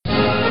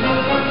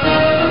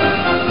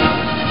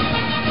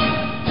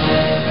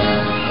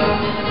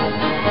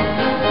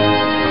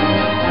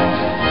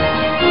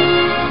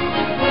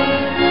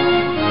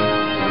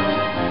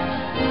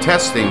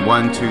Testing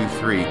 1 2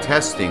 3.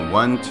 Testing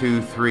 1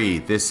 2 3.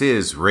 This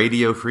is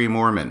Radio Free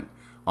Mormon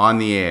on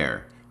the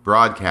air,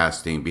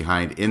 broadcasting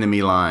behind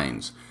enemy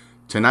lines.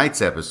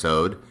 Tonight's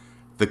episode,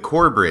 the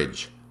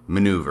Corbridge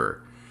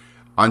Maneuver.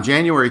 On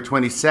January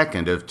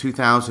 22nd of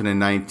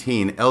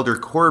 2019, Elder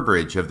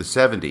Corbridge of the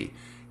 70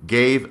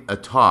 gave a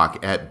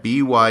talk at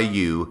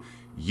BYU,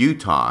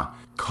 Utah,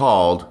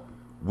 called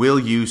Will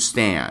You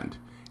Stand?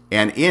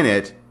 And in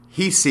it,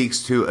 he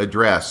seeks to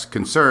address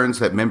concerns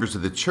that members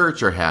of the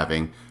church are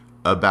having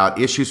about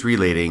issues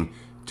relating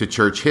to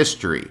church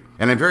history.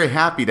 And I'm very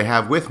happy to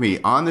have with me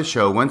on the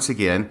show once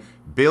again,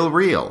 Bill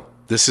Reel.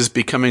 This is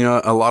becoming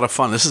a lot of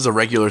fun. This is a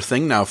regular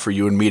thing now for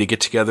you and me to get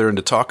together and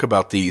to talk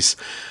about these.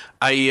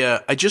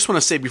 I just want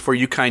to say before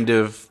you kind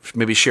of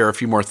maybe share a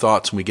few more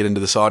thoughts when we get into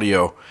this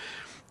audio,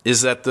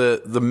 is that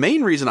the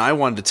main reason I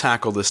wanted to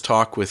tackle this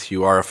talk with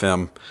you,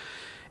 RFM,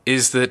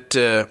 is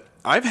that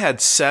I've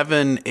had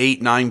 7, 8,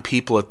 9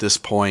 people at this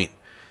point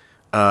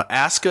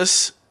ask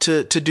us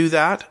to do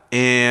that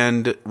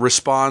and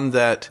respond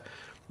that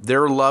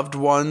their loved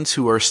ones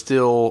who are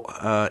still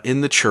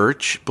in the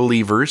church,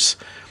 believers,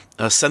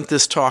 sent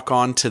this talk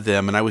on to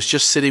them. And I was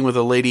just sitting with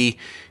a lady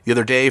the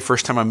other day,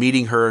 first time I'm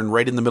meeting her, and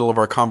right in the middle of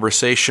our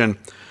conversation,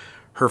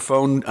 her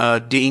phone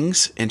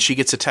dings and she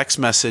gets a text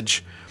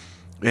message,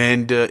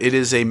 and it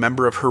is a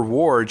member of her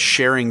ward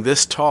sharing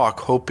this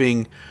talk,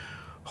 hoping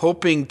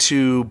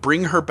to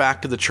bring her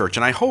back to the church.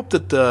 And I hope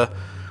that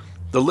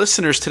the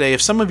listeners today,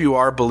 if some of you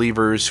are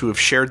believers who have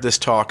shared this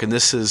talk and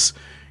this is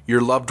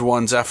your loved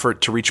one's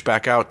effort to reach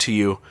back out to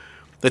you,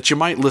 that you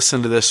might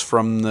listen to this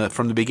from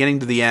the beginning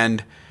to the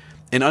end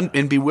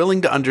and be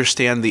willing to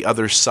understand the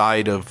other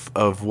side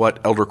of what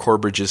Elder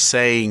Corbridge is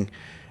saying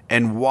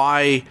and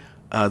why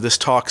this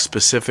talk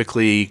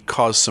specifically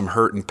caused some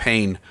hurt and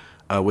pain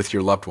with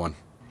your loved one.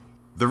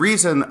 The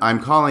reason I'm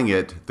calling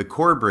it the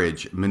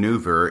Corbridge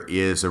Maneuver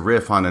is a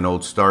riff on an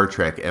old Star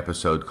Trek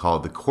episode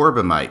called the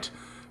Corbomite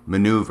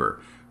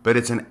Maneuver. But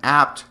it's an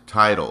apt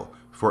title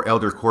for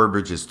Elder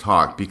Corbridge's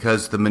talk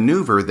because the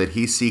maneuver that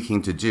he's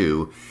seeking to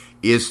do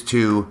is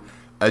to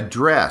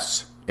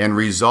address and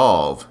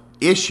resolve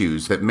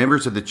issues that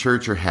members of the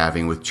church are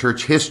having with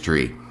church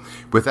history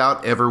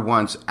without ever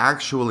once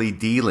actually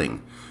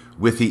dealing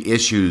with the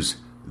issues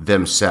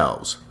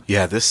themselves.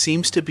 Yeah, this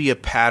seems to be a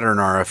pattern,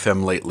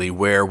 RFM, lately,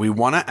 where we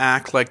want to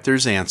act like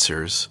there's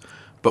answers,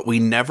 but we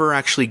never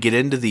actually get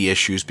into the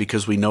issues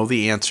because we know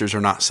the answers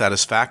are not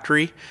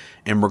satisfactory,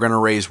 and we're going to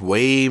raise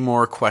way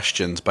more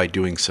questions by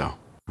doing so.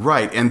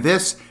 Right, and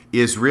this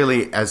is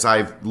really, as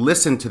I've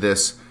listened to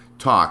this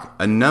talk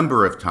a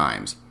number of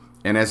times,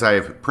 and as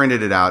I've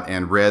printed it out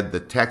and read the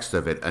text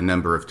of it a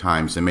number of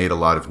times and made a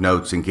lot of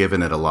notes and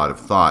given it a lot of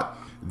thought,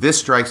 this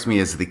strikes me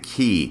as the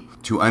key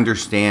to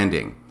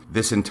understanding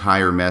this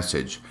entire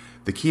message.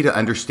 The key to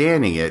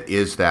understanding it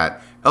is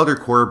that Elder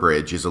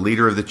Corbridge is a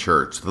leader of the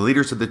church. The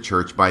leaders of the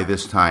church by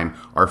this time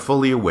are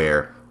fully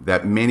aware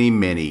that many,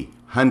 many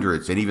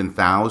hundreds and even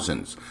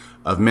thousands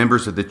of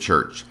members of the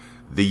church,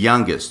 the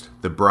youngest,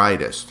 the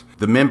brightest,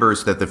 the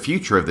members that the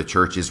future of the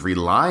church is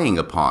relying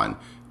upon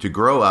to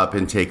grow up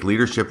and take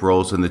leadership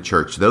roles in the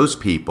church, those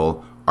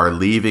people are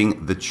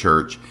leaving the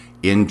church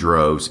in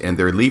droves, and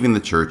they're leaving the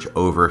church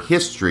over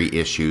history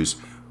issues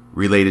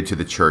related to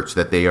the church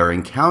that they are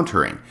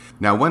encountering.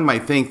 Now, one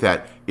might think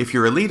that if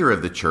you're a leader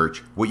of the church,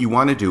 what you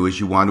want to do is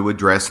you want to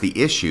address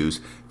the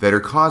issues that are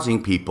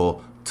causing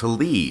people to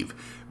leave.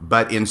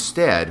 But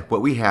instead,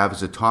 what we have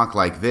is a talk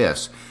like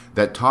this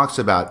that talks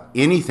about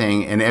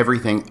anything and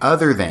everything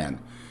other than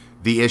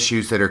the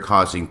issues that are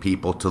causing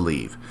people to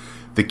leave.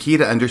 The key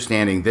to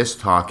understanding this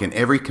talk and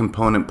every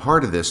component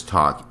part of this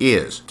talk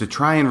is to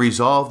try and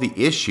resolve the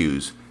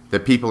issues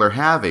that people are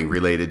having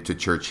related to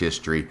church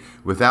history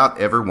without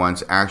ever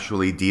once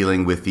actually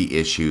dealing with the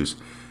issues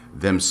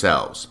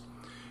themselves.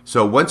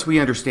 So once we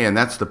understand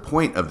that's the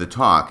point of the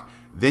talk,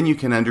 then you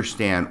can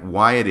understand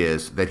why it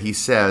is that he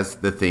says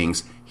the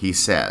things he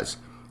says.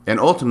 And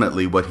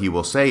ultimately what he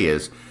will say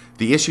is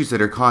the issues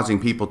that are causing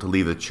people to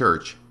leave the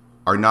church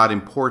are not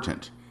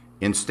important.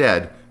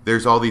 Instead,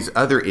 there's all these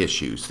other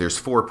issues. There's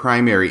 4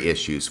 primary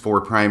issues,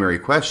 4 primary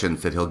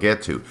questions that he'll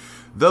get to.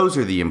 Those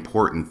are the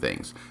important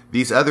things.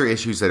 These other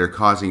issues that are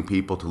causing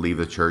people to leave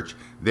the church,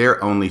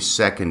 they're only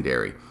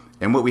secondary.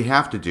 And what we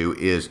have to do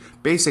is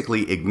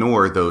basically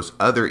ignore those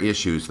other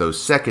issues,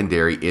 those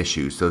secondary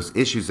issues, those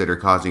issues that are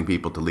causing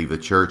people to leave the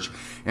church,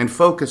 and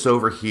focus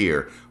over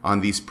here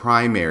on these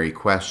primary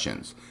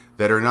questions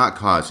that are not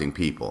causing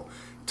people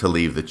to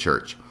leave the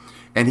church.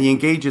 And he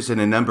engages in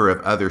a number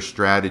of other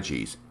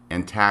strategies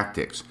and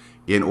tactics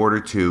in order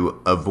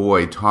to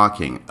avoid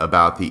talking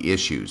about the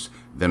issues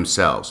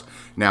themselves.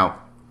 Now,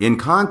 in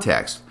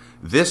context,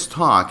 this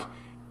talk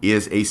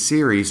is a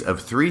series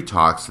of 3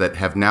 talks that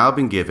have now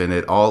been given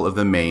at all of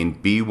the main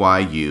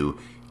BYU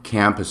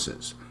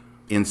campuses.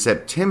 In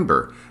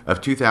September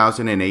of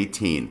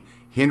 2018,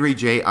 Henry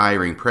J.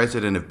 Eyring,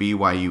 president of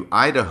BYU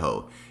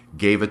Idaho,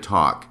 gave a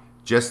talk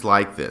just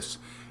like this.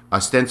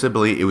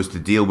 Ostensibly, it was to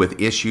deal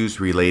with issues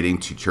relating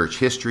to church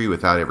history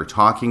without ever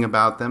talking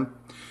about them.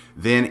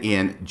 Then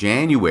in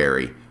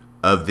January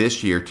of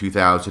this year,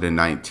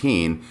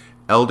 2019,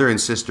 Elder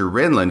and Sister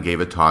Renlund gave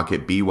a talk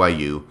at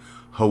BYU,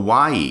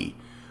 Hawaii,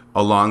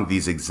 along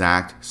these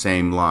exact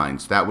same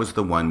lines. That was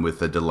the one with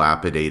the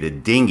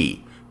dilapidated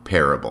dinghy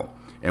parable.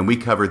 And we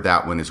covered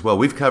that one as well.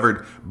 We've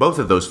covered both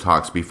of those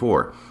talks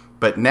before.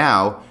 But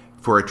now,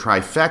 for a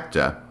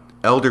trifecta,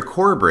 Elder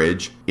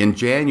Corbridge in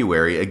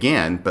January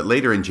again, but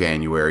later in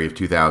January of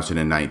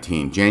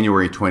 2019,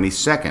 January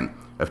 22nd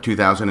of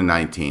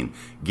 2019,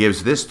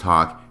 gives this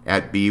talk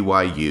at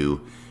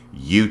BYU,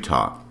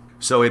 Utah.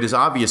 So it is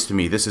obvious to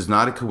me, this is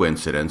not a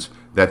coincidence,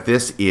 that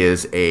this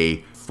is a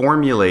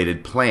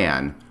formulated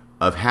plan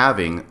of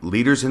having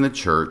leaders in the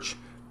church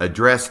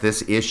address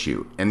this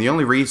issue. And the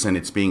only reason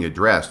it's being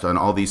addressed on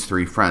all these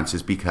three fronts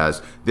is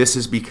because this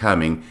is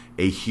becoming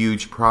a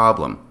huge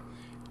problem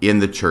in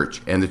the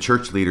church. And the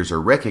church leaders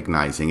are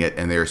recognizing it,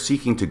 and they're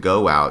seeking to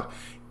go out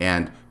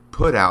and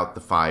put out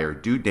the fire,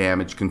 do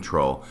damage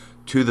control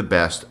to the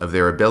best of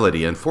their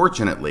ability.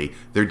 Unfortunately,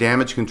 their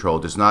damage control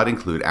does not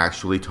include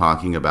actually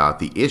talking about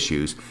the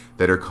issues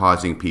that are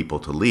causing people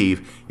to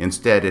leave.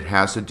 Instead, it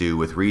has to do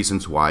with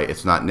reasons why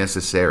it's not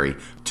necessary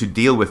to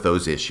deal with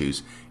those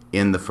issues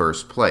in the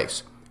first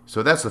place.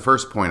 So that's the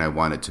first point I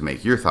wanted to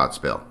make. Your thoughts,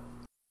 Bill?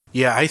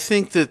 Yeah, I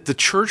think that the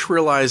church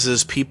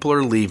realizes people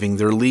are leaving.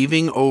 They're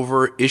leaving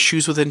over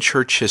issues within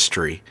church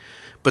history.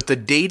 But the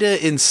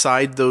data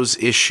inside those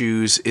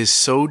issues is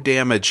so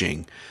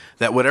damaging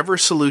that whatever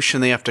solution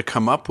they have to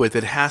come up with,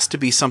 it has to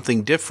be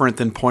something different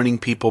than pointing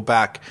people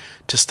back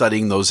to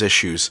studying those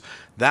issues.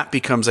 That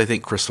becomes, I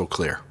think, crystal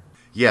clear.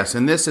 Yes,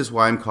 and this is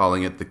why I'm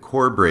calling it the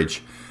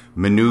Corbridge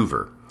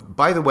Manuever.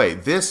 By the way,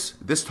 this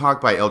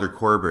talk by Elder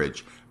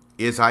Corbridge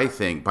is, I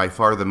think, by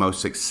far the most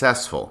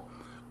successful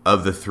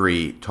of the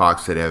three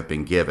talks that have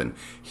been given.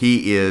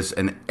 He is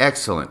an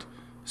excellent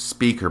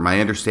speaker.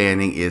 My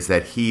understanding is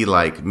that he,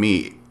 like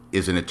me,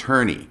 is an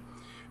attorney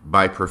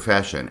by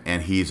profession,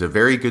 and he's a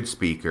very good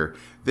speaker.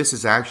 This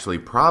is actually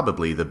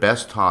probably the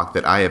best talk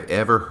that I have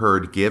ever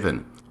heard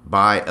given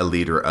by a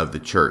leader of the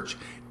church.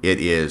 It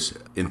is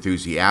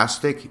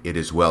enthusiastic, it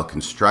is well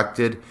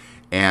constructed,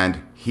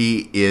 and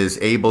he is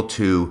able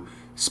to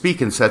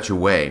speak in such a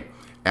way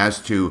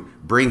as to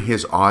bring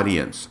his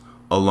audience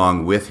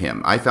along with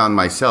him. I found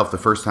myself, the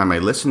first time I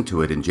listened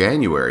to it in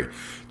January,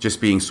 just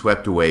being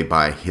swept away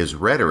by his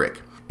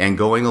rhetoric and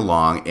going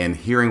along and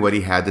hearing what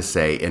he had to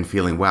say and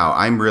feeling, wow,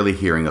 I'm really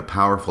hearing a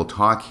powerful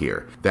talk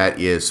here that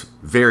is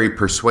very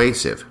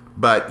persuasive.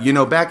 But, you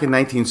know, back in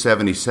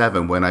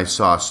 1977 when I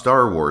saw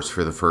Star Wars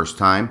for the first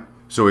time,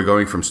 so we're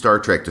going from Star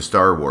Trek to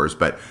Star Wars,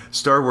 but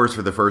Star Wars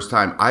for the first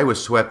time, I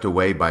was swept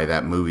away by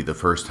that movie the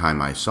first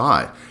time I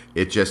saw it.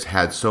 It just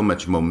had so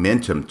much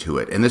momentum to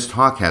it, and this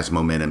talk has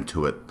momentum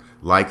to it,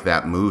 like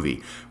that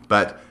movie.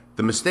 But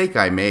the mistake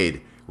I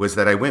made was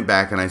that I went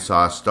back and I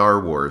saw Star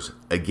Wars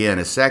again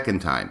a second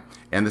time.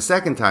 And the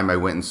second time I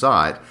went and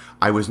saw it,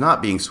 I was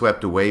not being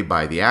swept away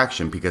by the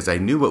action because I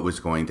knew what was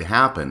going to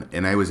happen.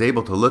 And I was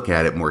able to look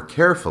at it more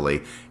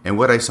carefully. And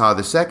what I saw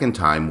the second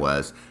time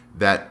was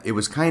that it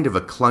was kind of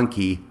a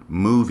clunky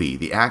movie.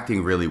 The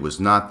acting really was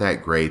not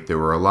that great. There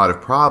were a lot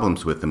of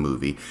problems with the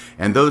movie.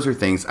 And those are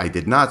things I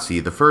did not see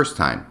the first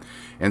time.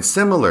 And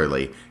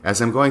similarly, as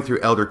I'm going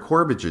through Elder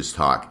Corbridge's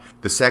talk,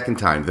 the second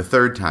time, the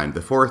third time,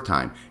 the fourth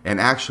time, and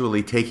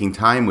actually taking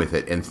time with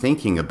it and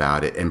thinking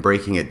about it and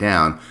breaking it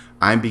down,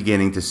 I'm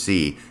beginning to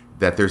see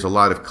that there's a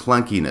lot of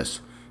clunkiness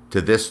to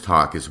this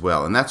talk as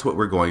well. And that's what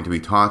we're going to be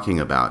talking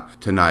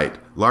about tonight,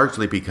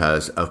 largely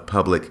because of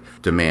public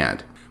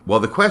demand. Well,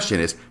 the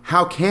question is,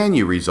 how can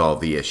you resolve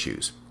the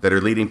issues that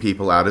are leading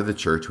people out of the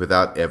church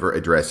without ever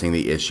addressing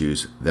the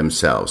issues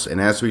themselves?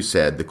 And as we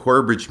said, the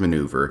Corbridge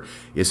Maneuver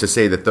is to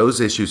say that those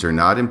issues are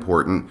not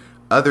important,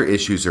 other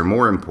issues are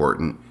more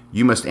important.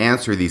 You must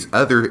answer these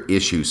other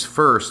issues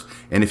first,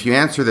 and if you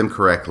answer them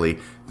correctly,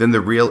 then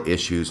the real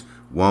issues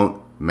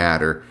won't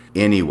matter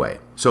anyway.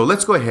 So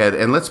let's go ahead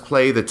and let's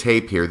play the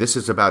tape here. This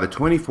is about a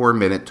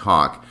 24-minute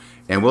talk,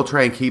 and we'll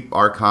try and keep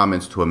our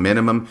comments to a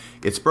minimum.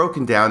 It's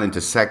broken down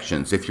into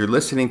sections. If you're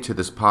listening to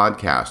this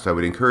podcast, I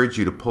would encourage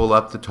you to pull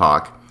up the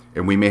talk,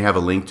 and we may have a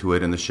link to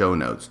it in the show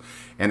notes,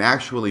 and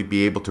actually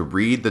be able to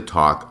read the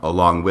talk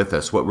along with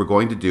us. What we're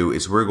going to do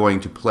is we're going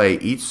to play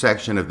each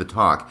section of the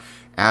talk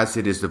as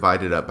it is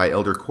divided up by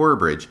Elder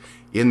Corbridge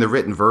in the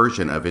written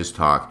version of his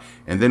talk,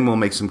 and then we'll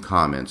make some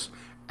comments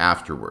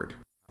afterward.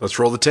 Let's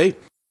roll the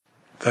tape.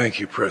 Thank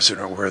you,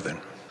 President Worthen.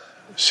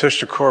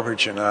 Sister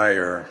Corbridge and I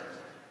are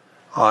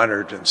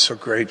honored and so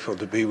grateful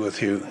to be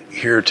with you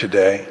here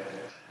today.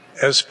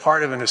 As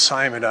part of an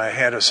assignment I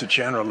had as a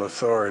general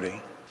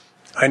authority,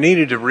 I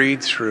needed to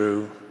read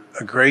through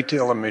a great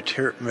deal of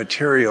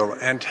material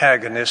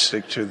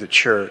antagonistic to the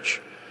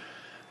church.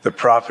 The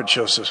prophet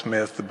Joseph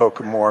Smith, the Book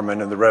of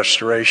Mormon, and the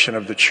restoration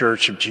of the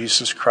Church of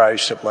Jesus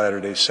Christ of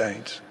Latter-day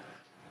Saints.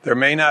 There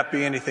may not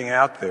be anything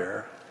out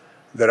there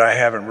that I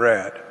haven't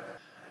read.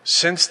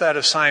 Since that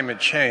assignment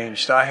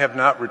changed, I have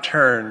not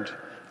returned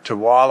to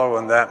wallow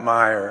in that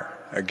mire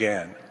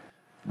again.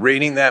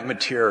 Reading that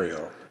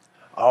material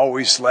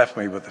always left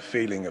me with a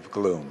feeling of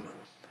gloom.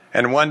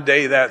 And one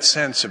day that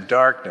sense of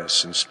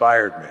darkness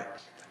inspired me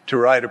to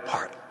write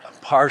a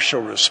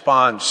partial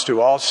response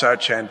to all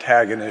such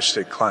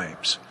antagonistic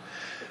claims.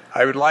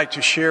 I would like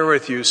to share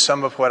with you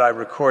some of what I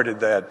recorded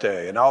that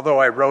day, and although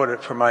I wrote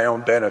it for my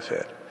own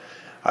benefit,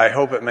 I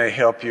hope it may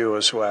help you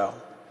as well.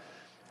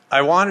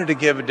 I wanted to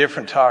give a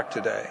different talk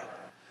today.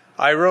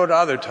 I wrote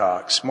other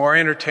talks, more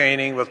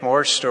entertaining, with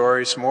more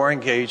stories, more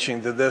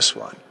engaging than this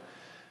one.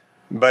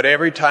 But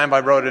every time I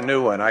wrote a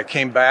new one, I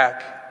came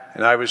back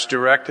and I was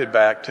directed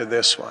back to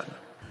this one.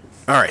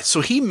 All right,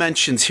 so he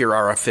mentions here,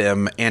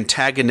 RFM,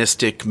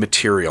 antagonistic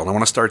material, and I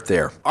want to start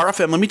there.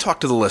 RFM, let me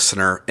talk to the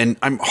listener, and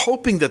I'm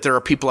hoping that there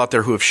are people out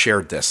there who have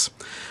shared this.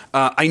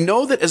 I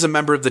know that as a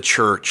member of the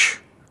church,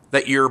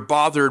 that you're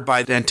bothered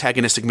by the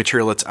antagonistic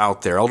material that's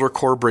out there. Elder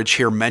Corbridge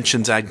here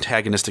mentions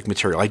antagonistic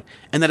material,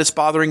 and that it's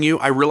bothering you.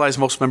 I realize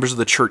most members of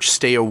the church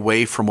stay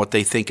away from what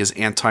they think is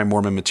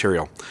anti-Mormon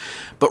material.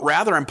 But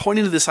rather, I'm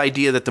pointing to this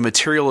idea that the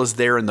material is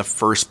there in the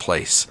first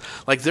place.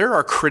 Like, there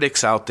are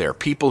critics out there,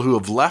 people who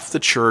have left the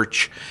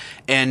church,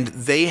 and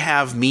they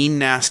have mean,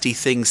 nasty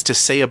things to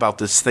say about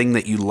this thing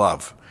that you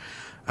love.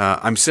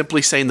 I'm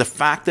simply saying the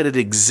fact that it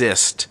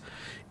exists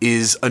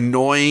is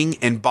annoying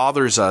and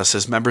bothers us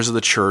as members of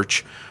the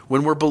church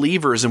when we're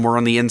believers and we're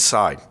on the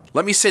inside.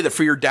 Let me say that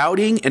for your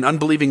doubting and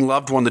unbelieving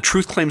loved one, the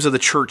truth claims of the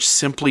church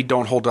simply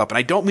don't hold up. And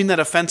I don't mean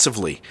that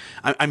offensively.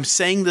 I'm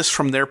saying this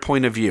from their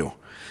point of view.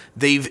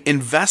 They've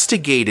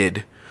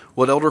investigated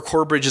what Elder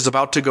Corbridge is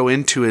about to go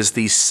into as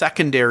these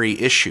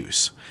secondary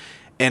issues.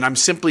 And I'm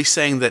simply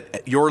saying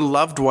that your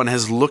loved one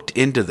has looked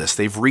into this.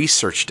 They've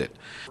researched it.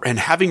 And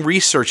having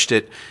researched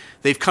it,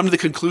 they've come to the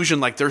conclusion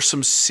like there's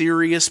some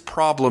serious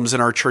problems in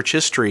our church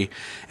history,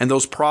 and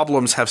those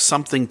problems have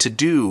something to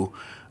do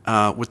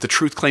with the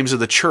truth claims of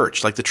the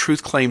church. Like, the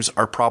truth claims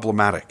are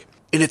problematic.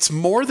 And it's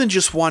more than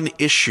just one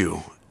issue.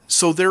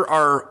 So there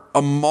are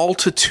a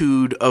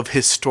multitude of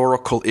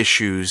historical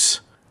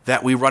issues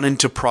that we run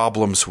into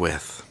problems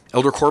with.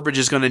 Elder Corbridge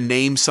is going to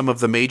name some of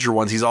the major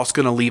ones. He's also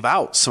going to leave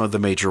out some of the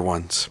major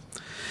ones.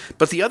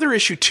 But the other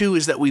issue, too,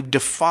 is that we've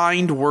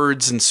defined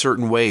words in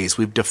certain ways.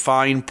 We've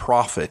defined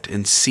prophet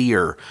and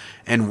seer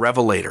and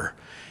revelator.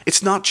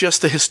 It's not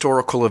just the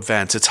historical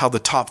events. It's how the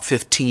top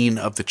 15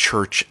 of the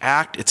church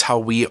act. It's how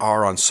we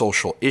are on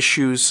social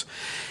issues.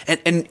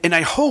 And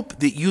I hope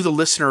that you, the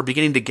listener, are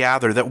beginning to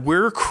gather that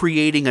we're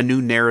creating a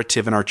new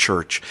narrative in our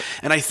church.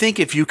 And I think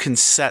if you can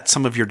set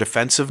some of your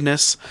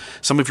defensiveness,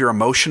 some of your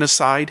emotion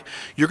aside,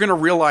 you're going to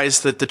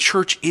realize that the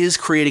church is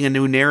creating a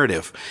new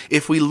narrative.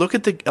 If we look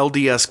at the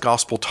LDS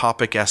Gospel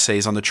Topic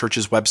essays on the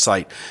church's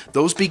website,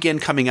 those begin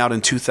coming out in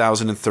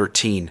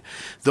 2013.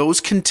 Those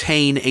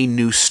contain a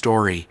new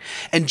story.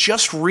 And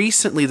just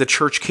recently, the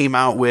church came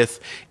out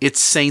with its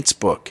Saints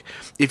book.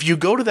 If you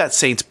go to that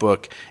Saints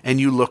book and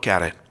you look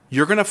at it,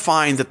 you're going to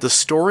find that the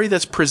story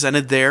that's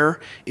presented there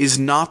is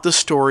not the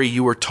story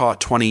you were taught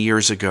 20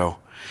 years ago.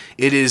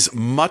 It is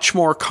much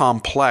more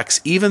complex,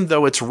 even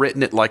though it's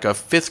written at like a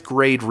 5th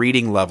grade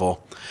reading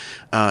level.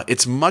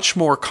 It's much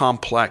more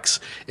complex.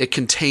 It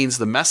contains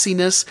the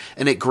messiness,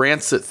 and it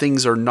grants that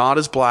things are not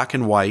as black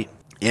and white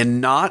and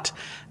not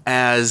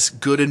as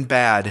good and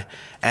bad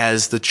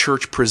as the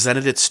church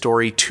presented its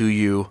story to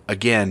you,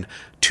 again,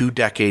 2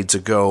 decades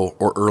ago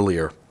or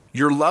earlier.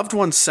 Your loved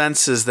one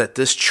senses that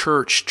this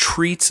church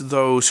treats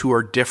those who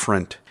are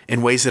different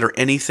in ways that are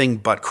anything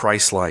but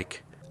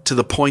Christ-like, to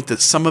the point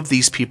that some of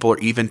these people are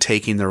even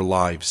taking their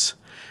lives.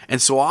 And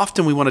so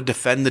often we want to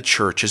defend the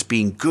church as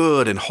being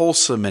good and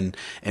wholesome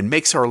and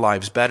makes our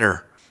lives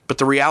better. But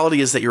the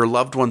reality is that your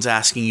loved one's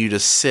asking you to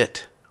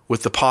sit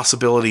with the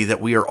possibility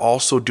that we are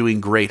also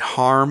doing great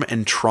harm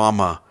and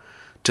trauma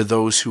to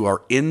those who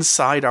are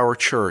inside our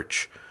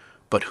church,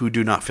 but who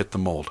do not fit the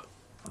mold.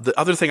 The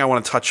other thing I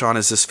want to touch on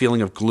is this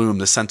feeling of gloom,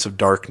 the sense of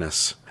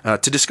darkness.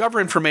 To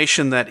discover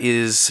information that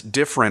is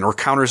different or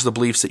counters the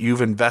beliefs that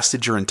you've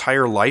invested your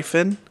entire life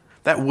in,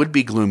 that would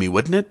be gloomy,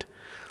 wouldn't it?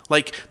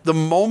 Like, the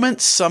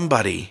moment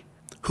somebody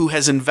who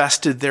has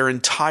invested their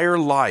entire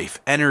life,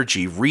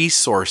 energy,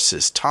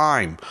 resources,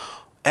 time,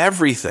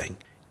 everything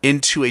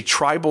into a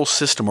tribal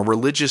system, a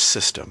religious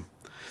system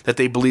that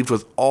they believed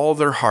with all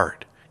their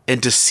heart,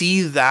 and to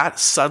see that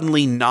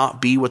suddenly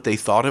not be what they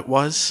thought it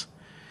was,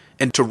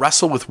 and to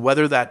wrestle with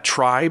whether that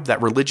tribe,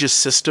 that religious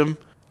system,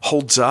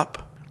 holds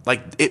up,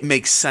 like, it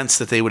makes sense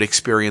that they would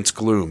experience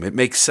gloom. It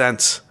makes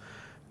sense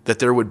that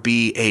there would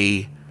be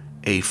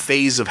a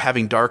phase of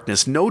having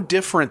darkness, no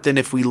different than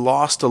if we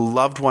lost a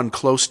loved one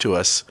close to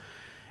us,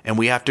 and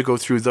we have to go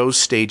through those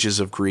stages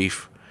of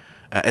grief.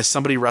 As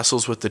somebody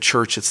wrestles with the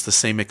church, it's the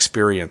same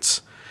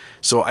experience.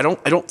 So I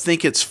don't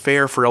think it's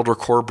fair for Elder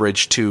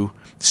Corbridge to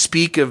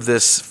speak of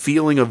this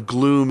feeling of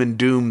gloom and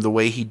doom the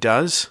way he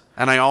does.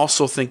 And I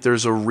also think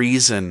there's a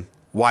reason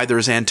why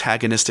there's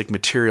antagonistic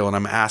material, and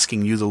I'm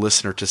asking you, the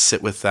listener, to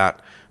sit with that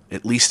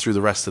at least through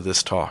the rest of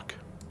this talk.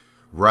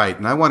 Right,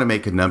 and I want to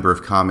make a number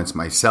of comments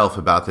myself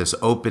about this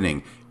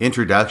opening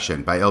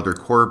introduction by Elder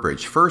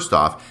Corbridge. First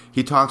off,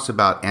 he talks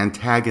about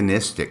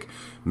antagonistic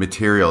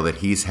material that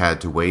he's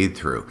had to wade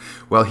through.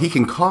 Well, he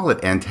can call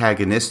it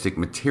antagonistic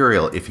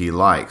material if he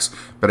likes,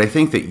 but I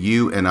think that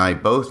you and I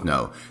both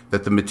know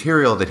that the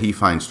material that he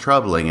finds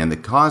troubling and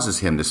that causes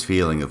him this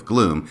feeling of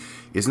gloom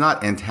is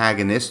not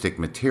antagonistic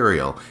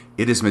material.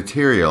 It is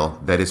material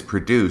that is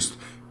produced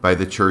by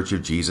the Church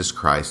of Jesus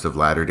Christ of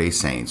Latter-day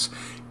Saints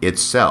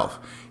itself.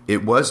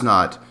 It was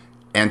not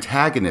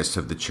antagonists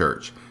of the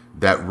church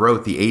that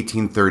wrote the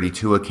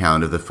 1832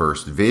 account of the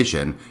first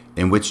vision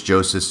in which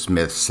Joseph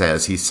Smith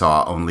says he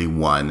saw only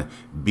one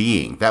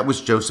being. That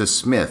was Joseph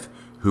Smith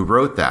who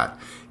wrote that.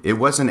 It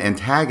wasn't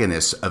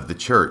antagonists of the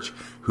church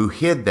who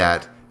hid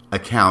that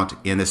account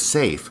in a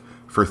safe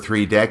for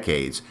 3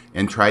 decades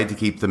and tried to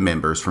keep the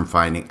members from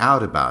finding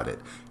out about it.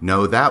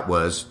 No, that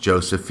was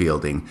Joseph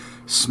Fielding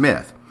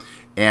Smith.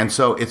 And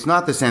so it's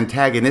not this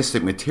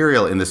antagonistic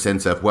material in the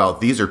sense of, well,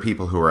 these are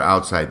people who are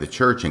outside the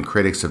church and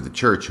critics of the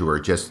church who are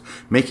just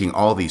making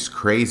all these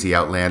crazy,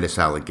 outlandish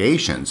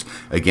allegations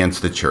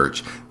against the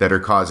church that are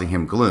causing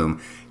him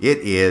gloom. It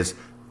is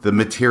the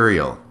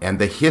material and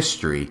the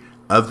history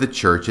of the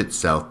church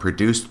itself,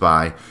 produced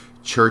by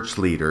church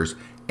leaders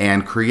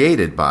and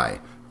created by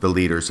the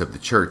leaders of the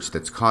church,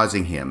 that's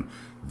causing him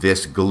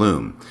this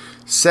gloom.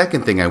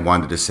 Second thing I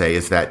wanted to say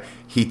is that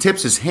he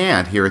tips his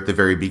hand here at the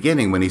very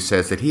beginning when he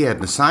says that he had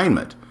an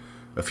assignment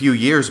a few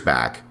years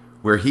back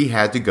where he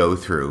had to go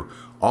through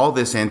all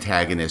this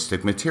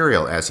antagonistic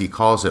material, as he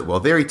calls it.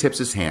 Well, there he tips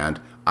his hand.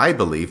 I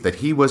believe that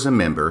he was a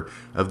member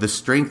of the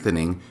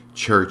Strengthening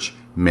Church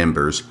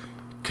Members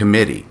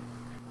Committee.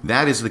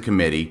 That is the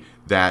committee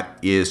that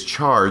is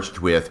charged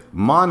with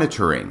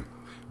monitoring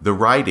the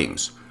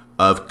writings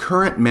of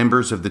current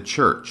members of the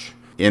church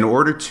in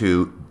order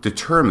to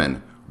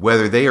determine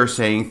whether they are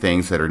saying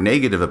things that are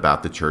negative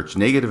about the church,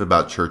 negative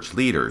about church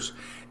leaders,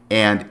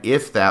 and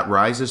if that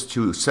rises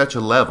to such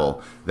a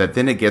level that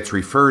then it gets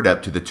referred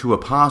up to the 2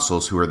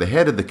 apostles who are the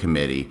head of the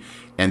committee,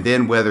 and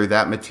then whether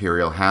that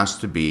material has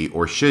to be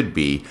or should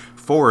be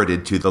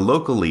forwarded to the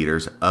local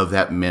leaders of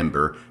that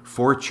member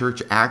for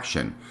church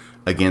action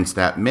against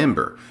that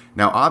member.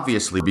 Now,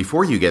 obviously,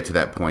 before you get to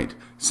that point,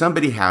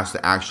 somebody has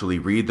to actually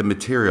read the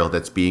material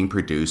that's being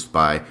produced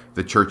by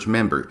the church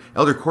member.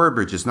 Elder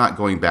Corbridge is not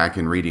going back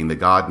and reading the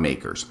God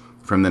Makers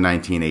from the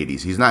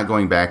 1980s. He's not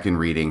going back and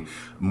reading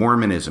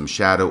Mormonism,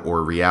 Shadow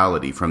or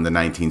Reality from the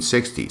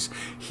 1960s.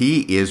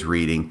 He is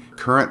reading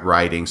current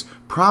writings,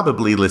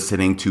 probably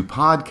listening to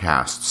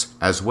podcasts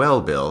as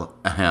well, Bill,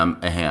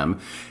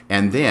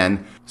 and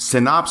then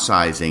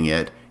synopsizing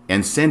it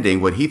and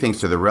sending what he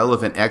thinks are the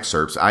relevant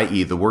excerpts,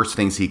 i.e. the worst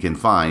things he can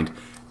find,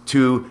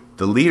 to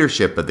the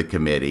leadership of the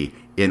committee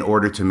in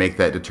order to make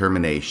that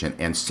determination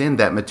and send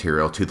that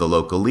material to the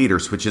local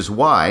leaders, which is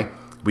why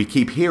we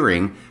keep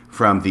hearing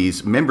from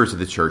these members of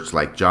the church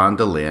like John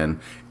DeLynn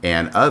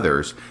and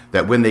others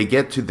that when they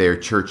get to their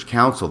church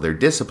council, their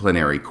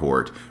disciplinary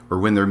court, or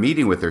when they're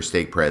meeting with their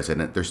stake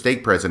president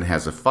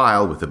has a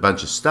file with a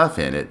bunch of stuff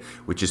in it,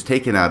 which is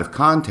taken out of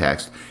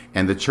context,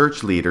 and the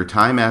church leader,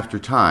 time after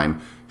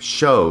time,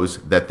 shows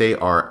that they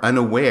are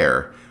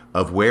unaware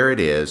of where it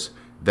is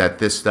that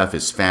this stuff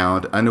is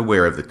found,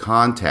 unaware of the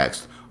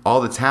context.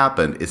 All that's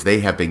happened is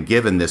they have been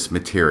given this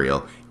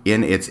material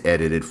in its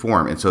edited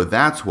form. And so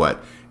that's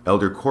what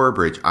Elder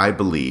Corbridge, I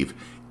believe,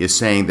 is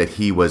saying that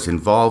he was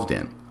involved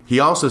in. He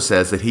also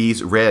says that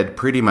he's read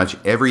pretty much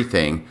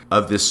everything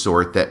of this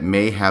sort that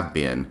may have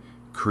been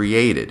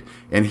created.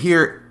 And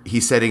here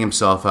he's setting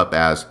himself up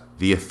as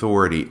the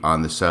authority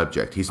on the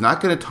subject. He's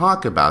not going to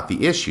talk about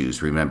the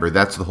issues. Remember,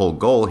 that's the whole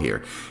goal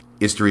here,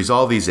 is to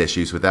resolve these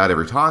issues without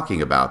ever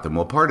talking about them.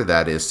 Well, part of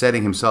that is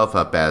setting himself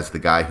up as the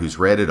guy who's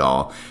read it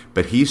all,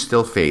 but he's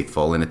still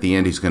faithful, and at the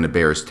end he's going to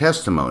bear his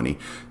testimony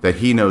that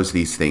he knows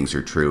these things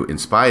are true in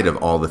spite of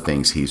all the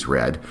things he's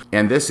read.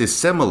 And this is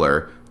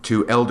similar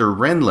to Elder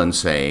Renlund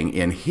saying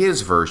in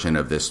his version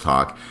of this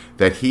talk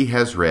that he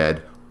has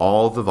read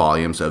all the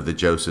volumes of the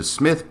Joseph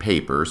Smith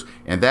papers,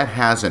 and that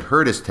hasn't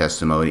hurt his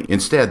testimony.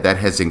 Instead, that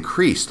has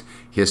increased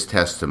his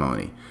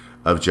testimony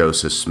of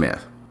Joseph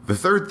Smith. The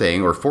third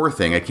thing, or fourth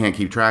thing, I can't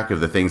keep track of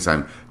the things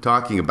I'm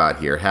talking about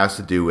here, has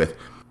to do with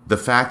the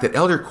fact that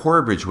Elder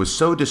Corbridge was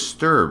so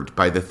disturbed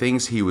by the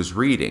things he was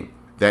reading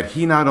that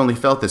he not only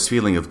felt this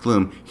feeling of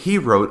gloom, he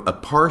wrote a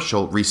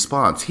partial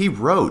response. He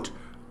wrote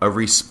a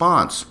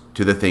response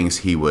to the things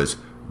he was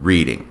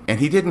reading.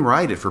 And he didn't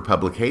write it for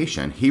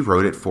publication. He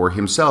wrote it for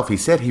himself. He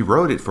said he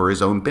wrote it for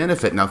his own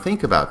benefit. Now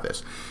think about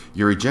this.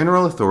 You're a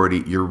general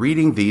authority. You're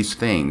reading these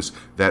things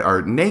that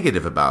are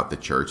negative about the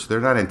church. They're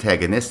not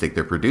antagonistic.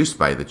 They're produced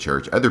by the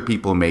church. Other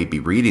people may be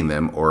reading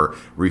them or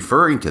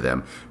referring to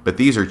them, but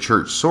these are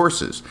church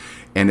sources.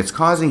 And it's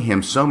causing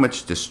him so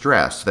much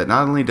distress that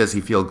not only does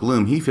he feel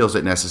gloom, he feels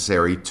it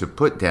necessary to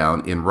put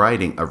down in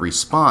writing a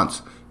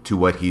response to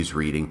what he's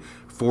reading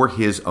for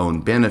his own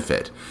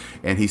benefit.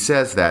 And he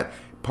says that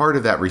part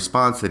of that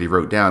response that he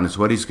wrote down is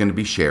what he's going to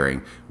be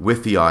sharing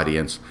with the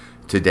audience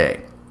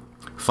today.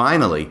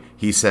 Finally,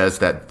 he says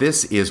that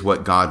this is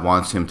what God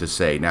wants him to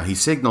say. Now, he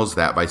signals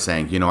that by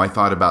saying, I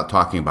thought about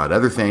talking about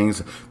other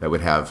things that would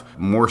have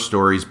more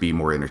stories, be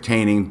more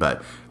entertaining,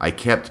 but I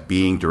kept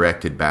being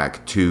directed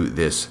back to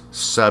this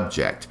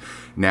subject.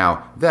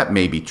 Now, that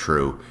may be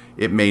true.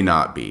 It may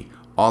not be.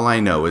 All I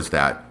know is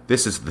that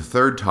this is the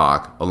third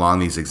talk along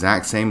these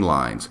exact same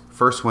lines.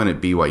 First one at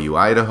BYU,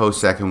 Idaho,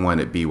 second one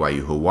at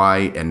BYU,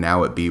 Hawaii, and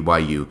now at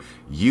BYU,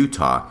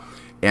 Utah.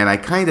 And I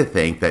kind of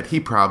think that he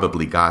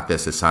probably got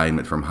this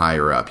assignment from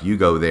higher up. You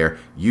go there,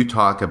 you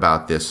talk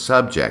about this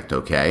subject,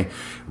 okay?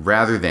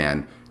 Rather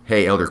than,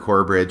 hey, Elder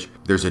Corbridge,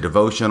 there's a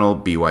devotional,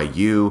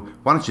 BYU.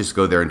 Why don't you just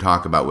go there and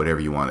talk about whatever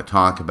you want to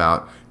talk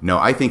about? No,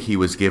 I think he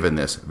was given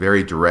this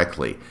very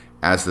directly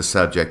as the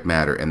subject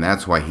matter, and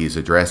that's why he's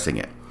addressing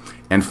it.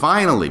 And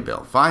finally,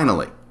 Bill,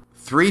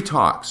 3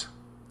 talks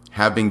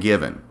have been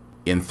given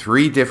in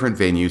 3 different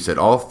venues at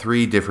all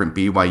 3 different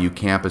BYU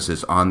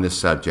campuses on this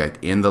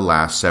subject in the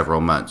last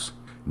several months.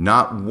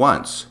 Not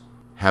once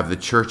have the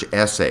church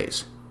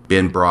essays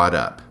been brought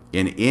up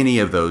in any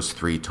of those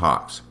 3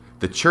 talks.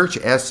 The church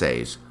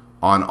essays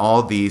on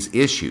all these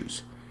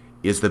issues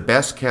is the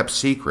best kept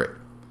secret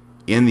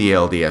in the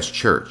LDS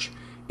Church.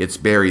 It's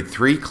buried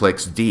 3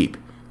 clicks deep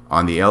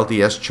on the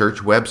LDS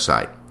Church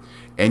website.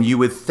 And you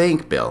would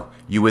think, Bill,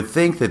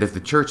 that if the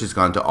church has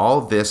gone to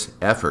all this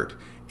effort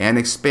and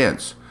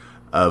expense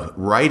of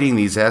writing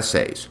these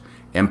essays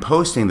and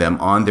posting them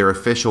on their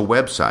official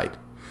website,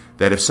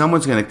 that if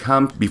someone's going to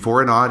come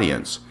before an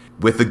audience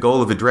with the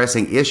goal of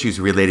addressing issues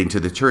relating to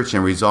the church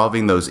and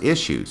resolving those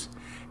issues,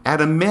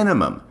 at a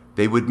minimum,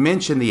 they would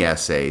mention the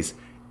essays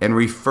and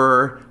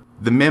refer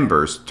the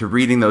members to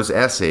reading those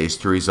essays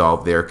to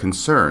resolve their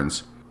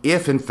concerns,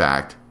 if in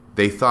fact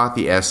they thought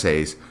the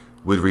essays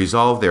would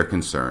resolve their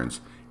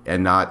concerns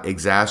and not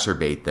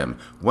exacerbate them.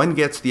 One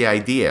gets the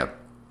idea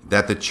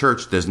that the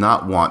church does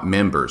not want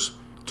members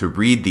to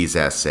read these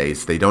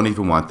essays. They don't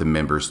even want the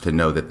members to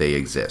know that they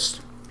exist.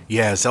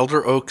 Yeah, as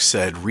Elder Oak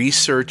said,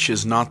 research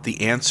is not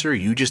the answer.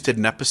 You just did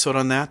an episode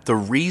on that. The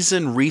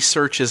reason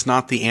research is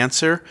not the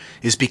answer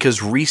is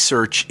because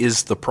research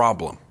is the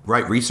problem.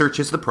 Right, research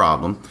is the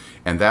problem,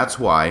 and that's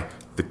why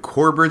the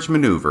Corbridge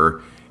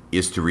maneuver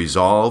is to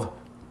resolve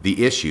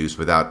the issues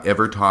without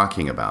ever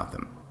talking about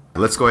them.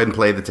 Let's go ahead and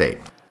play the tape.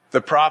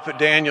 The prophet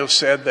Daniel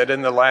said that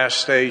in the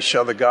last days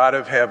shall the God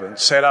of heaven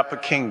set up a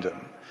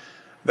kingdom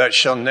that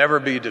shall never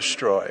be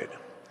destroyed.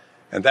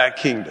 And that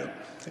kingdom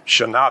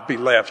shall not be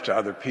left to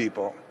other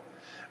people,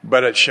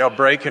 but it shall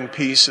break in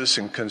pieces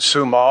and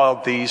consume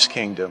all these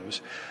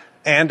kingdoms,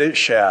 and it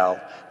shall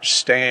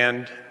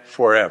stand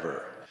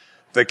forever.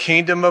 The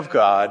kingdom of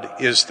God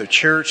is the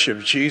church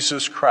of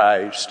Jesus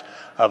Christ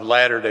of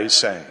Latter-day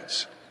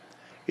Saints.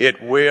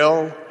 It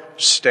will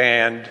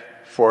stand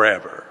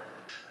forever.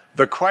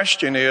 The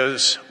question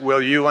is,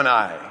 will you and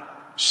I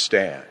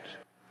stand?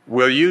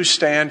 Will you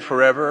stand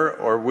forever,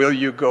 or will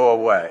you go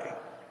away?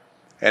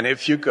 And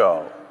if you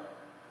go,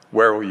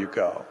 where will you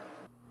go?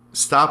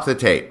 Stop the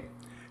tape.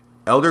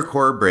 Elder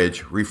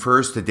Corbridge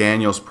refers to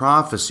Daniel's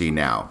prophecy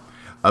now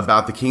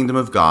about the kingdom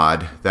of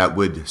God that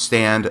would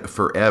stand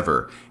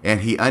forever.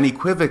 And he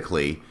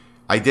unequivocally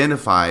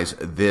identifies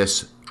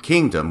this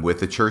kingdom with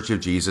the Church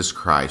of Jesus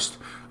Christ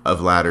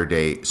of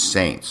Latter-day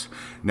Saints.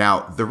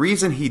 Now, the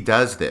reason he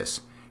does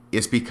this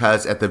is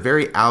because at the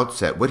very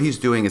outset, what he's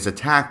doing is a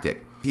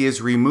tactic. He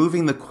is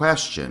removing the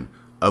question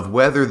of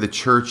whether the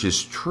church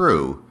is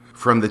true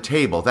from the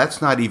table.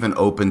 That's not even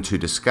open to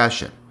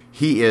discussion.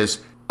 He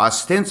is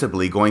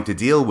ostensibly going to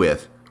deal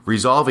with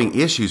resolving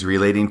issues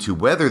relating to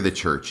whether the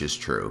church is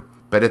true,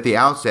 but at the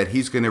outset,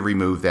 he's going to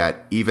remove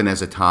that even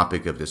as a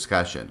topic of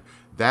discussion.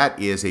 That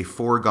is a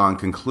foregone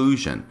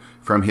conclusion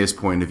from his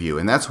point of view,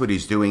 and that's what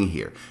he's doing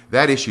here.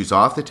 That issue's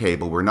off the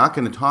table. We're not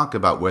going to talk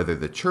about whether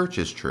the church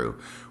is true.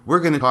 We're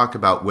going to talk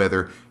about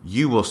whether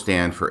you will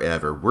stand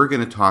forever. We're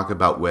going to talk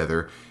about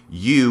whether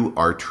you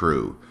are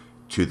true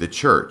to the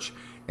church.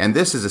 And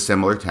this is a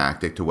similar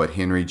tactic to what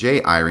Henry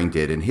J. Eyring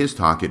did in his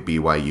talk at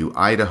BYU,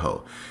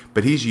 Idaho.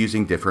 But he's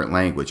using different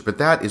language. But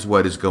that is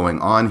what is going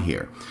on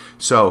here.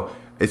 So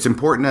it's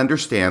important to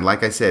understand,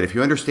 like I said, if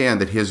you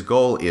understand that his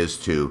goal is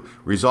to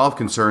resolve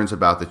concerns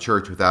about the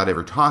church without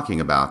ever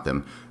talking about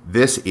them,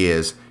 this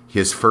is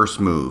his first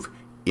move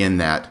in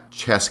that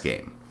chess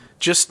game.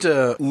 Just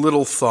a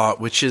little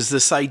thought, which is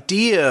this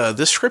idea,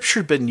 this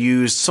scripture had been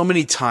used so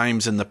many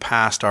times in the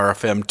past,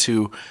 RFM,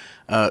 to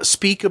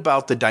speak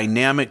about the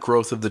dynamic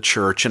growth of the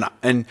church.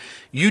 And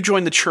you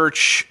joined the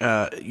church,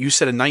 you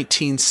said in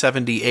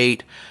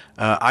 1978.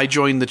 I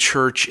joined the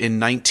church in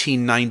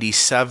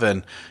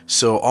 1997,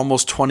 so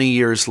almost 20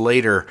 years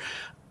later.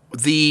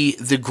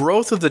 The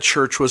growth of the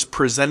church was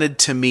presented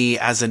to me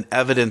as an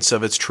evidence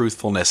of its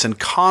truthfulness, and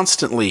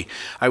constantly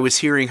I was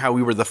hearing how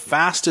we were the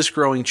fastest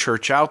growing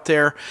church out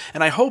there,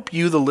 and I hope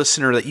you, the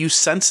listener, that you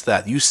sense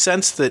that. You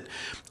sense that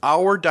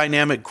our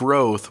dynamic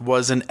growth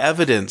was an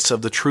evidence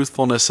of the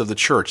truthfulness of the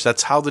church.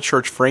 That's how the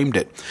church framed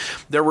it.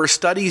 There were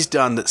studies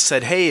done that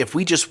said, hey, if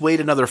we just wait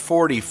another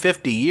 40,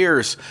 50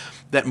 years,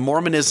 that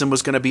Mormonism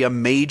was going to be a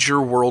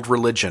major world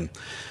religion.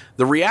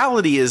 The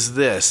reality is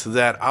this,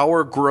 that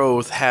our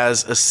growth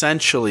has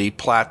essentially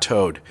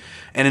plateaued.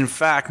 And in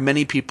fact,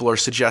 many people are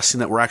suggesting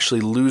that we're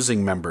actually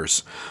losing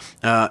members.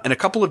 And a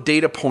couple of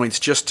data points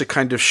just to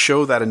kind of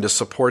show that and to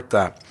support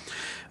that.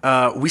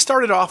 We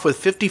started off with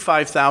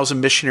 55,000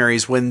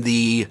 missionaries when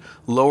the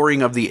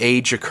lowering of the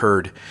age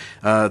occurred.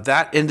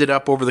 That ended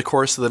up over the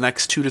course of the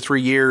next 2 to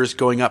 3 years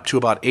going up to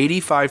about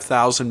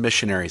 85,000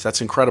 missionaries.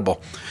 That's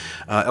incredible.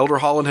 Elder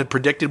Holland had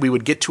predicted we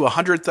would get to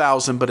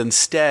 100,000, but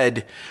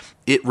instead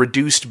it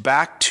reduced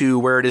back to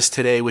where it is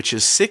today, which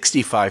is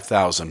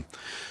 65,000.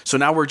 So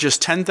now we're just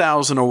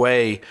 10,000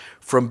 away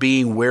from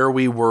being where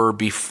we were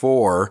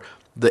before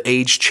the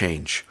age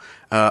change.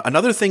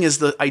 Another thing is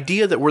the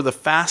idea that we're the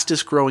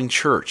fastest growing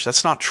church.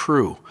 That's not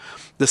true.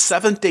 The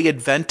Seventh-day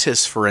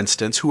Adventists, for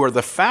instance, who are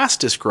the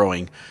fastest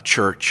growing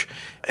church,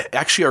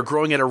 actually are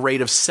growing at a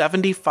rate of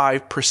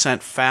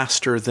 75%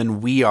 faster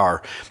than we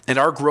are. And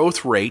our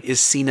growth rate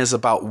is seen as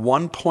about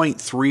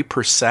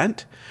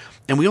 1.3%,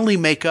 and we only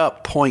make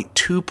up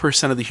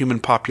 0.2% of the human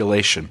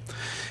population.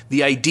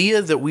 The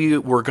idea that we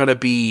were going to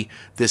be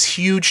this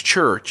huge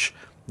church,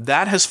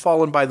 that has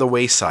fallen by the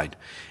wayside.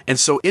 And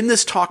so in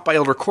this talk by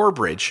Elder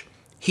Corbridge,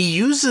 he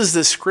uses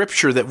this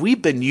scripture that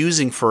we've been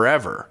using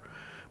forever,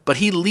 but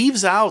he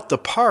leaves out the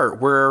part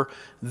where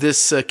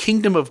this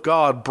kingdom of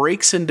God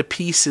breaks into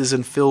pieces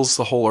and fills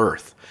the whole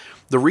earth.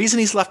 The reason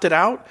he's left it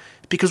out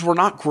is because we're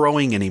not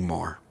growing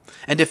anymore.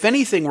 And if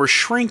anything, we're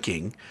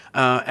shrinking,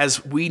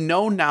 as we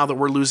know now that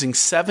we're losing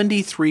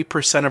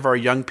 73% of our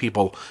young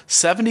people.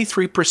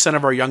 73%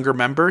 of our younger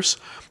members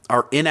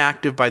are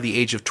inactive by the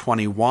age of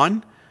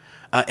 21.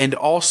 And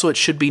also it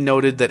should be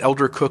noted that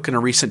Elder Cook in a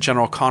recent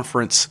general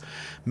conference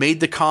made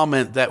the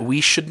comment that we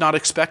should not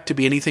expect to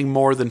be anything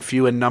more than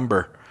few in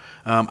number.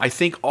 I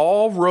think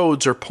all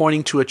roads are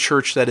pointing to a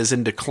church that is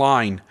in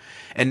decline,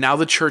 and now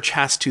the church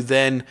has to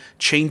then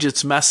change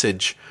its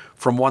message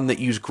from one that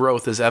used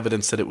growth as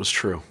evidence that it was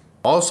true.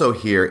 Also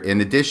here, in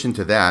addition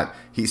to that,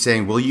 he's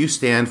saying, will you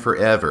stand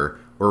forever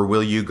or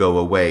will you go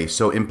away?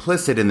 So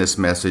implicit in this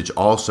message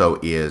also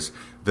is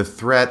the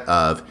threat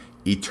of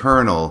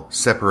eternal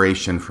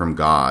separation from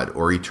God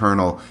or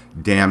eternal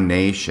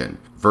damnation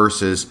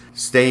versus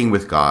staying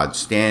with God,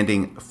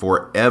 standing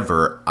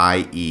forever,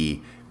 i.e.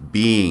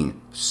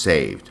 being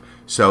saved.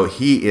 So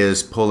he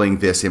is pulling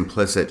this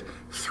implicit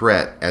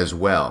threat as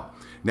well.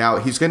 Now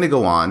he's going to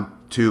go on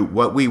to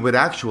what we would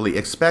actually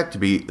expect to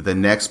be the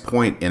next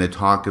point in a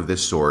talk of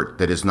this sort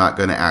that is not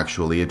going to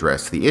actually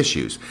address the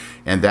issues.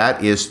 And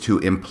that is to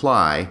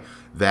imply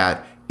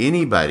that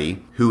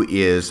anybody who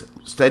is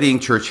studying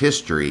church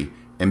history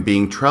and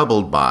being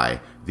troubled by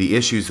the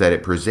issues that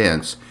it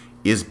presents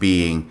is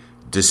being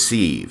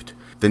deceived.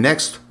 The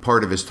next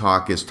part of his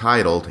talk is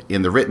titled,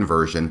 in the written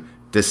version,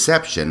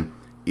 Deception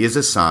is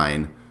a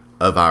Sign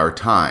of Our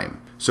Time.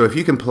 So if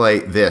you can play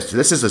this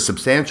is a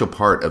substantial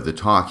part of the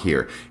talk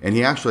here, and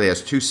he actually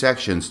has 2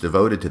 sections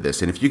devoted to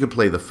this. And if you can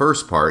play the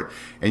first part,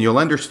 and you'll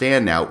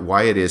understand now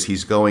why it is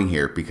he's going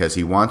here, because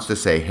he wants to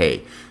say,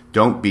 hey,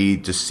 don't be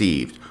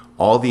deceived.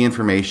 All the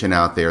information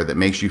out there that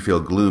makes you feel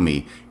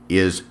gloomy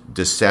is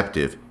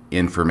deceptive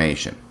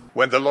information.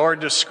 When the Lord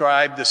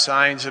described the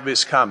signs of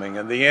his coming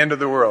and the end of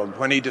the world,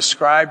 when he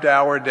described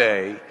our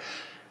day,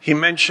 he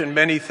mentioned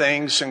many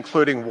things,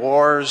 including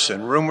wars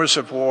and rumors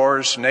of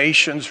wars,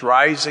 nations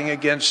rising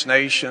against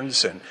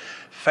nations, and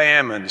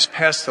famines,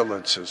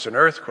 pestilences, and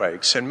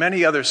earthquakes, and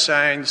many other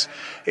signs,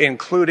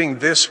 including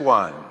this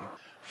one.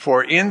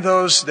 For in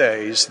those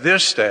days,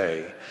 this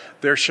day,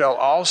 there shall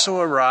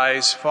also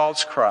arise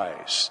false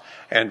Christs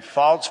and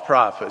false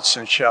prophets,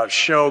 and shall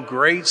show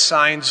great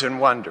signs and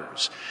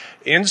wonders,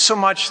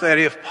 insomuch that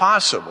if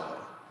possible,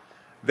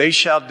 they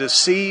shall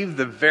deceive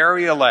the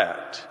very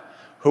elect,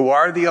 who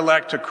are the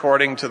elect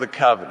according to the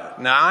covenant.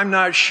 Now, I'm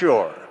not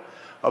sure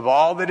of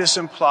all that is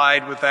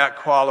implied with that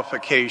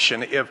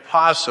qualification. If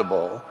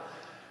possible,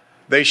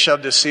 they shall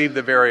deceive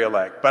the very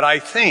elect. But I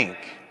think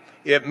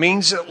it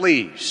means at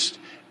least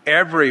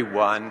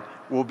everyone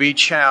will be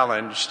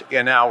challenged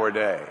in our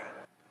day.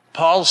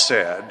 Paul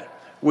said,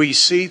 we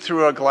see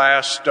through a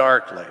glass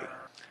darkly.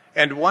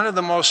 And one of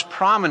the most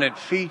prominent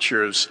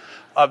features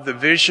of the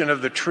vision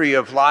of the tree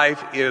of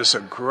life is a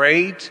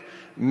great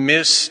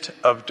mist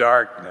of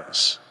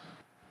darkness,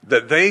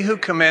 that they who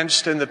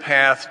commenced in the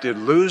path did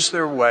lose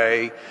their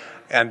way,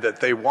 and that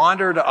they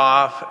wandered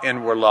off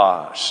and were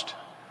lost.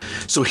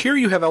 So here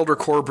you have Elder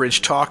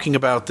Corbridge talking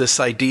about this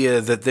idea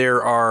that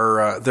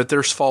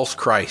there's false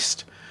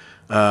Christ,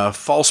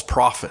 false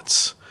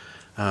prophets,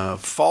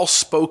 false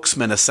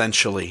spokesmen,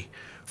 essentially,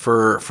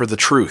 for the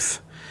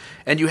truth.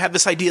 And you have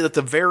this idea that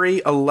the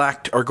very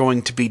elect are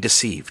going to be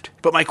deceived.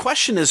 But my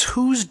question is,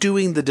 who's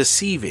doing the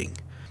deceiving?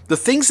 The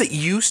things that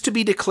used to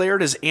be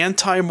declared as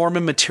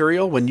anti-Mormon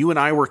material when you and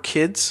I were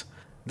kids,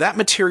 that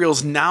material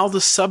is now the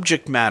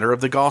subject matter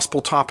of the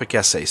gospel topic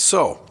essay.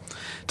 So,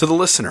 to the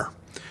listener,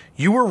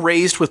 You were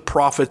raised with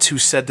prophets who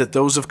said that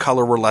those of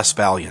color were less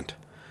valiant,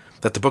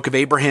 that the Book of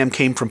Abraham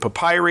came from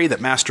papyri,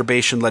 that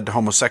masturbation led to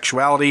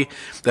homosexuality,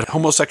 that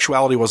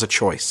homosexuality was a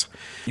choice.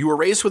 You were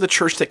raised with a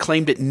church that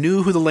claimed it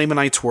knew who the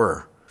Lamanites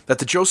were, that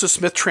the Joseph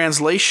Smith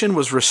translation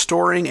was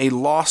restoring a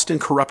lost and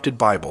corrupted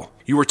Bible.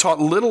 You were taught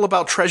little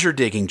about treasure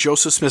digging,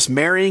 Joseph Smith's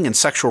marrying and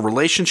sexual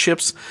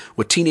relationships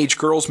with teenage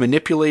girls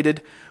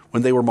manipulated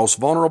when they were most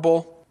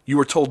vulnerable. You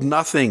were told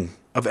nothing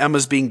of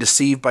Emma's being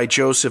deceived by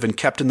Joseph and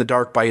kept in the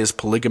dark by his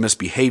polygamous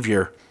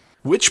behavior.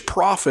 Which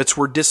prophets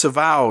were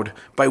disavowed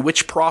by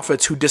which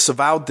prophets who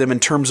disavowed them in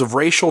terms of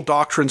racial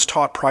doctrines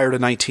taught prior to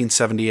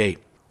 1978?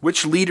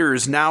 Which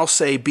leaders now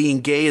say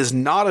being gay is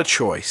not a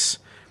choice,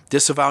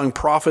 disavowing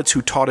prophets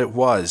who taught it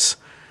was?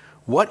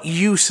 What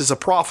use is a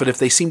prophet if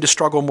they seem to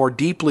struggle more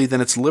deeply than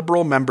its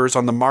liberal members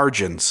on the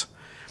margins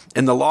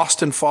in the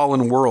lost and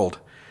fallen world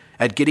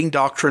at getting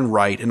doctrine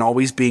right and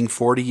always being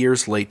 40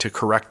 years late to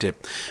correct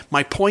it?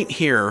 My point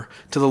here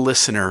to the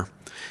listener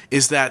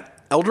is that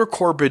Elder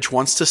Corbridge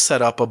wants to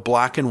set up a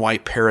black and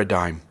white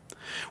paradigm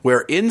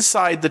where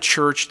inside the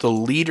church the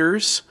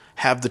leaders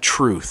have the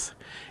truth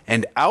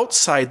and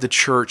outside the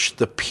church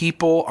the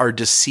people are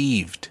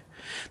deceived.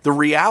 The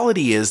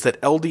reality is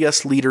that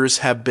LDS leaders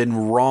have been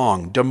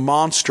wrong,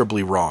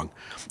 demonstrably wrong,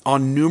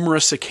 on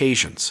numerous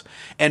occasions.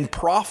 And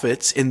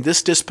prophets in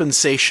this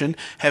dispensation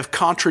have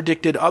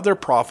contradicted other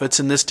prophets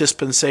in this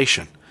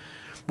dispensation,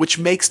 which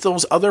makes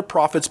those other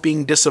prophets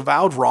being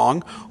disavowed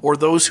wrong or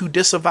those who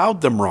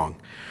disavowed them wrong.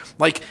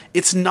 Like,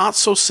 it's not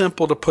so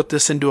simple to put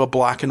this into a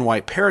black and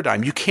white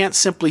paradigm. You can't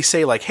simply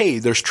say like, hey,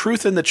 there's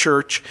truth in the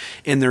church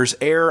and there's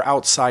error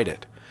outside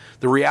it.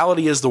 The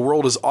reality is the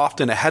world is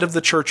often ahead of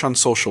the church on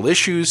social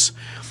issues.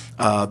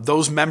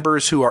 Those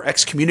members who are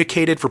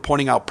excommunicated for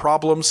pointing out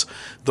problems,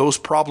 those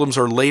problems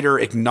are later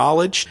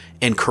acknowledged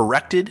and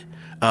corrected,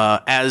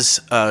 as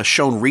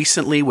shown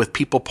recently with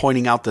people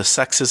pointing out the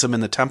sexism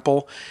in the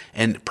temple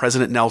and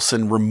President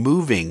Nelson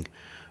removing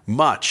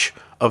much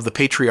of the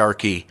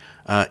patriarchy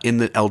in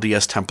the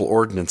LDS temple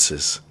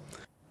ordinances.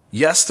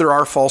 Yes, there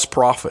are false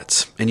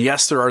prophets, and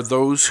yes, there are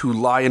those who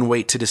lie in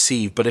wait to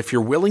deceive, but if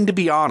you're willing to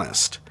be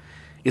honest,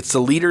 it's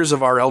the leaders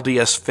of our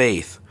LDS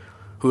faith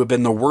who have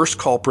been the worst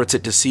culprits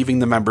at deceiving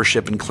the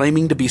membership and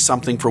claiming to be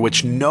something for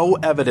which no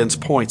evidence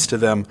points to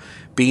them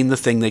being the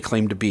thing they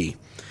claim to be.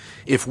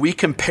 If we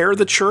compare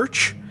the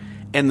church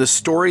and the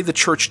story the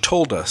church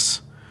told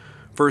us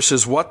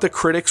versus what the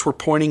critics were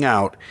pointing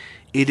out,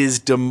 it is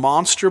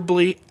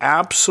demonstrably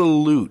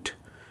absolute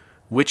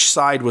which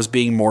side was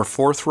being more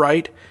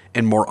forthright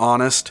and more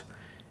honest,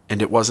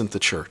 and it wasn't the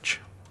church.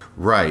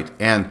 Right.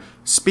 And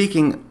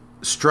speaking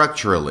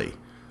structurally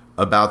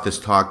about this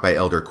talk by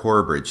Elder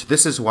Corbridge,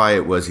 this is why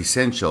it was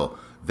essential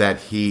that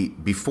he,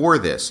 before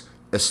this,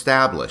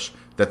 establish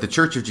that the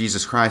Church of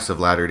Jesus Christ of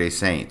Latter-day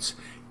Saints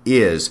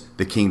is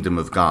the kingdom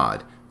of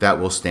God that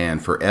will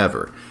stand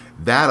forever.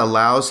 That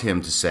allows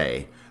him to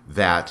say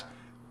that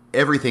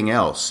everything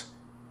else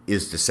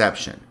is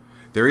deception.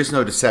 There is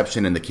no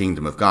deception in the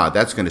kingdom of God.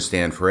 That's going to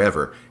stand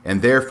forever.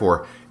 And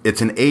therefore,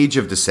 it's an age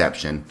of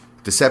deception.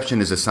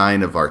 Deception is a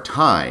sign of our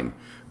time,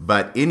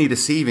 but any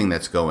deceiving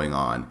that's going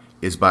on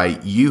is by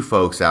you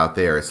folks out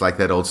there. It's like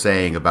that old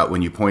saying about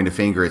when you point a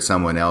finger at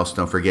someone else,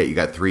 don't forget you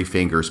got 3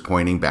 fingers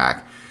pointing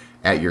back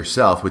at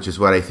yourself, which is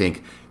what I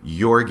think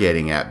you're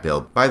getting at,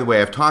 Bill. By the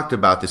way, I've talked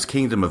about this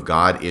kingdom of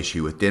God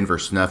issue with Denver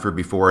Snuffer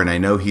before, and I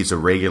know he's a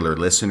regular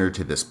listener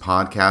to this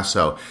podcast,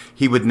 so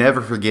he would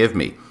never forgive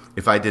me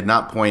if I did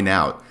not point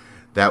out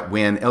that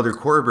when Elder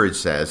Corbridge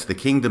says the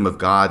kingdom of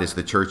God is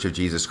the Church of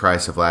Jesus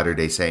Christ of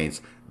Latter-day Saints,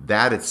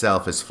 that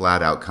itself is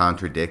flat out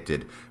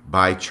contradicted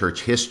by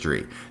church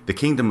history. The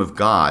kingdom of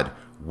God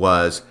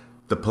was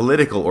the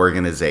political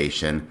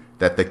organization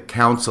that the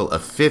Council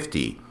of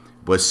 50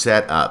 was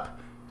set up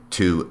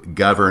to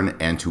govern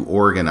and to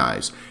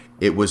organize.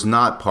 It was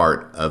not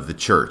part of the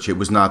church. It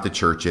was not the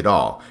church at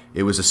all.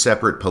 It was a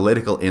separate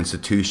political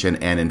institution,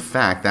 and in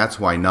fact, that's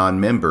why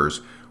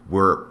non-members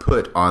were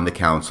put on the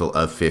Council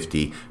of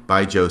 50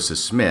 by Joseph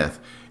Smith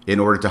in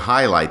order to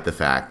highlight the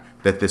fact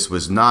that this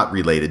was not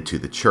related to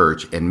the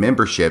church, and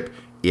membership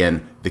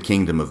in the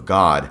kingdom of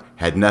God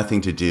had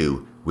nothing to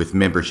do with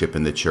membership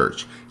in the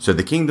church. So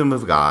the kingdom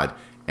of God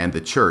and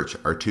the church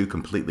are two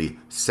completely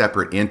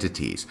separate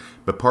entities.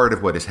 But part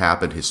of what has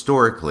happened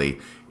historically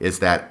is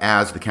that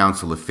as the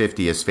Council of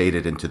 50 has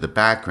faded into the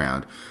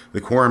background, the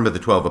Quorum of the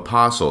 12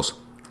 Apostles,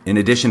 in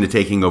addition to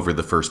taking over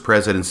the first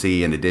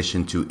presidency, in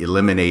addition to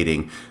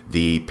eliminating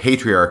the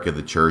patriarch of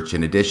the church,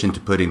 in addition to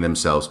putting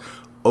themselves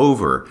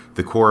over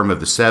the Quorum of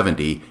the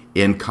 70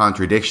 in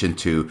contradiction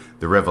to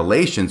the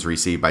revelations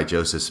received by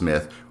Joseph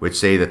Smith, which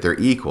say that they're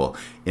equal.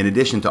 In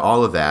addition to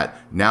all of that,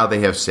 now they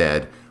have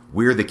said,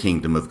 we're the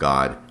kingdom of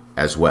God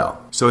as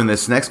well. So in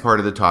this next part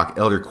of the talk,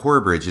 Elder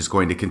Corbridge is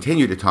going to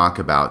continue to talk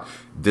about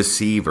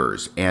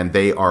deceivers, and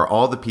they are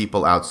all the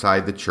people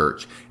outside the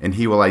church, and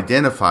he will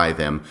identify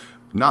them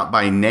not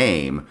by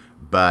name,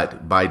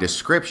 but by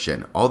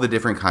description, all the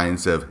different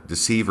kinds of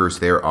deceivers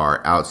there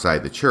are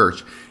outside the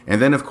church.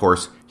 And then, of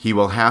course, he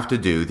will have to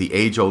do the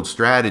age-old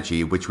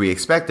strategy, which we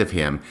expect of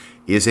him,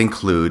 is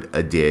include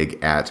a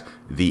dig at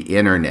the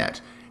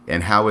internet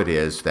and how it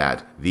is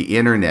that the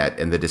internet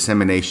and the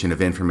dissemination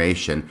of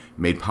information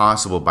made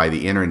possible by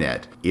the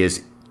internet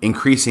is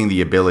increasing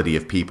the ability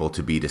of people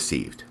to be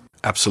deceived.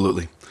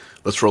 Absolutely.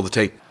 Let's roll the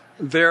tape.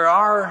 There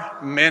are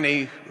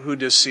many who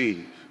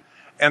deceive,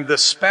 and the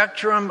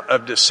spectrum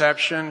of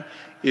deception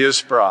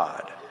is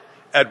broad.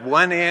 At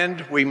one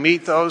end, we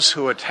meet those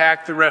who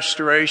attack the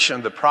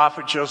restoration, the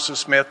prophet Joseph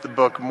Smith, the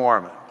Book of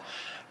Mormon.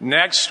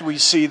 Next, we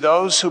see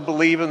those who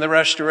believe in the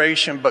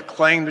restoration but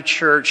claim the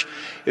church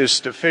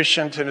is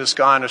deficient and has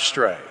gone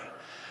astray.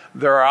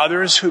 There are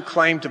others who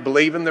claim to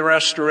believe in the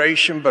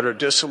restoration but are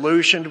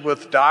disillusioned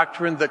with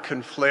doctrine that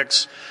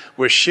conflicts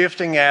with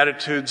shifting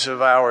attitudes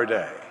of our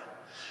day.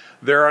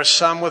 There are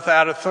some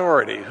without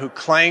authority who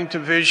claim to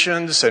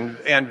visions and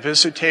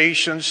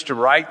visitations to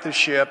right the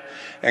ship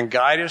and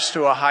guide us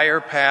to a higher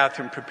path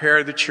and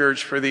prepare the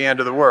church for the end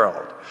of the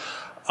world.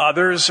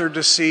 Others are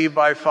deceived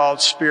by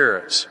false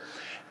spirits.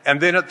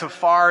 And then at the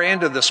far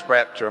end of the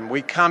spectrum,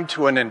 we come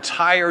to an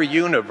entire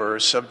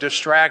universe of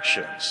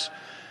distractions.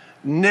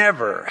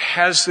 Never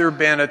has there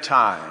been a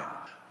time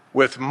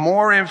with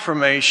more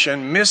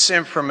information,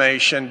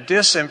 misinformation,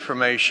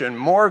 disinformation,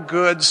 more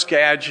goods,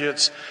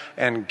 gadgets,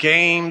 and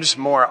games,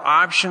 more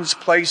options,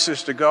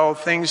 places to go,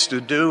 things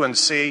to do and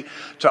see,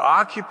 to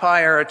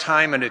occupy our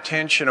time and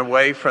attention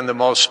away from the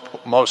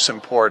most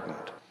important.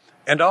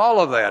 And all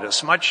of that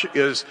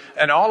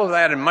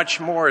and much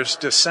more is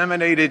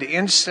disseminated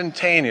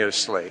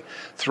instantaneously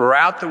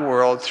throughout the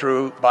world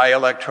by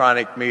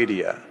electronic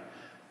media.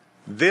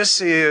 This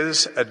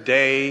is a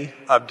day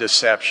of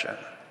deception.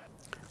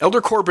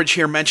 Elder Corbridge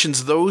here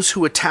mentions those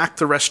who attack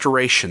the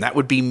restoration. That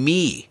would be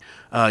me,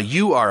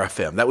 you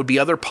RFM. That would be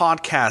other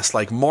podcasts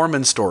like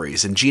Mormon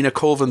Stories and Gina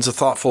Colvin's A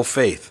Thoughtful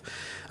Faith.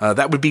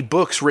 That would be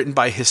books written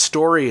by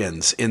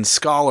historians and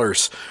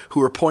scholars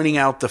who are pointing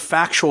out the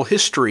factual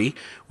history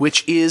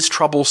which is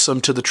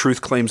troublesome to the truth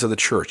claims of the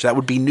church. That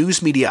would be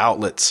news media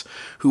outlets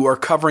who are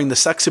covering the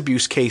sex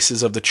abuse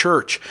cases of the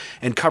church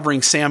and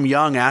covering Sam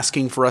Young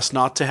asking for us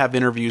not to have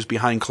interviews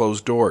behind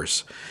closed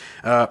doors.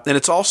 And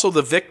it's also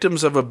the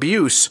victims of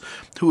abuse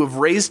who have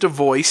raised a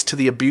voice to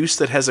the abuse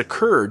that has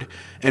occurred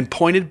and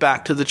pointed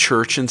back to the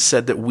church and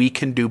said that we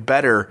can do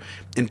better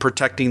in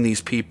protecting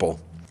these people.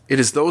 It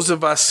is those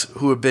of us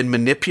who have been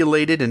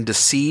manipulated and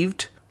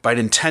deceived by an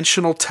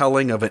intentional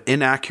telling of an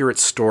inaccurate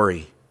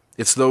story.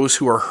 It's those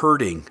who are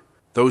hurting,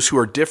 those who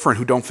are different,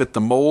 who don't fit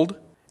the mold,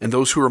 and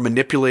those who are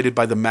manipulated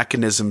by the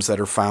mechanisms that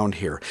are found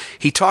here.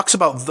 He talks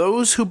about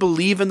those who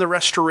believe in the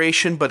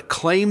restoration but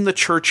claim the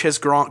church has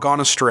gone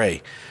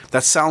astray.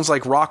 That sounds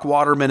like Rock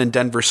Waterman and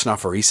Denver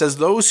Snuffer. He says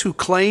those who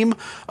claim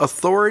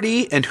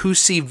authority and who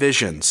see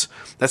visions.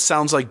 That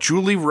sounds like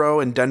Julie Rowe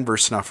and Denver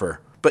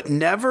Snuffer. But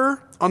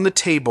never on the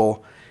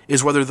table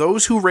is whether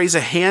those who raise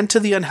a hand to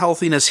the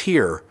unhealthiness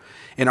here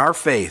in our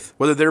faith,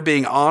 whether they're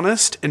being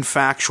honest and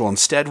factual.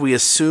 Instead, we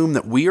assume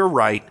that we are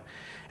right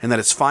and that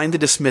it's fine to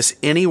dismiss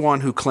anyone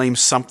who claims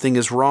something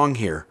is wrong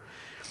here.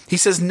 He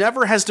says,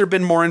 never has there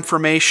been more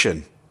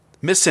information,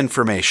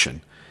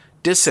 misinformation,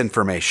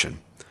 disinformation.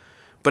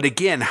 But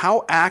again,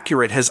 how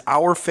accurate has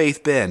our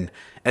faith been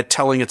at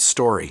telling its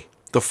story,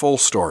 the full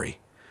story,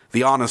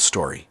 the honest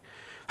story?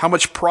 How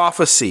much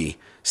prophecy,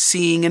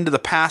 seeing into the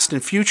past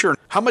and future,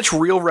 how much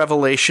real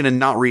revelation and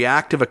not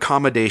reactive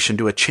accommodation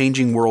to a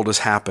changing world has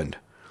happened?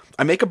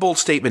 I make a bold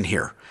statement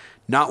here.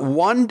 Not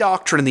one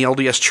doctrine in the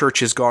LDS Church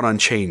has gone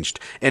unchanged,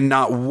 and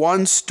not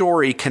one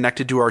story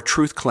connected to our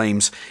truth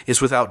claims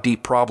is without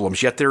deep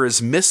problems. Yet there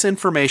is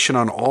misinformation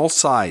on all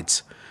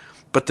sides.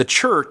 But the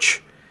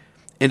Church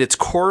and its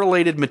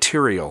correlated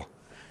material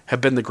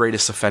have been the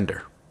greatest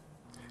offender.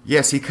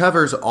 Yes, he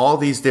covers all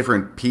these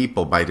different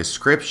people by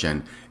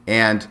description,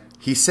 and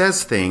he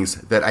says things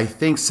that I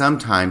think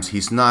sometimes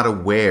he's not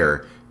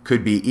aware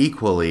could be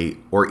equally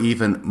or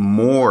even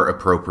more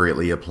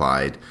appropriately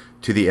applied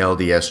to the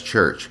LDS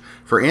Church.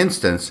 For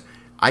instance,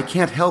 I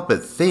can't help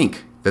but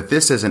think that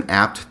this is an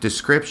apt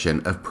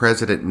description of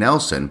President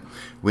Nelson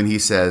when he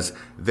says,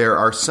 there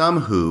are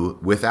some who,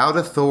 without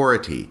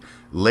authority,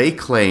 lay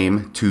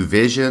claim to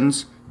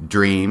visions,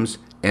 dreams,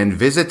 and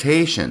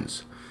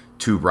visitations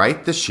to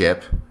right the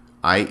ship,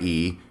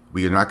 i.e.,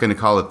 we are not going to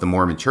call it the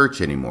Mormon Church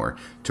anymore,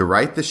 to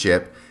right the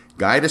ship,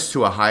 guide us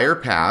to a higher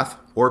path,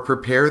 or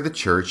prepare the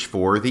church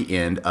for the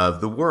end of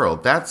the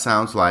world. That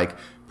sounds like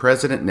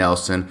President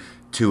Nelson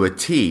to a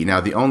T.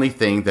 Now, the only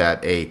thing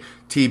that a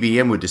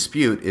TBM would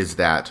dispute is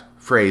that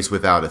phrase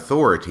without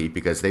authority,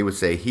 because they would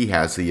say he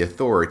has the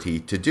authority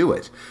to do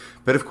it.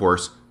 But of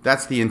course,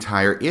 that's the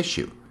entire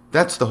issue.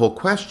 That's the whole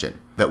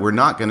question that we're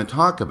not going to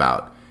talk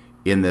about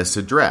in this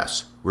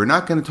address. We're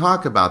not going to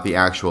talk about the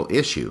actual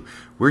issue.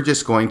 We're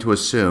just going to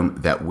assume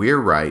that we're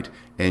right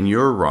and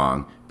you're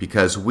wrong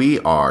because we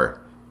are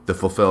the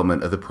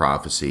fulfillment of the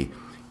prophecy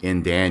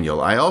in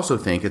Daniel. I also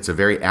think it's a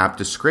very apt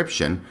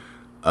description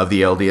of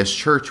the LDS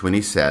Church when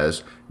he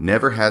says,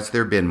 never has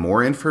there been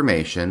more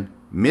information,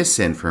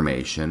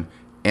 misinformation,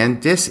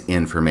 and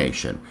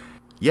disinformation.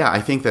 Yeah,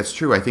 I think that's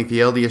true. I think the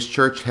LDS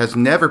Church has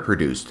never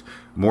produced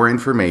more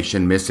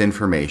information,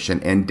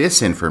 misinformation, and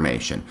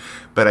disinformation.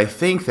 But I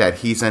think that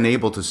he's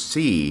unable to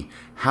see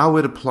how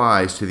it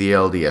applies to the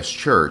LDS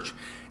Church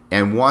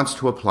and wants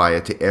to apply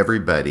it to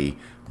everybody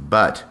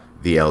but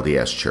the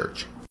LDS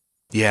Church.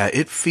 Yeah,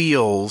 it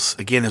feels,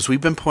 again, as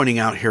we've been pointing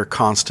out here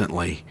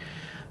constantly,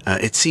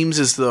 it seems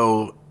as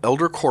though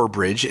Elder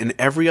Corbridge and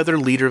every other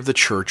leader of the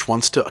church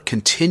wants to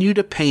continue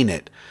to paint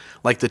it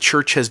like the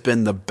church has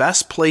been the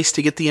best place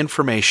to get the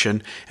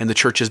information, and the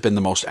church has been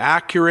the most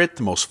accurate,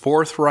 the most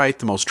forthright,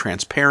 the most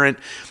transparent.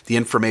 The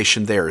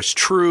information there is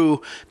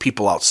true.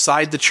 People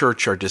outside the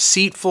church are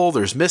deceitful.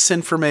 There's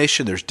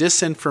misinformation. There's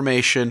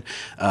disinformation.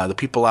 The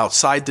people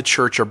outside the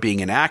church are being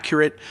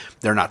inaccurate.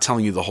 They're not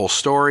telling you the whole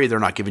story. They're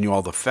not giving you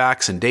all the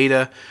facts and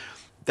data.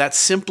 That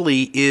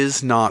simply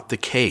is not the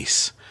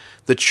case.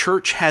 The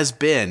church has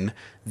been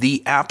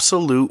the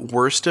absolute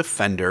worst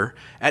offender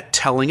at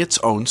telling its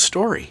own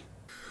story.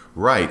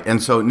 Right.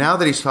 And so now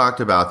that he's talked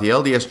about the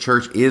LDS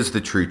Church is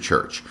the true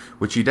church,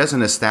 which he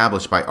doesn't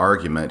establish by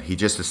argument. He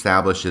just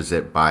establishes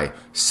it by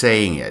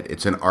saying it.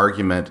 It's an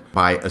argument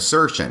by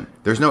assertion.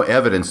 There's no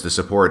evidence to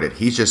support it.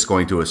 He's just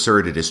going to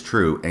assert it is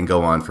true and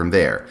go on from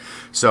there.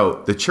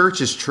 So the church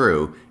is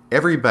true.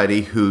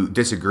 Everybody who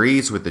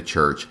disagrees with the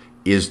church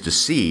is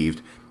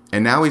deceived.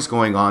 And now he's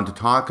going on to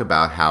talk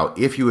about how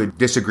if you would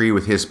disagree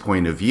with his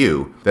point of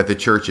view that the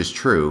church is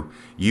true,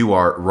 you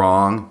are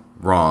wrong,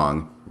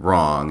 wrong,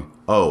 wrong.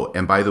 Oh,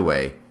 and by the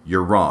way,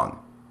 you're wrong.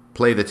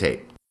 Play the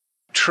tape.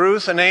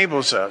 Truth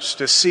enables us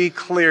to see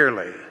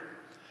clearly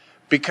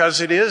because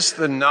it is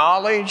the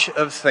knowledge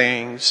of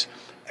things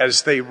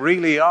as they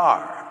really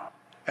are,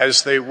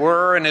 as they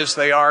were and as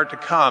they are to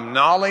come.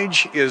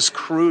 Knowledge is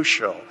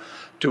crucial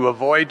to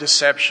avoid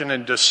deception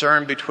and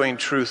discern between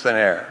truth and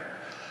error.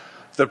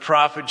 The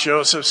prophet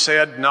Joseph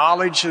said,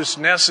 knowledge is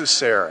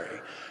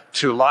necessary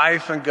to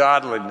life and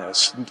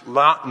godliness.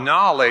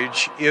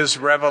 Knowledge is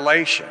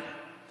revelation.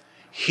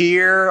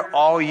 Hear,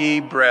 all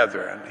ye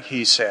brethren,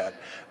 he said,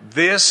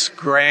 this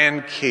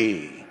grand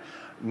key.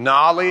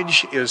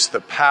 Knowledge is the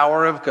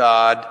power of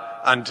God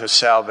unto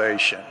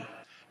salvation.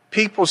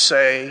 People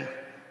say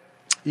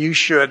you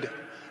should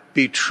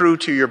be true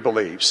to your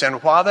beliefs.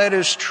 And while that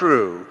is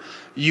true,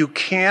 you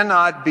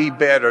cannot be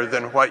better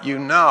than what you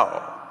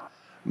know.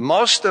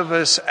 Most of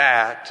us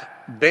act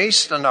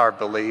based on our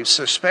beliefs,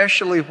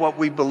 especially what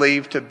we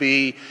believe to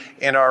be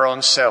in our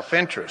own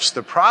self-interest.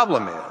 The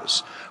problem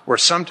is we're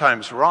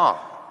sometimes wrong.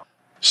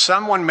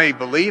 Someone may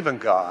believe in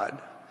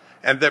God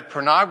and that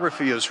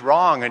pornography is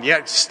wrong and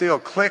yet still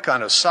click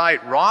on a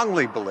site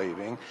wrongly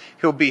believing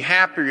he'll be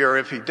happier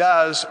if he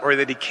does, or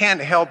that he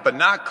can't help but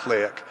not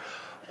click,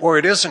 or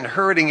it isn't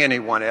hurting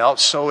anyone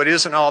else, so it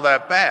isn't all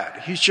that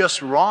bad. He's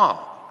just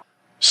wrong.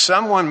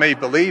 Someone may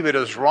believe it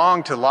is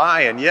wrong to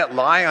lie and yet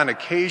lie on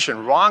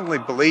occasion, wrongly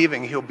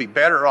believing he'll be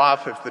better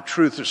off if the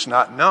truth is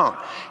not known.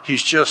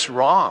 He's just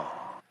wrong.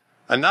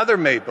 Another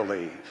may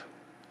believe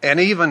and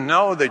even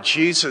know that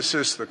Jesus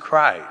is the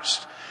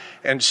Christ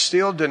and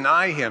still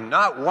deny him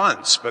not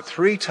once but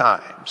 3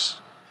 times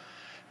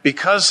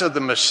because of the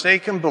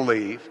mistaken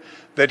belief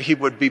that he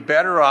would be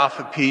better off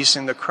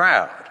appeasing the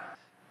crowd.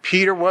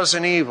 Peter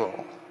wasn't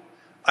evil.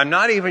 I'm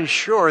not even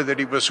sure that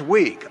he was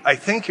weak. I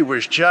think he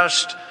was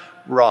just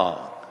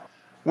wrong.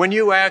 When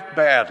you act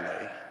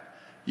badly,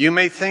 you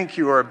may think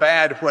you are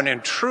bad when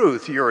in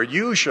truth you are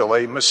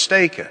usually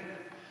mistaken.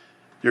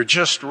 You're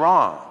just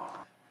wrong.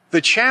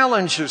 The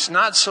challenge is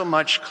not so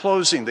much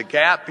closing the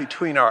gap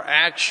between our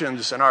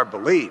actions and our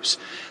beliefs.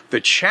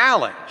 The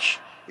challenge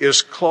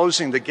is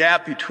closing the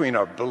gap between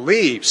our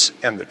beliefs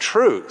and the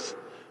truth.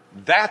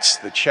 That's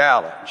the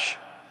challenge.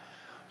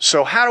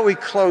 So how do we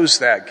close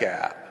that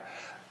gap?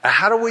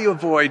 How do we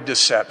avoid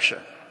deception?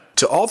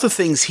 To all the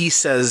things he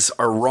says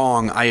are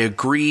wrong, I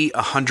agree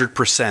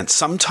 100%.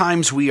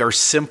 Sometimes we are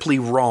simply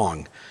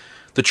wrong.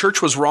 The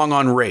church was wrong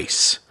on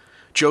race.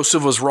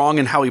 Joseph was wrong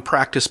in how he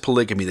practiced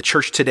polygamy. The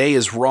church today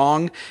is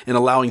wrong in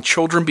allowing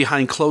children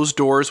behind closed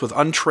doors with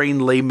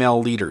untrained lay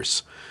male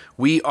leaders.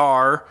 We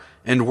are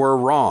and were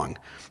wrong.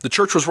 The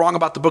church was wrong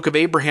about the Book of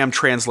Abraham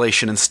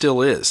translation and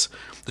still is.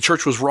 The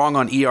church was wrong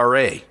on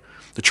ERA.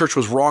 The church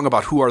was wrong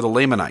about who are the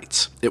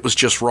Lamanites. It was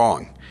just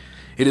wrong.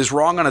 It is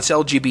wrong on its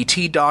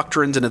LGBT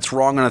doctrines and it's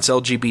wrong on its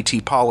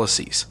LGBT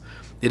policies.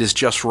 It is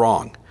just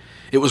wrong.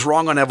 It was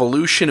wrong on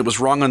evolution. It was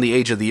wrong on the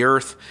age of the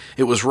earth.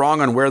 It was wrong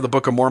on where the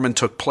Book of Mormon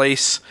took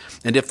place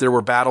and if there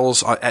were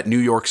battles at New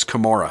York's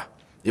Cumorah.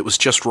 It was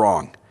just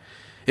wrong.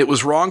 It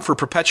was wrong for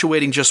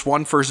perpetuating just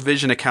one First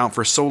Vision account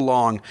for so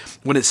long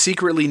when it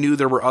secretly knew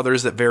there were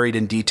others that varied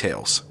in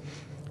details.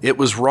 It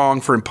was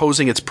wrong for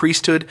imposing its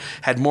priesthood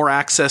had more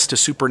access to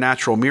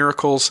supernatural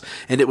miracles,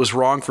 and it was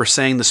wrong for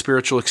saying the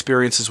spiritual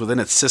experiences within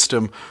its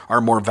system are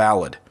more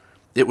valid.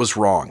 It was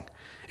wrong.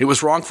 It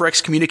was wrong for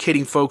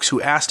excommunicating folks who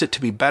asked it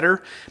to be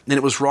better, and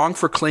it was wrong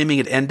for claiming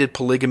it ended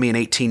polygamy in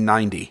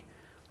 1890.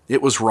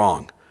 It was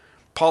wrong.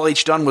 Paul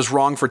H. Dunn was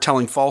wrong for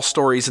telling false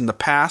stories in the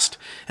past,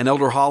 and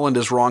Elder Holland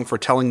is wrong for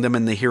telling them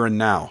in the here and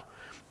now.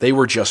 They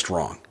were just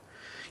wrong.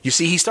 You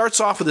see, he starts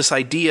off with this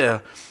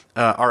idea,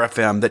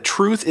 RFM, that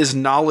truth is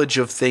knowledge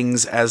of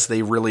things as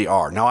they really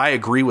are. Now, I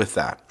agree with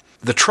that.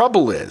 The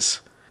trouble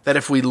is that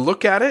if we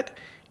look at it,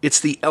 it's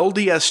the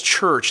LDS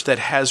Church that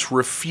has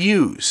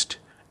refused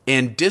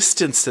and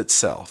distanced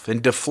itself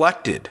and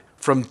deflected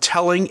from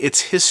telling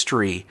its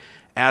history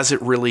as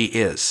it really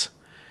is.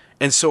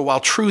 And so while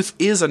truth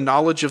is a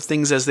knowledge of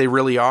things as they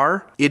really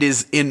are, it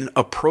is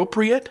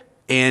inappropriate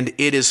and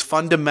it is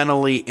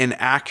fundamentally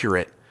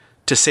inaccurate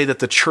to say that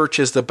the church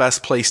is the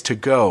best place to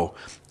go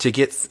to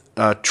get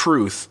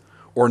truth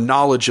or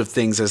knowledge of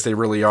things as they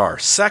really are.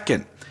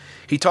 Second,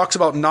 he talks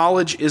about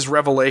knowledge is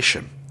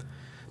revelation.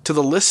 To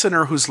the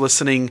listener who's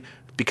listening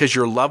because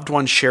your loved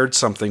one shared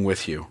something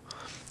with you,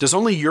 does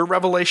only your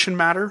revelation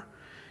matter?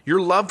 Your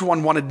loved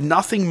one wanted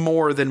nothing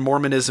more than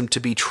Mormonism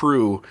to be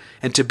true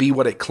and to be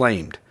what it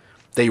claimed.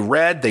 They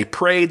read, they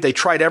prayed, they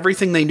tried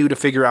everything they knew to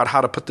figure out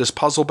how to put this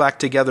puzzle back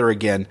together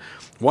again.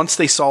 Once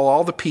they saw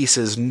all the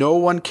pieces, no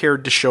one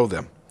cared to show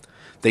them.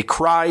 They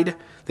cried,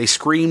 they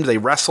screamed, they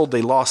wrestled,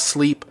 they lost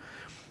sleep.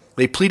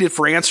 They pleaded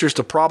for answers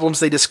to problems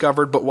they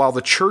discovered, but while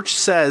the church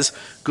says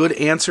good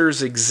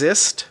answers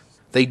exist,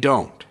 they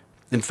don't.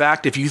 In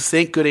fact, if you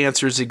think good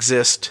answers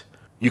exist,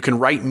 you can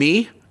write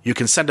me, you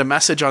can send a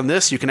message on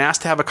this, you can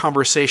ask to have a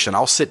conversation.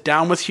 I'll sit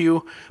down with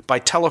you by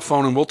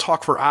telephone and we'll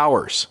talk for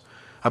hours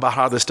about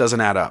how this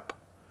doesn't add up.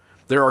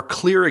 There are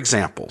clear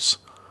examples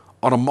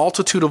on a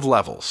multitude of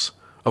levels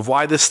of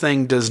why this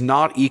thing does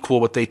not equal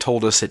what they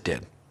told us it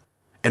did.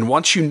 And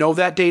once you know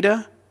that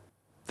data,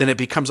 then it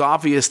becomes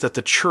obvious that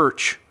the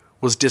church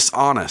was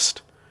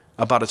dishonest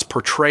about its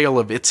portrayal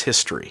of its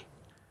history.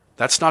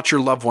 That's not your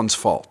loved one's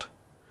fault.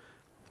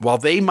 While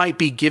they might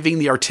be giving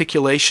the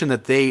articulation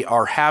that they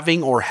are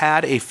having or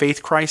had a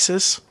faith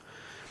crisis,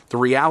 the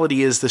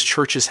reality is this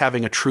church is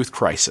having a truth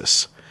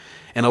crisis.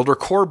 And Elder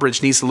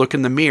Corbridge needs to look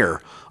in the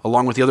mirror,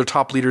 along with the other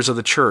top leaders of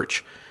the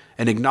church,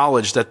 and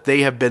acknowledge that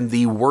they have been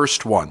the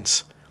worst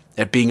ones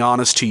at being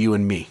honest to you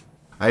and me.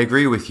 I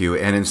agree with you,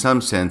 and in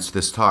some sense,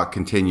 this talk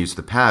continues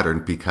the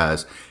pattern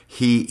because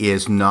he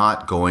is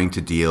not going to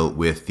deal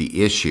with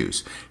the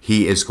issues.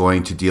 He is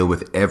going to deal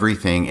with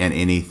everything and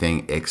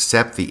anything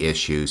except the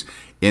issues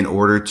in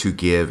order to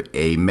give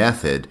a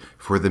method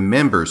for the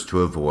members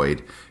to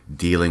avoid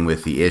dealing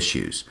with the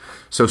issues.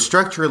 So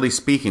structurally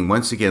speaking,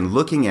 once again,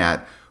 looking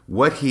at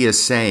what he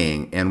is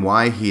saying and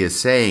why he is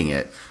saying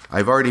it,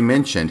 I've already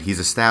mentioned he's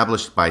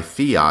established by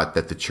fiat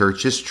that the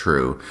church is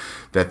true,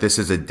 that this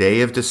is a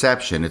day of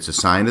deception. It's a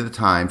sign of the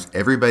times.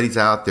 Everybody's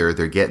out there.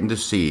 They're getting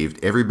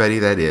deceived. Everybody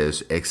that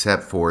is,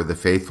 except for the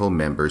faithful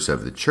members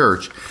of the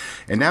church.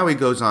 And now he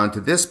goes on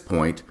to this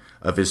point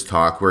of his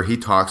talk where he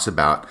talks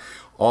about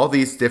all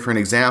these different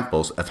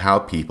examples of how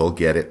people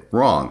get it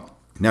wrong.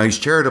 Now, he's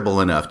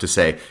charitable enough to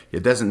say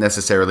it doesn't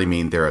necessarily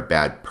mean they're a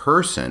bad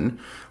person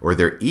or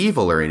they're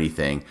evil or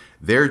anything.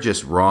 They're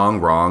just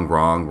wrong,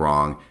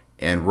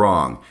 and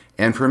wrong.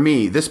 And for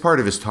me, this part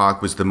of his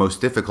talk was the most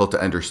difficult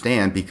to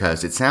understand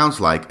because it sounds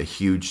like a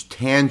huge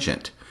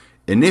tangent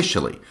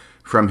initially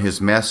from his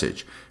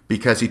message,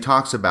 because he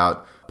talks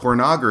about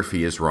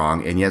pornography is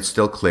wrong and yet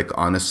still click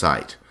on a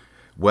site.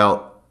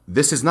 Well,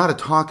 this is not a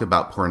talk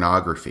about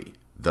pornography,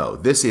 though.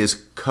 This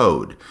is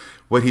code.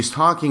 What he's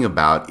talking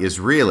about is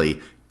really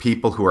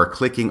people who are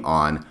clicking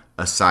on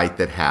a site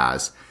that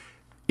has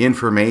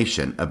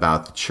information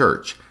about the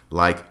church,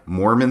 like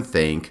Mormon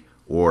Think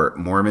or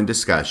Mormon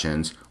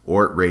Discussions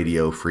or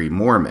Radio Free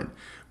Mormon.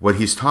 What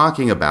he's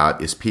talking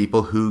about is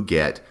people who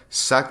get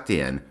sucked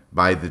in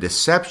by the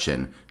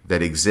deception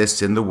that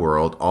exists in the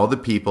world, all the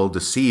people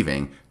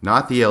deceiving,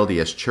 not the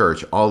LDS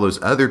Church, all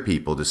those other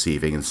people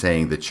deceiving and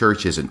saying the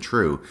church isn't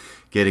true,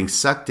 getting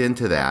sucked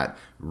into that,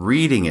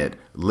 reading it,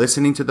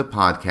 listening to the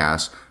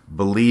podcast,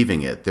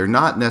 believing it. They're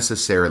not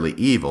necessarily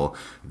evil.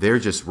 They're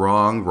just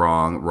wrong,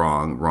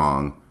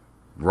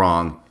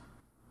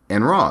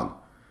 and wrong.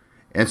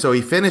 And so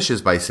he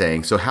finishes by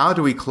saying, so how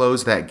do we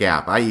close that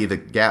gap, i.e. the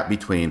gap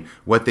between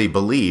what they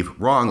believe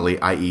wrongly,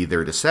 i.e.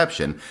 their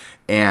deception,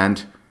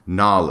 and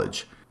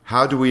knowledge?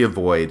 How do we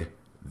avoid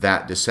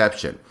that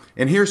deception?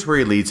 And here's where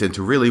he leads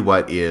into really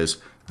what is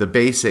the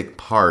basic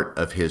part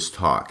of his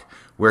talk,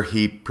 where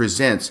he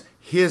presents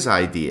his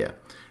idea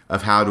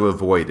of how to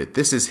avoid it.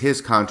 This is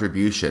his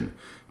contribution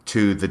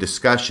to the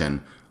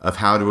discussion of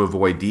how to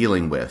avoid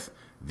dealing with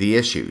the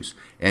issues.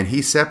 And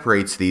he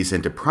separates these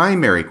into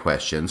primary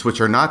questions, which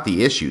are not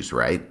the issues,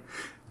 right?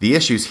 The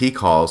issues he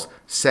calls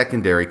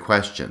secondary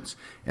questions.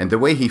 And the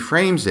way he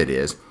frames it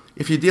is,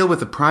 if you deal with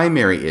the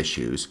primary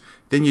issues,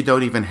 then you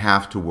don't even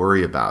have to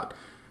worry about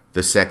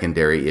the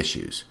secondary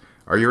issues.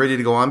 Are you ready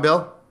to go on,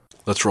 Bill?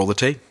 Let's roll the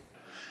tape.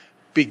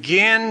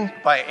 Begin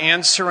by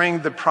answering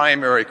the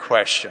primary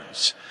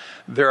questions.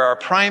 There are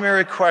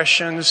primary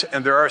questions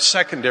and there are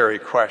secondary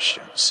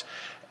questions.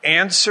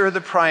 Answer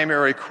the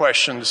primary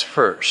questions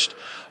first.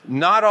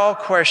 Not all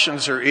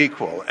questions are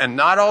equal, and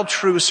not all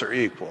truths are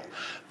equal.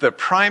 The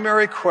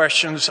primary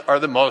questions are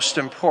the most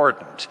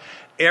important.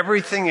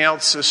 Everything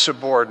else is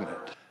subordinate.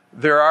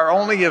 There are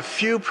only a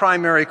few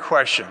primary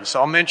questions.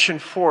 I'll mention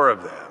 4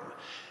 of them.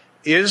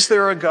 Is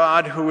there a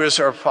God who is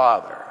our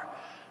Father?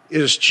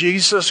 Is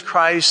Jesus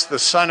Christ the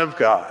Son of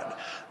God,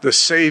 the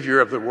Savior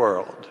of the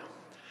world?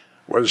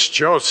 Was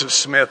Joseph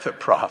Smith a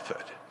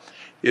prophet?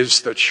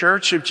 Is the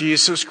Church of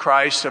Jesus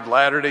Christ of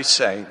Latter-day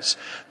Saints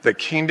the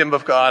kingdom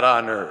of God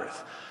on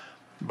earth?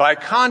 By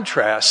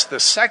contrast, the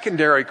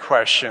secondary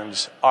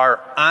questions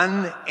are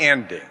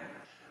unending.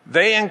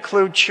 They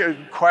include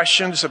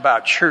questions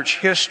about church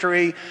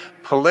history,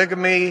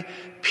 polygamy,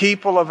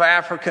 people of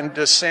African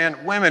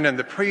descent, women in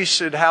the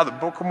priesthood, how the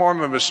Book of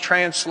Mormon was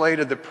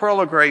translated, the Pearl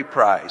of Great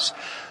Price,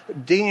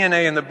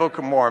 DNA in the Book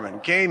of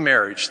Mormon, gay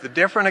marriage, the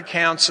different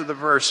accounts of the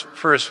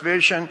first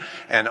vision,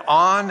 and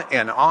on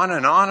and on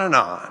and on and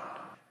on.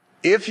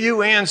 If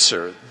you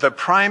answer the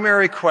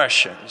primary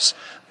questions,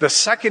 the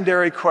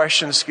secondary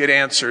questions get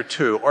answered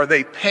too, or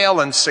they pale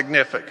in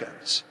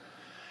significance.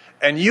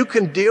 And you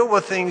can deal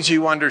with things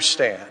you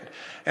understand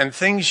and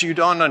things you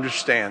don't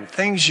understand,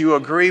 things you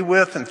agree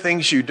with and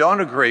things you don't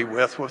agree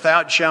with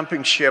without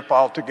jumping ship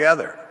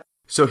altogether.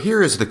 So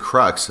here is the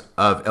crux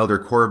of Elder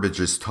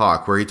Corbridge's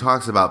talk, where he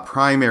talks about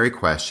primary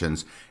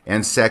questions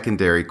and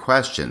secondary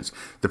questions.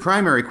 The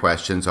primary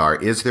questions are,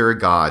 is there a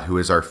God who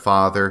is our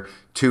Father?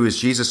 2, is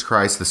Jesus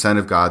Christ the Son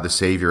of God, the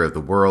Savior of the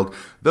world?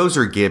 Those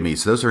are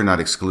gimmies. Those are not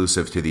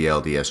exclusive to the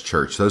LDS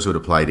Church. Those would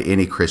apply to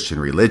any Christian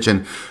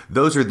religion.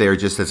 Those are there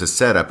just as a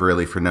setup,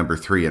 really, for number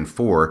 3 and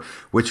 4,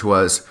 which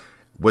was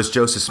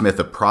Joseph Smith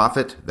a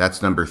prophet?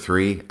 That's number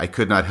 3. I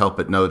could not help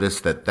but notice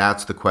that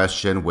that's the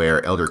question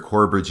where Elder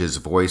Corbridge's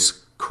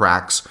voice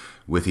cracks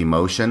with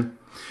emotion.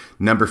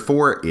 Number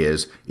 4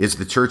 is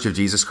the Church of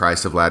Jesus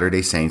Christ of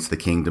Latter-day Saints the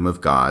kingdom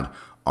of God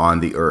on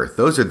the earth?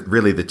 Those are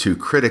really the 2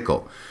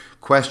 critical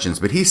questions,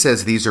 but he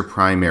says these are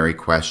primary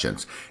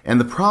questions. And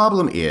the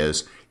problem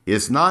is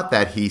not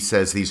that he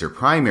says these are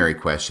primary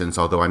questions,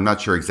 although I'm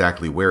not sure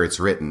exactly where it's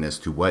written as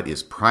to what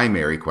is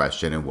primary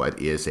question and what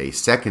is a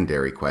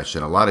secondary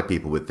question. A lot of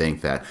people would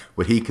think that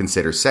what he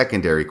considers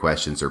secondary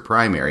questions are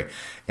primary,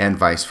 and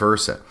vice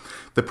versa.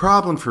 The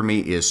problem for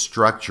me is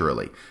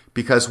structurally,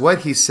 because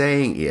what he's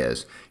saying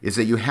is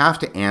that you have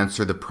to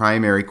answer the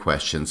primary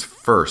questions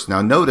first.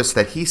 Now notice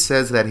that he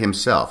says that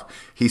himself.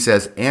 He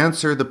says,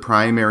 answer the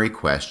primary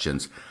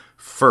questions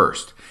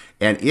first.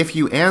 And if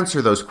you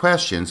answer those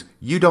questions,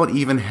 you don't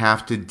even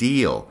have to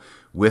deal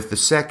with the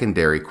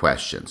secondary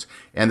questions.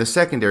 And the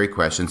secondary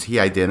questions he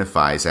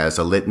identifies as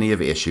a litany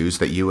of issues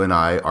that you and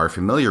I are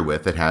familiar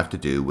with that have to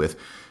do with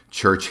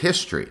church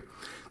history.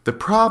 The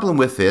problem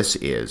with this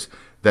is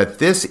that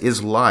this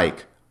is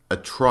like a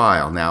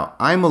trial. Now,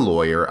 I'm a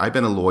lawyer. I've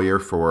been a lawyer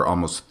for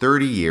almost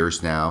 30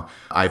 years now.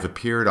 I've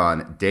appeared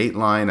on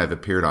Dateline. I've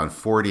appeared on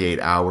 48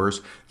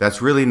 Hours.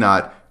 That's really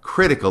not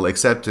critical,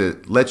 except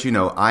to let you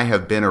know I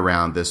have been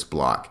around this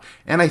block.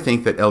 And I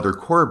think that Elder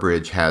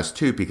Corbridge has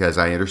too, because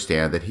I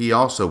understand that he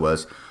also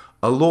was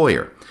a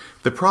lawyer.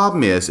 The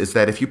problem is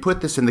that if you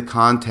put this in the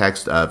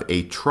context of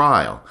a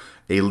trial,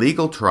 a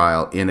legal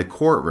trial in a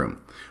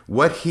courtroom,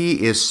 what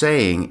he is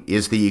saying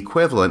is the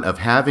equivalent of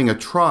having a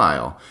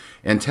trial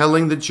and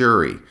telling the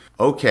jury,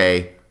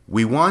 okay,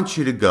 we want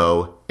you to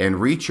go and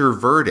reach your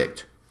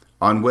verdict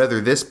on whether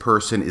this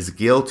person is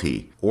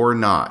guilty or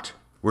not.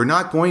 We're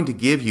not going to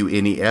give you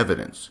any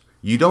evidence.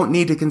 You don't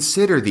need to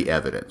consider the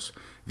evidence.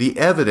 The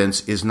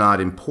evidence is not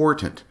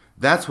important.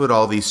 That's what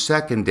all these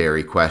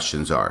secondary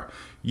questions are.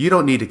 You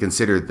don't need to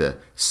consider the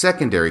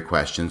secondary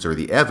questions or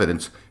the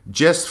evidence.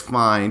 Just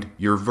find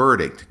your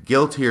verdict,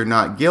 guilty or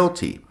not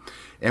guilty.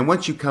 And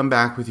once you come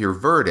back with your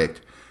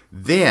verdict,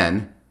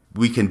 then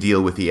we can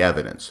deal with the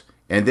evidence.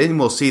 And then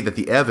we'll see that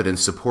the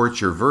evidence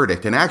supports your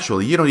verdict. And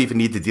actually, you don't even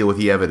need to deal with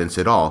the evidence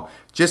at all.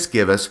 Just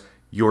give us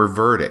your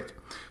verdict.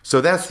 So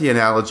that's the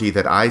analogy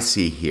that I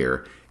see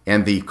here,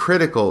 and the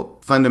critical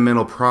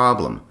fundamental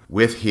problem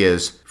with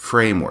his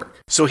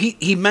framework. So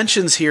he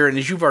mentions here, and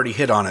as you've already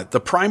hit on it, the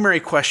primary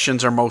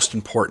questions are most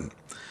important.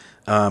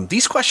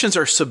 These questions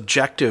are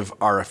subjective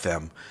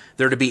RFM.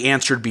 They're to be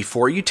answered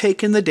before you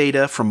take in the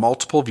data from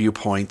multiple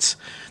viewpoints.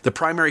 The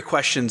primary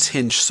questions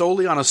hinge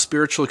solely on a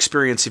spiritual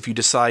experience if you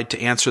decide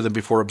to answer them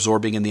before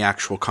absorbing in the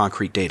actual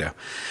concrete data.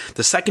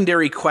 The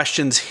secondary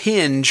questions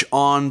hinge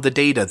on the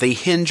data. They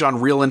hinge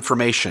on real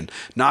information,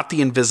 not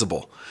the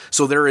invisible.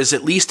 So there is,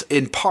 at least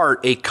in part,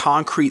 a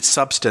concrete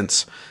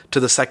substance to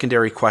the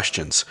secondary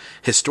questions: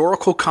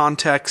 historical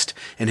context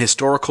and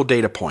historical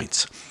data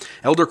points.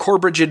 Elder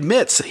Corbridge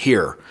admits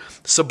here,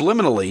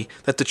 subliminally,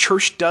 that the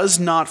church does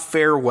not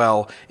fare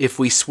well if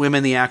we swim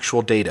in the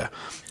actual data.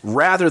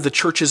 Rather, the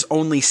church's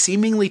only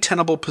seemingly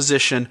tenable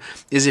position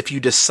is if you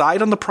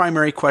decide on the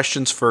primary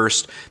questions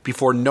first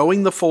before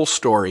knowing the full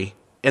story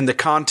and the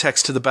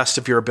context to the best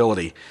of your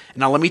ability.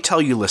 Now, let me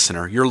tell you,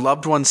 listener, your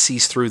loved ones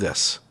sees through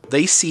this.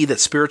 They see that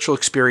spiritual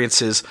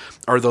experiences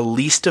are the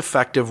least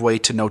effective way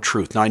to know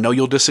truth. Now, I know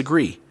you'll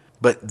disagree,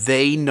 but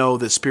they know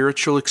that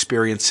spiritual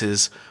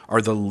experiences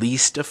are the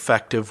least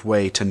effective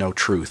way to know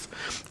truth.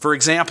 For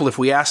example, if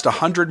we asked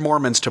 100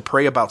 Mormons to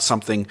pray about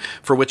something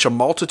for which a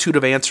multitude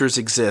of answers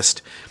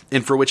exist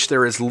and for which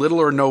there is little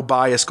or no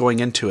bias going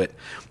into it,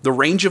 the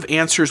range of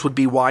answers would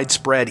be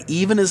widespread,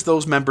 even as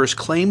those members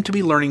claim to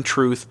be learning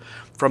truth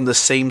from the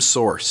same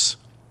source,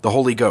 the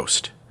Holy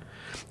Ghost.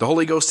 The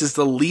Holy Ghost is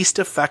the least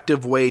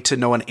effective way to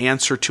know an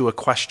answer to a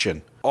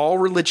question. All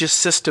religious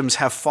systems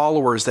have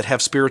followers that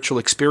have spiritual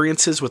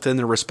experiences within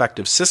their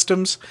respective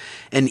systems,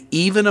 and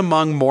even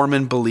among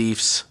Mormon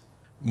beliefs,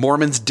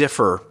 Mormons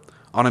differ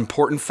on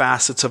important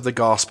facets of the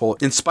gospel,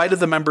 in spite of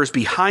the members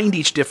behind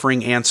each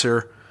differing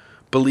answer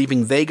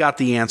believing they got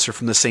the answer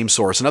from the same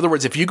source. In other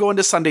words, if you go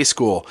into Sunday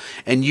school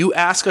and you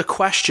ask a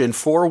question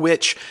for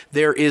which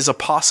there is a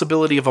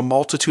possibility of a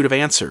multitude of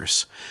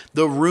answers,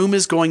 the room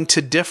is going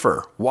to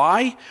differ.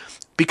 Why?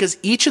 Because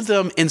each of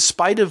them, in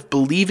spite of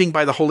believing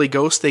by the Holy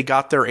Ghost they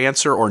got their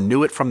answer or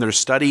knew it from their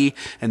study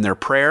and their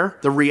prayer,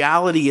 the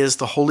reality is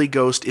the Holy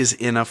Ghost is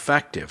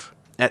ineffective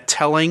at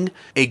telling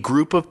a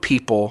group of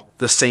people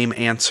the same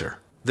answer.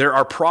 There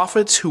are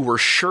prophets who were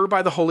sure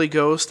by the Holy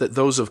Ghost that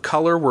those of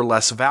color were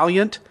less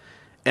valiant,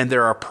 and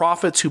there are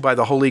prophets who by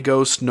the Holy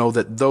Ghost know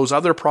that those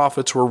other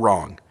prophets were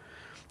wrong.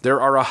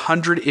 There are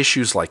 100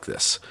 issues like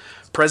this.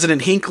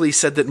 President Hinckley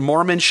said that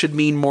Mormons should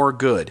mean more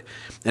good,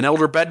 and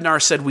Elder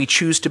Bednar said we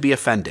choose to be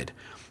offended.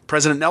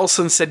 President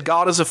Nelson said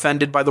God is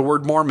offended by the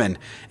word Mormon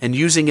and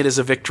using it as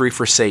a victory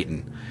for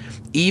Satan.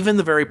 Even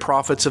the very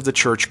prophets of the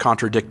church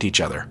contradict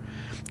each other.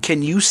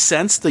 Can you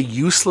sense the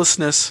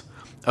uselessness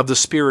of the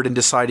Spirit in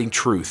deciding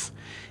truth,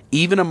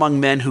 even among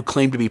men who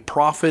claim to be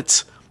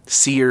prophets,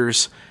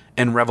 seers,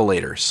 and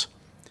revelators?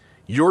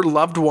 Your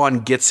loved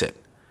one gets it.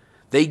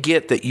 They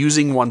get that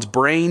using one's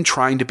brain,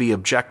 trying to be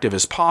objective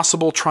as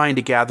possible, trying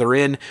to gather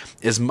in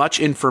as much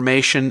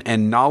information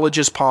and knowledge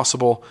as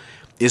possible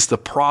is the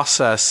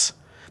process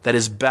that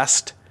is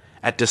best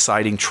at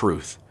deciding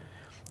truth.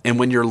 And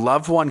when your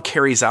loved one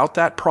carries out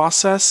that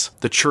process,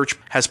 the church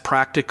has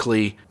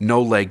practically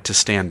no leg to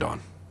stand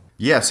on.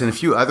 Yes, and a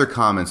few other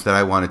comments that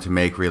I wanted to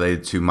make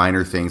related to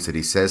minor things that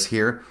he says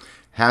here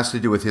has to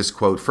do with his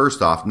quote.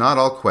 First off, not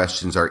all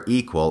questions are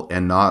equal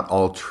and not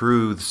all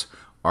truths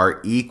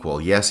are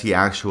equal. Yes, he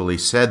actually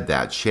said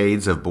that.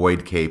 Shades of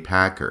Boyd K.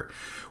 Packer.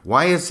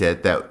 Why is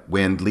it that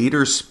when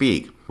leaders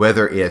speak,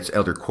 whether it's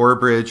Elder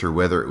Corbridge or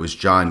whether it was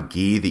John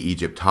Gee, the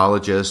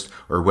Egyptologist,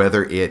 or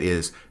whether it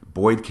is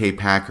Boyd K.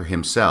 Packer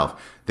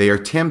himself, they are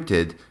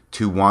tempted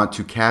to want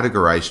to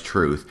categorize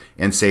truth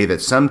and say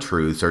that some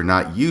truths are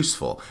not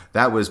useful?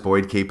 That was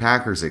Boyd K.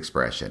 Packer's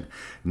expression.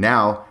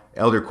 Now,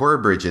 Elder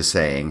Corbridge is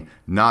saying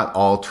not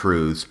all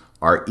truths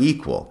are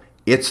equal.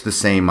 It's the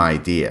same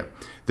idea.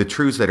 The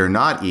truths that are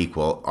not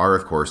equal are,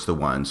 of course, the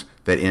ones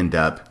that end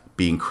up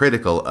being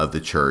critical of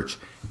the church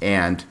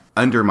and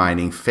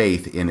undermining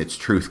faith in its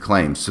truth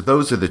claims. So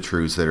those are the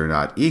truths that are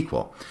not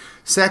equal.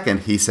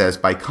 Second, he says,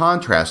 by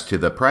contrast to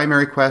the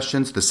primary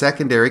questions, the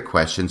secondary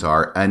questions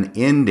are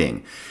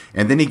unending.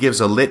 And then he gives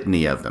a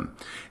litany of them.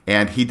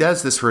 And he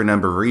does this for a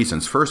number of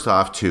reasons. First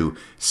off, to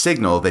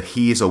signal that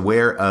he is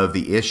aware of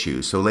the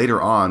issues. So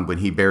later on, when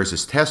he bears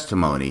his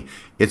testimony,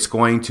 it's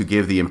going to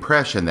give the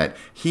impression that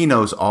he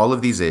knows all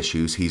of these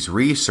issues. He's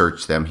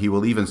researched them. He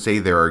will even say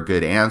there are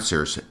good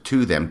answers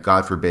to them.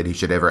 God forbid he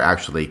should ever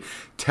actually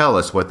tell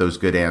us what those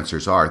good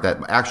answers are. That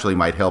actually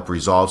might help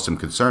resolve some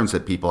concerns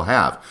that people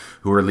have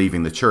who are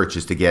leaving the church,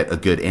 is to get a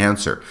good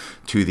answer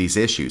to these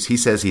issues. He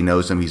says he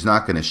knows them. He's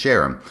not going to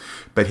share them.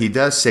 But he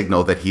does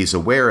signal that he's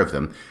aware of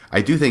them.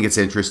 I do think it's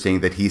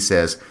interesting that he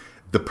says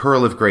the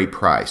pearl of great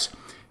price.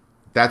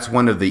 That's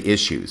one of the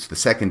issues, the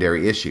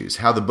secondary issues.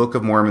 How the Book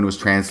of Mormon was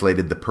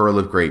translated, the pearl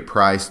of great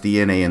price,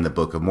 DNA in the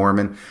Book of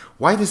Mormon.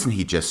 Why doesn't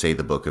he just say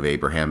the Book of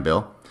Abraham,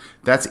 Bill?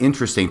 That's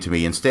interesting to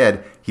me.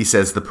 Instead, he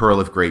says the pearl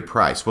of great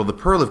price. Well, the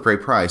pearl of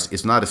great price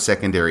is not a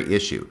secondary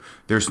issue.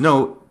 There's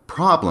no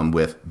problem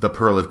with the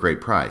pearl of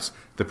great price.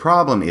 The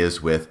problem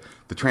is with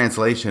the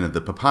translation of the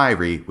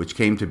papyri, which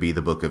came to be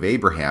the Book of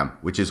Abraham,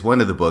 which is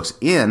one of the books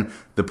in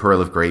the pearl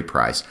of great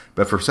price.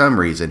 But for some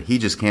reason, he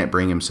just can't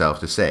bring himself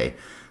to say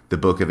the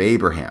Book of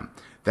Abraham.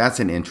 That's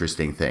an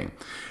interesting thing.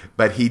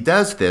 But he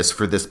does this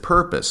for this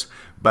purpose.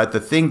 But the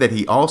thing that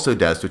he also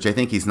does, which I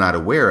think he's not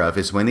aware of,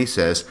 is when he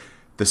says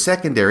the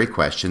secondary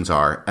questions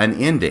are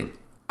unending.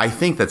 I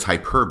think that's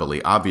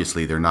hyperbole.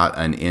 Obviously, they're not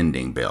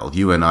unending, Bill.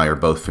 You and I are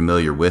both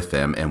familiar with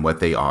them and what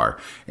they are,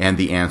 and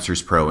the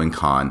answers pro and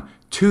con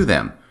to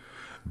them.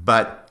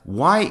 But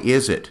why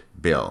is it,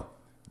 Bill,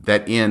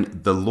 that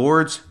in the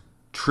Lord's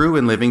true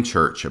and living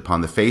church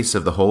upon the face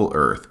of the whole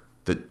earth,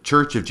 the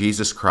Church of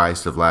Jesus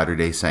Christ of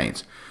Latter-day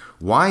Saints,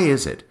 why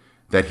is it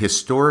that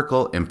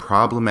historical and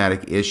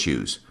problematic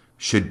issues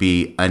should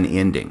be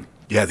unending?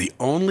 Yeah, the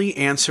only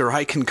answer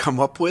I can come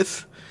up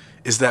with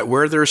is that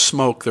where there's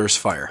smoke, there's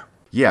fire.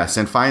 Yes,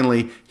 and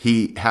finally,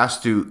 he has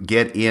to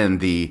get in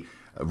the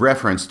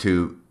reference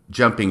to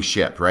jumping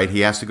ship, right?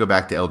 He has to go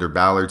back to Elder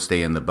Ballard,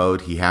 stay in the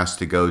boat. He has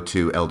to go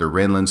to Elder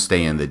Renlund,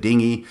 stay in the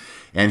dinghy.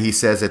 And he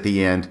says at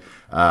the end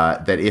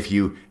that if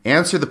you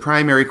answer the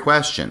primary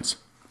questions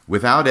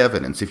without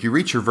evidence, if you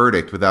reach your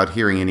verdict without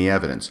hearing any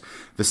evidence,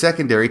 the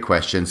secondary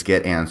questions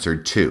get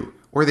answered too,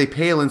 or they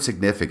pale in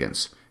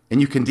significance.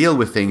 And you can deal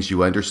with things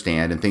you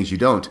understand and things you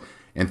don't,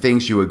 and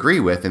things you agree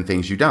with and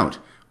things you don't,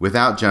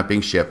 without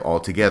jumping ship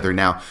altogether.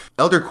 Now,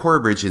 Elder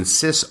Corbridge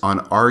insists on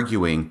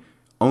arguing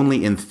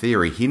only in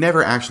theory. He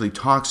never actually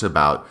talks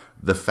about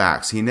the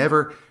facts. He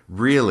never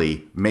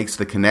really makes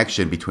the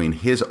connection between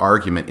his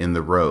argument in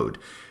the road.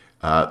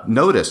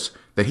 Notice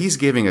that he's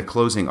giving a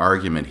closing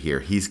argument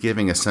here. He's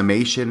giving a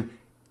summation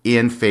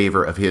in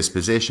favor of his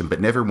position, but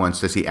never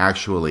once does he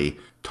actually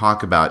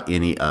talk about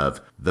any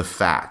of the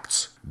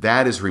facts.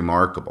 That is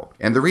remarkable.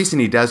 And the reason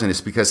he doesn't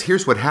is because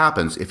here's what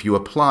happens if you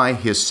apply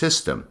his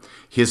system,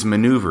 his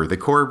maneuver, the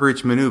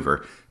Corbridge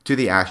maneuver, to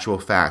the actual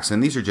facts.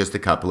 And these are just a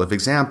couple of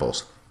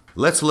examples.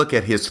 Let's look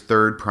at his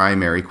third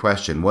primary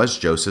question. Was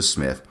Joseph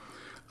Smith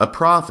a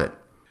prophet?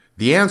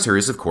 The answer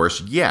is, of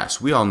course,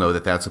 yes. We all know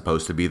that that's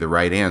supposed to be the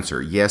right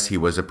answer. Yes, he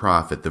was a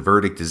prophet. The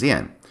verdict is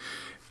in.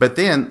 But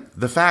then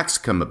the facts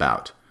come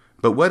about.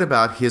 But what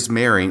about his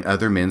marrying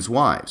other men's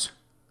wives?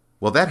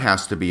 Well, that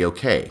has to be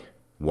okay.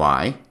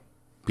 Why?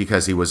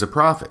 Because he was a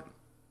prophet.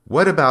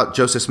 What about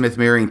Joseph Smith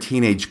marrying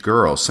teenage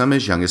girls, some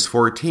as young as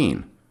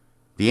 14?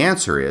 The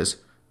answer is,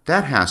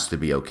 that has to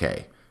be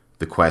okay.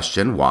 The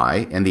question,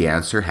 why, and the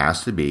answer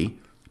has to be,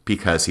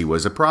 because he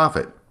was a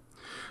prophet.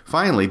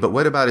 Finally, but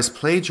what about his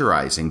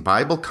plagiarizing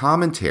Bible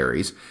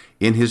commentaries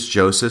in his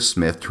Joseph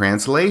Smith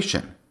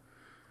translation?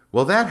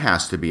 Well, that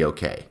has to be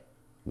okay.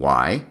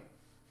 Why?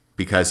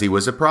 Because he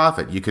was a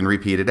prophet. You can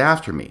repeat it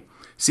after me.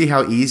 See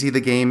how easy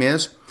the game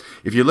is?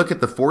 If you look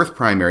at the fourth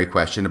primary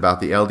question about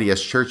the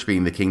LDS Church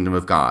being the kingdom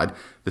of God,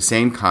 the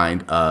same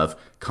kind of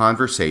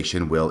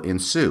conversation will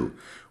ensue.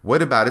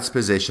 What about its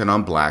position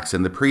on blacks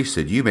in the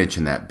priesthood? You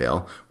mentioned that,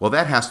 Bill. Well,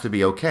 that has to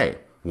be okay.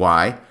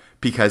 Why?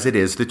 Because it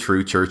is the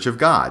true church of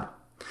God.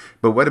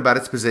 But what about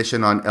its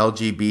position on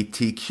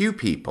LGBTQ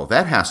people?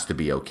 That has to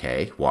be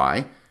okay.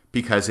 Why?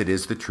 Because it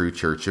is the true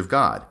church of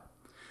God.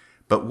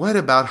 But what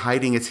about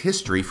hiding its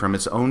history from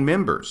its own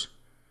members?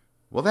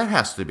 Well, that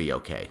has to be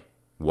okay.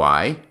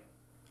 Why?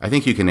 I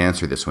think you can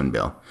answer this one,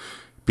 Bill.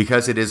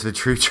 Because it is the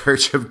true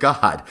church of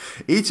God.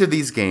 Each of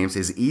these games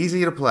is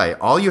easy to play.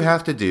 All you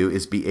have to do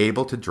is be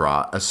able to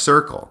draw a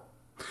circle.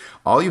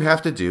 All you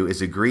have to do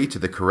is agree to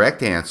the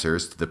correct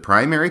answers to the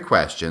primary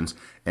questions,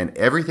 and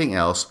everything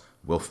else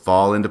will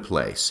fall into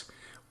place,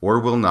 or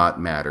will not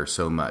matter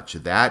so much.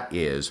 That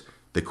is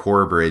the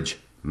Corbridge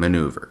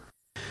maneuver.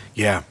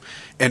 Yeah,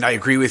 and I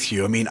agree with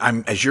you. I mean,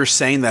 as you're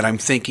saying that, I'm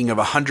thinking of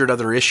 100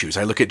 other issues.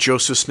 I look at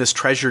Joseph Smith's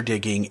treasure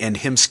digging and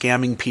him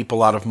scamming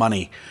people out of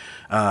money.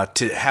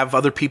 To have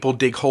other people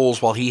dig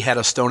holes while he had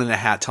a stone in a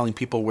hat telling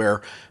people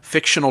where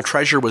fictional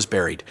treasure was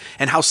buried,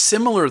 and how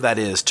similar that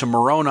is to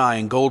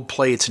Moroni and gold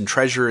plates and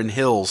treasure in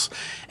hills.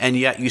 And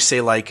yet you say,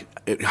 like,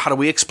 how do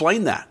we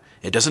explain that?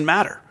 It doesn't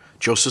matter.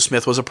 Joseph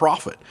Smith was a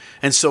prophet.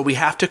 And so we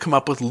have to come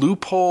up with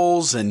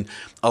loopholes and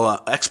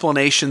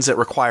explanations that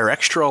require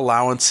extra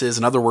allowances,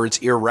 in other words,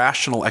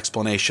 irrational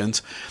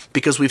explanations,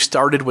 because we've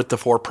started with the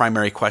four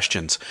primary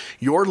questions.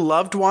 Your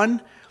loved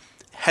one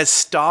has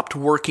stopped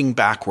working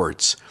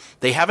backwards.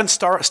 They haven't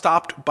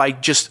stopped by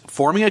just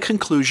forming a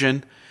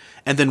conclusion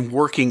and then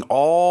working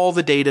all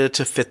the data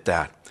to fit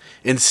that.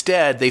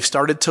 Instead, they've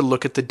started to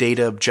look at the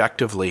data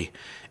objectively.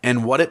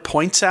 And what it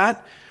points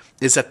at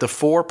is that the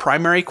four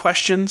primary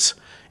questions,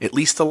 at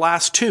least the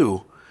last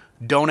two,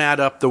 don't add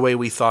up the way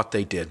we thought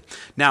they did.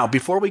 Now,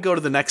 before we go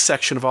to the next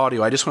section of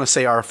audio, I just want to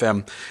say,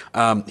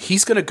 RFM,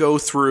 he's going to go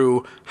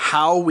through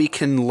how we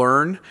can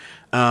learn.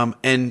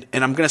 And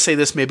I'm going to say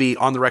this maybe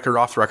on the record or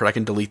off the record. I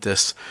can delete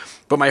this.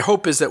 But my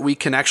hope is that we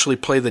can actually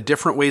play the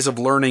different ways of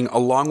learning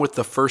along with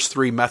the first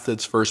three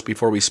methods first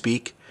before we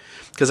speak,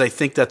 because I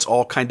think that's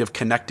all kind of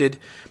connected,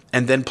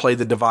 and then play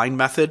the divine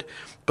method.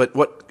 But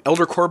what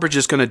Elder Corbridge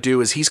is going to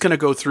do is he's going to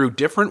go through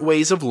different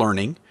ways of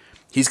learning.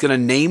 He's going to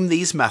name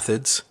these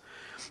methods,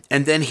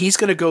 and then he's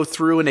going to go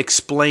through and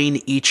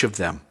explain each of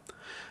them.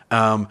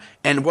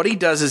 And what he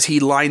does is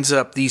he lines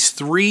up these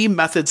three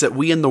methods that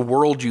we in the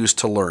world use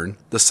to learn: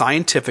 the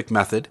scientific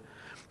method,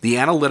 the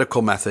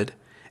analytical method,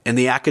 and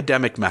the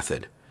academic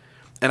method.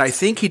 And I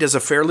think he does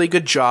a fairly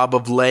good job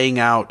of laying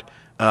out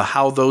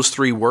how those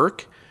three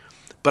work.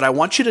 But I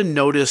want you to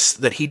notice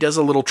that he does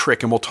a little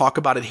trick, and we'll talk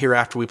about it here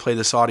after we play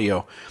this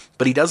audio.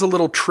 But he does a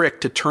little trick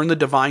to turn the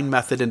divine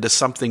method into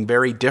something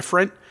very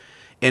different,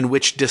 and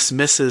which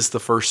dismisses the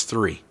first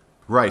three.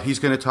 Right. He's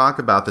going to talk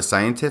about the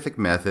scientific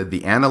method,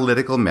 the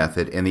analytical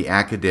method, and the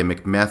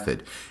academic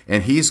method.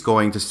 And he's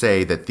going to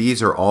say that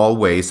these are all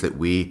ways that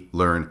we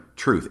learn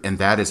truth. And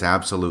that is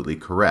absolutely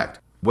correct.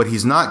 What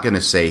he's not going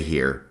to say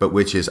here, but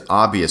which is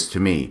obvious to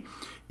me,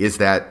 is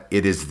that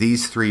it is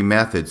these three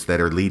methods that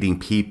are leading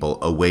people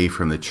away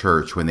from the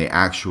church when they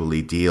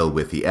actually deal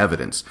with the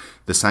evidence.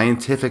 The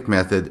scientific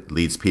method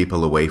leads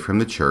people away from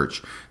the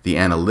church, the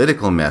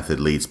analytical method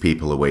leads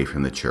people away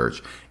from the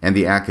church, and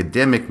the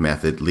academic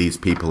method leads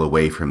people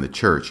away from the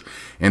church.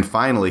 And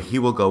finally, he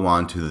will go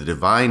on to the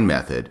divine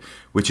method,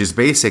 which is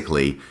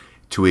basically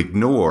to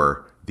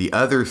ignore the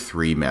other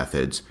three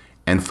methods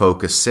and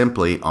focus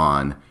simply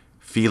on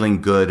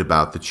feeling good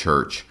about the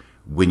church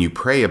when you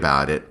pray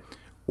about it,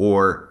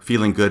 or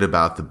feeling good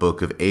about the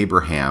book of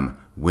Abraham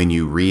when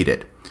you read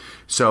it.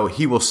 So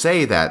he will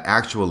say that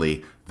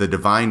actually the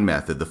divine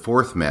method, the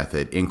fourth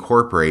method,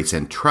 incorporates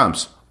and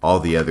trumps all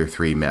the other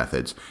three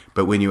methods.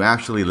 But when you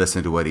actually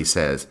listen to what he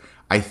says,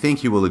 I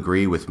think you will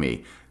agree with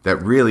me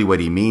that really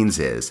what he means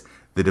is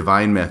the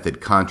divine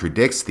method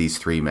contradicts these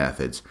three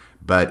methods,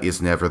 but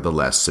is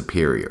nevertheless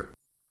superior.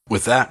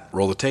 With that,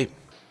 roll the tape.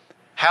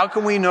 How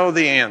can we know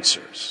the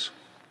answers?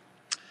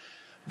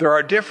 There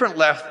are different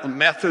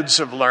methods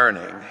of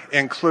learning,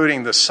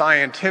 including the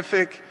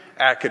scientific,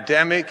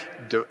 academic,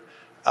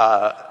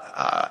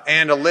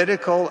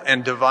 analytical,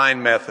 and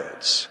divine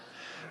methods.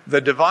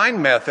 The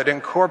divine method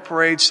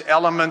incorporates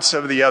elements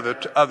of the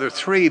other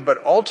three,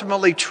 but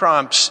ultimately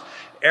trumps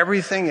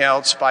everything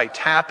else by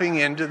tapping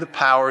into the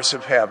powers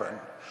of heaven.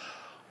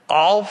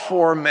 All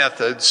four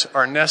methods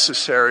are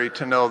necessary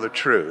to know the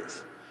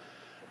truth.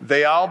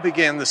 They all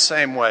begin the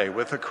same way,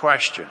 with a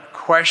question.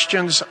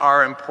 Questions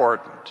are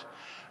important,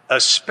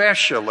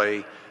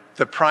 especially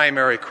the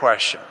primary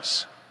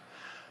questions.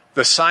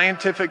 The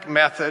scientific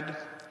method,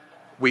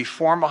 we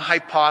form a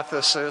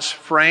hypothesis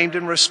framed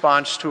in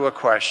response to a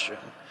question.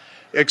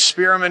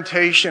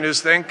 Experimentation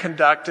is then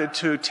conducted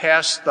to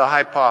test the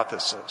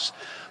hypothesis.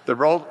 The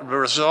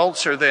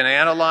results are then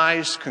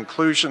analyzed,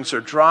 conclusions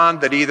are drawn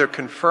that either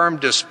confirm,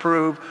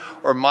 disprove,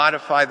 or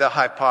modify the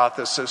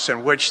hypothesis,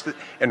 in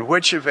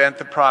which event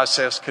the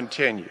process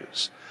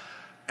continues.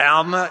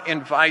 Alma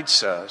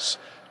invites us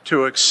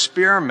to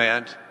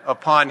experiment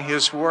upon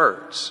his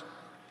words.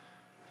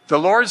 The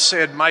Lord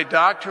said, "My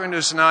doctrine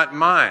is not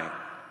mine,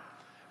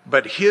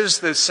 but his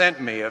that sent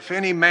me. If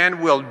any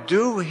man will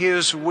do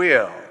his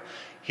will,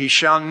 he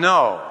shall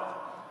know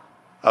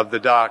of the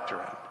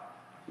doctrine,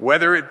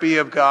 whether it be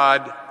of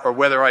God or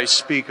whether I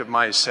speak of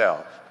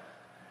myself."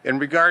 In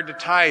regard to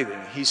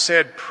tithing, he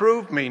said,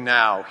 "Prove me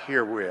now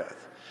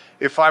herewith,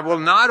 if I will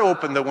not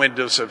open the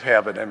windows of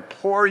heaven and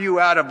pour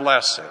you out a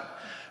blessing,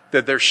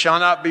 that there shall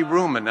not be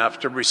room enough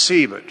to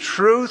receive it."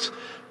 Truth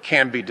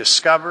can be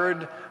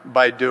discovered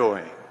by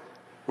doing,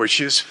 which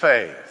is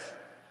faith.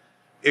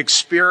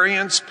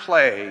 Experience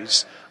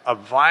plays a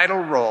vital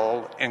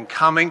role in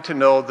coming to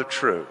know the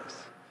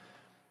truth.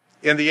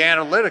 In the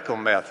analytical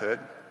method,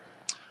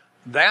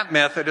 that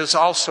method is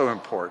also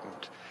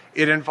important.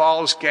 It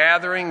involves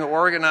gathering,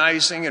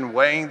 organizing, and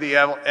weighing the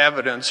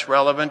evidence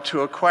relevant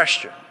to a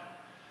question.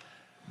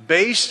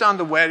 Based on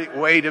the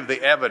weight of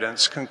the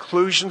evidence,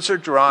 conclusions are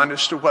drawn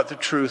as to what the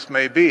truth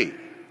may be.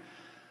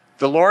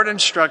 The Lord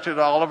instructed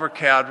Oliver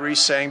Cowdery,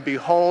 saying,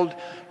 "Behold,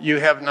 you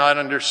have not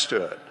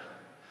understood.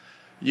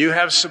 You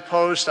have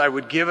supposed I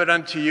would give it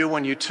unto you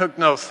when you took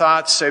no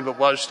thought, save it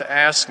was to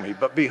ask me.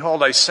 But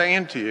behold, I say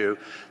unto you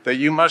that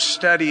you must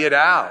study it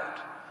out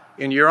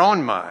in your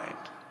own mind.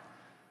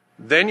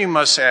 Then you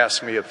must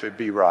ask me if it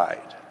be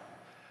right."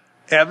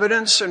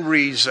 Evidence and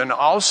reason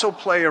also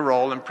play a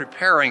role in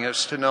preparing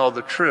us to know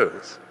the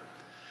truth.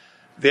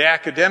 The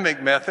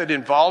academic method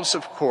involves,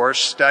 of course,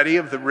 study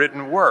of the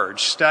written word.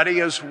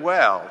 Study as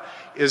well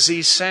is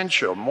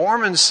essential.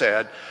 Mormon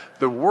said,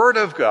 "The word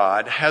of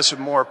God has a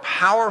more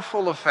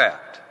powerful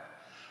effect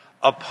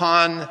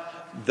upon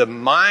the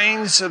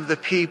minds of the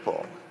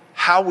people,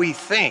 how we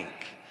think,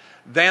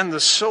 than the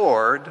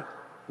sword,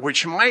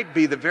 which might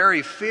be the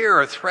very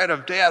fear or threat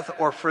of death,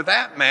 or for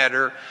that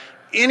matter,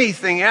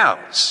 anything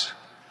else.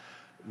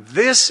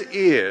 This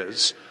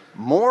is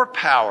more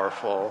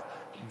powerful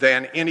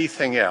than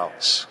anything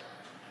else.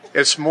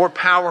 It's more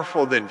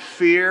powerful than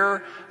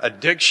fear,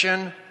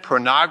 addiction,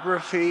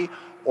 pornography,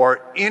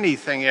 or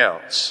anything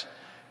else.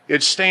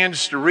 It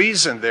stands to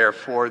reason,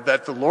 therefore,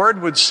 that the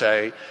Lord would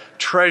say,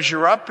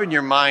 treasure up in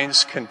your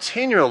minds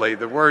continually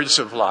the words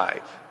of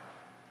life.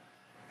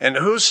 And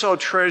whoso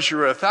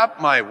treasureth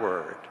up my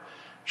word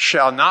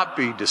shall not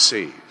be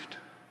deceived."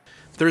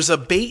 There's a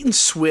bait and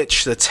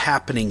switch that's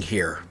happening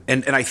here,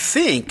 and I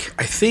think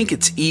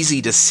it's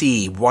easy to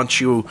see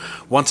once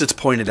it's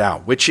pointed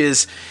out, which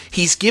is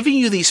he's giving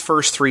you these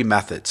first three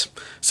methods.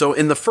 So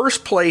in the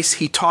first place,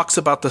 he talks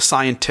about the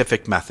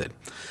scientific method.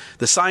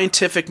 The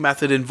scientific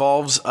method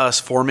involves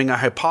us forming a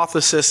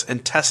hypothesis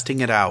and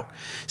testing it out,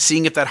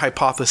 seeing if that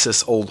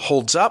hypothesis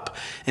holds up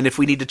and if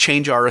we need to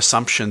change our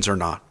assumptions or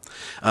not.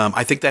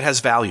 I think that has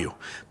value.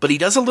 But he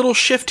does a little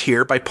shift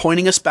here by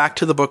pointing us back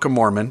to the Book of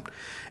Mormon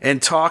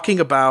and talking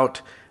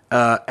about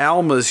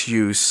Alma's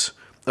use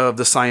of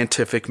the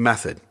scientific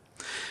method.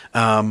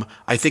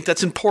 I think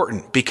that's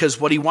important because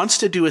what he wants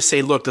to do is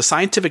say, look, the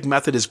scientific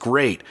method is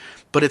great,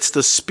 but it's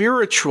the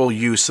spiritual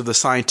use of the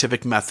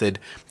scientific method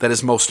that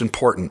is most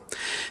important.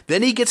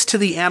 Then he gets to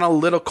the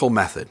analytical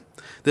method.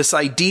 This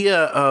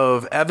idea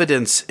of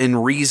evidence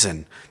and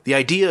reason, the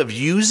idea of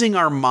using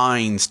our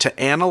minds to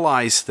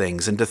analyze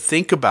things and to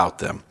think about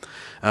them.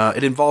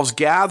 It involves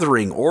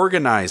gathering,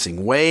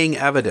 organizing, weighing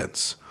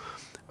evidence.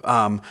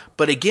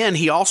 But again,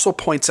 he also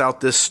points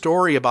out this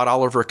story about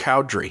Oliver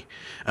Cowdery.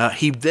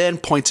 He then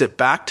points it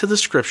back to the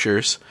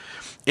scriptures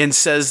and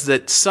says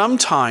that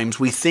sometimes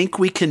we think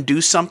we can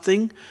do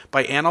something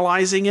by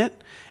analyzing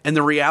it, and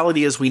the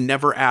reality is we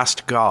never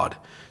asked God.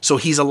 So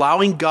he's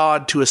allowing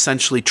God to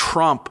essentially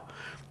trump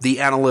the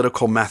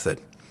analytical method.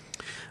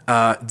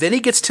 Then he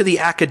gets to the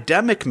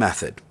academic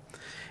method.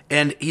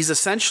 And he's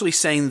essentially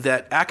saying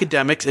that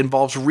academics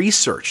involves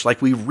research.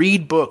 Like we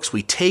read books,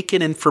 we take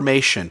in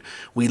information,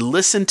 we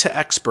listen to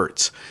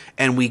experts,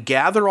 and we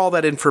gather all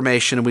that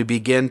information and we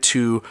begin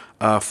to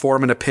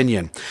form an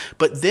opinion.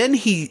 But then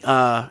he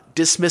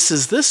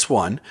dismisses this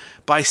one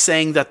by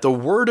saying that the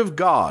Word of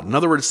God, in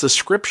other words, the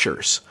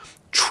Scriptures,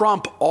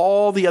 trump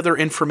all the other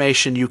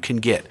information you can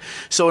get.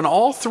 So in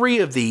all three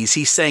of these,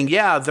 he's saying,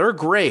 yeah, they're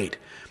great,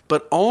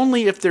 but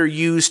only if they're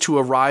used to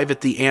arrive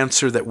at the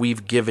answer that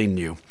we've given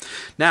you.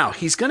 Now,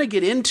 he's going to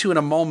get into, in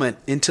a moment,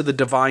 into the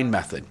divine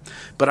method.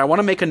 But I want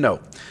to make a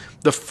note.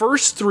 The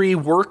first three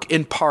work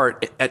in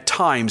part at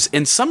times,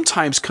 and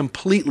sometimes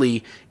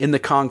completely in the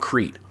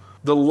concrete.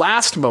 The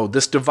last mode,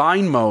 this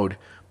divine mode,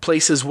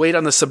 places weight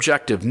on the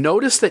subjective.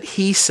 Notice that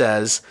he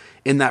says,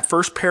 in that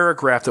first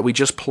paragraph that we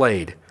just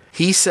played,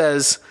 he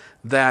says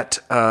that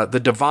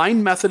the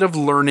divine method of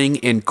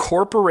learning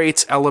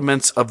incorporates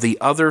elements of the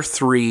other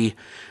three,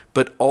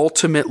 but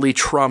ultimately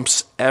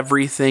trumps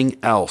everything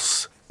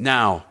else.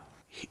 Now,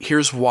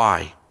 here's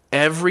why.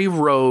 Every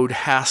road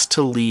has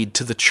to lead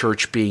to the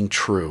church being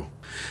true.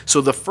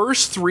 So the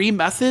first three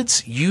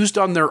methods, used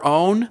on their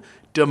own,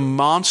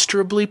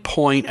 demonstrably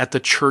point at the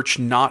church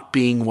not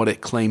being what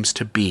it claims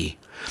to be.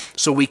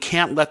 So we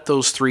can't let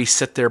those three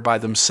sit there by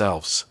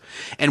themselves.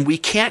 And we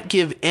can't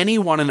give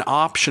anyone an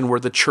option where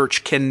the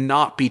church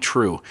cannot be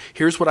true.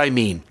 Here's what I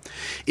mean.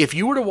 If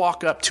you were to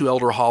walk up to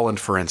Elder Holland,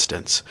 for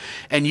instance,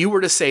 and you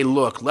were to say,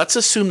 look, let's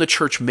assume the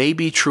church may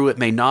be true, it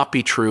may not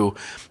be true.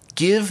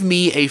 Give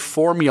me a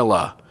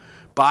formula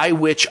by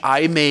which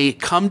I may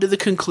come to the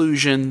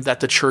conclusion that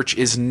the church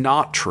is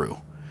not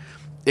true.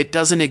 It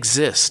doesn't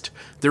exist.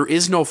 There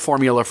is no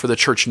formula for the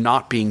church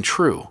not being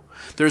true.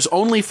 There's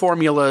only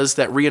formulas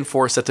that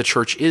reinforce that the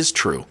church is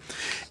true.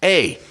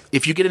 A,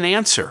 if you get an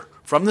answer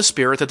from the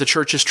Spirit that the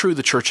church is true,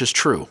 the church is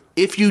true.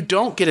 If you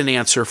don't get an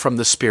answer from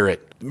the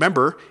Spirit,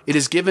 remember, it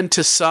is given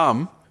to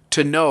some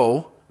to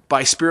know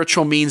by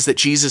spiritual means that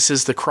Jesus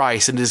is the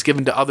Christ, and it is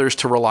given to others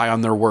to rely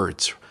on their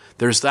words.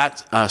 There's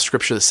that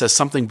scripture that says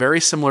something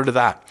very similar to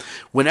that.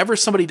 Whenever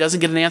somebody doesn't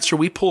get an answer,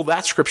 we pull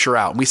that scripture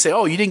out and we say,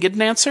 oh, you didn't get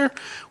an answer?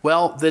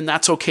 Well, then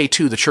that's okay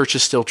too. The church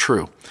is still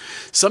true.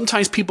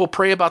 Sometimes people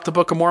pray about the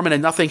Book of Mormon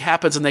and nothing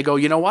happens and they go,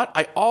 you know what?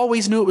 I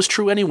always knew it was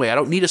true anyway. I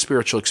don't need a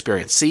spiritual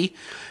experience. See,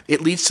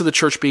 it leads to the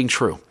church being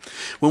true.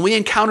 When we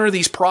encounter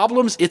these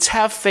problems, it's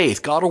have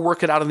faith. God will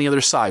work it out on the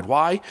other side.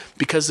 Why?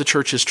 Because the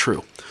church is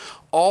true.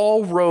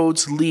 All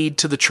roads lead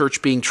to the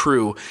church being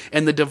true,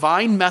 and the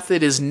divine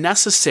method is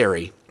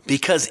necessary.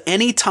 Because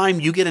anytime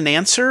you get an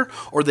answer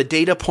or the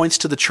data points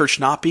to the church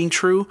not being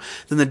true,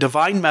 then the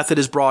divine method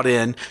is brought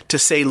in to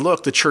say,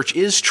 look, the church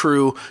is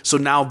true, so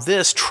now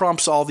this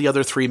trumps all the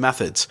other three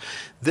methods.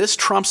 This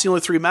trumps the other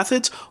three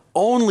methods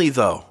only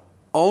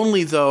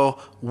though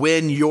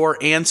when your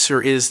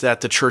answer is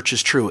that the church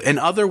is true. In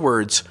other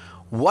words,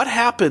 what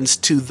happens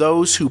to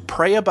those who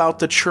pray about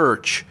the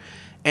church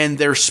and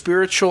their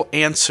spiritual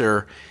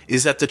answer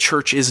is that the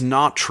church is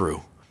not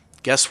true?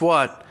 Guess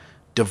what?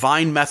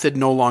 Divine method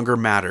no longer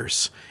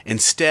matters.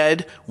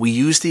 Instead, we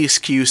use the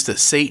excuse that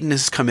Satan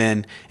has come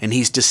in and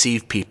he's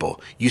deceived people.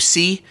 You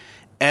see,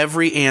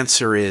 every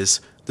answer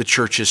is the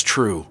church is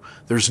true.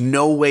 There's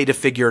no way to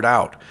figure it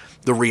out.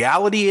 The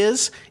reality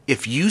is,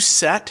 if you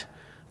set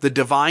the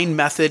divine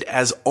method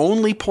as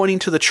only pointing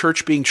to the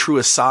church being true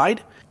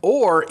aside,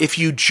 or if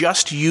you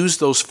just use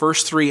those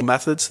first three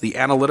methods, the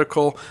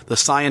analytical, the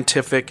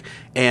scientific,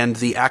 and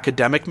the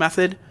academic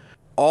method,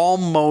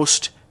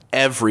 almost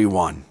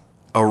everyone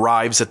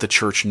arrives at the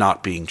church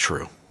not being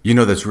true. You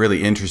know, that's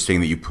really interesting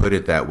that you put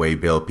it that way,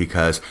 Bill,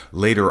 because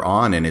later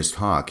on in his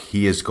talk,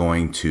 he is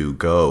going to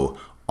go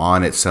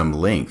on at some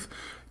length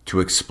to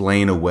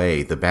explain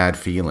away the bad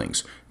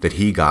feelings that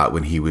he got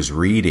when he was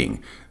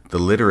reading the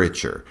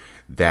literature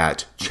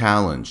that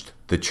challenged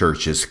the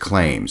church's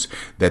claims,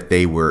 that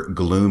they were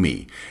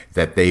gloomy,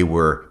 that they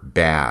were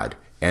bad.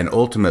 And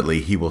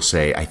ultimately, he will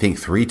say, I think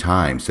 3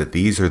 times, that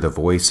these are the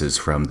voices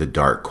from the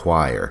dark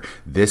choir.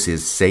 This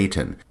is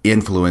Satan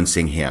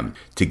influencing him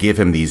to give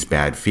him these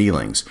bad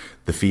feelings,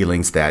 the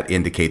feelings that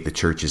indicate the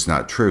church is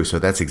not true. So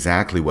that's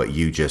exactly what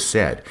you just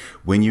said.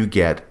 When you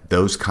get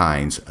those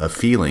kinds of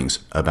feelings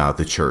about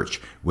the church,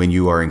 when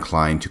you are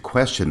inclined to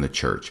question the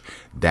church,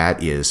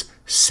 that is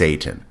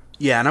Satan.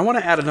 Yeah, and I want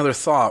to add another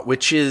thought,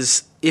 which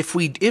is if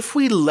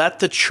we let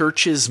the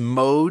church's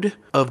mode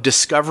of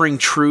discovering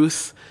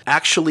truth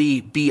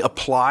actually be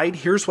applied,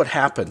 here's what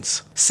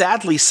happens.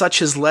 Sadly, such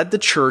has led the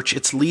church,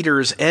 its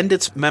leaders, and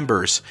its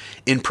members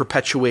in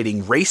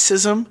perpetuating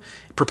racism,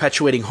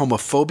 perpetuating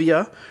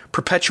homophobia,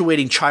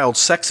 perpetuating child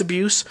sex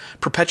abuse,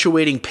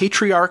 perpetuating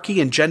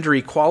patriarchy and gender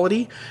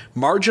equality,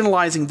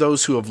 marginalizing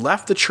those who have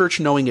left the church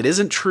knowing it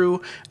isn't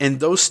true, and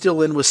those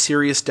still in with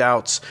serious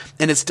doubts.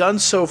 And it's done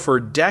so for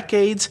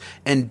decades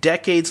and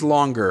decades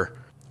longer,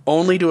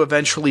 only to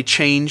eventually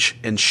change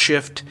and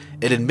shift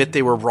and admit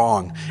they were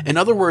wrong. In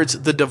other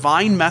words, the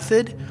divine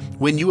method,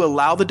 when you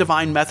allow the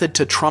divine method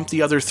to trump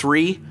the other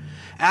three,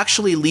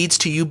 actually leads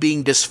to you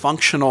being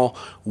dysfunctional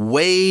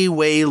way,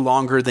 way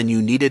longer than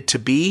you needed to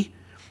be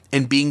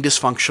and being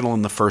dysfunctional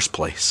in the first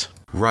place.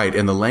 Right,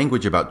 and the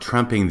language about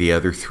trumping the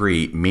other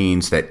three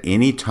means that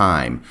any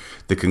time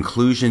the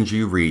conclusions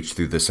you reach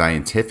through the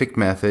scientific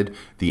method,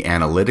 the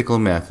analytical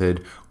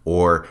method,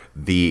 or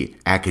the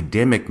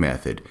academic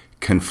method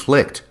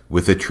conflict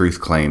with the truth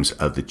claims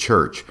of the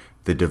church,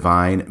 the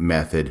divine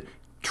method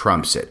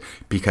trumps it,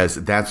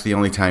 because that's the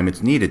only time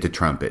it's needed to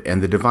trump it.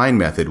 And the divine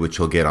method, which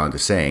he'll get on to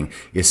saying,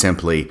 is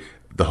simply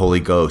the Holy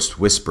Ghost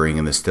whispering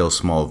in the still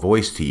small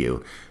voice to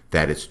you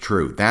that it's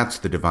true. That's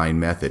the divine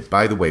method.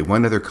 By the way,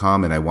 one other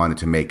comment I wanted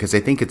to make, because I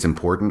think it's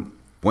important,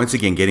 once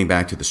again, getting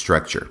back to the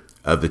structure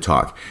of the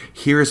talk,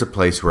 here is a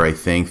place where I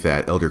think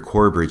that Elder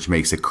Corbridge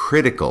makes a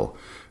critical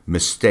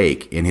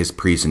mistake in his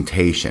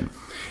presentation.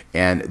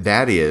 And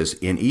that is,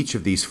 in each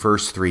of these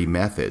first three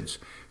methods,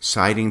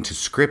 citing to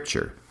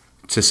Scripture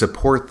to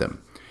support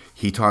them.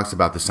 He talks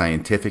about the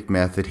scientific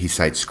method. He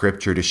cites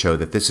Scripture to show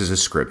that this is a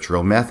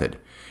scriptural method.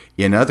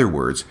 In other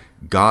words,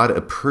 God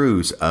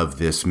approves of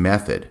this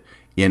method.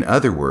 In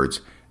other words,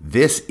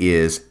 this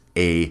is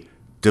a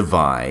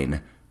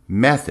divine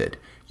method.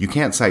 You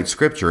can't cite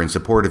Scripture in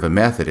support of a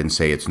method and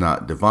say it's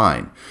not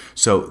divine.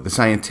 So the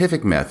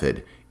scientific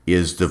method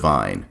is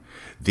divine.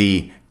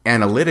 The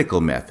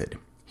analytical method,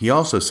 he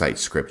also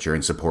cites Scripture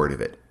in support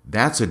of it.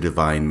 That's a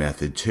divine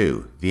method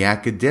too. The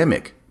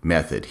academic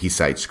method, he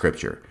cites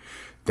Scripture.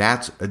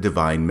 That's a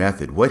divine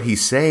method. What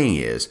he's saying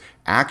is,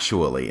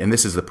 actually, and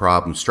this is the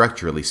problem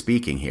structurally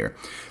speaking here,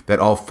 that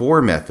all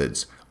four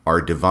methods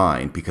are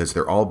divine because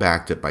they're all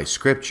backed up by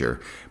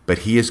Scripture, but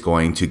he is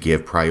going to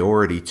give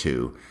priority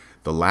to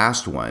the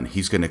last one.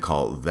 He's going to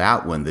call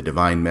that one the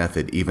divine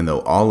method, even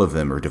though all of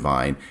them are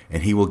divine,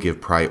 and he will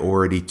give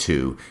priority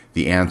to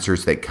the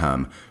answers that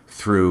come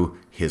through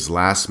his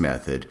last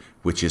method,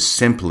 which is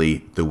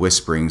simply the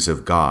whisperings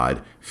of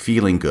God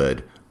feeling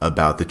good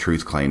about the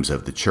truth claims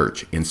of the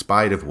church, in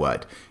spite of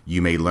what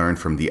you may learn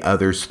from the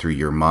others through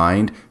your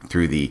mind,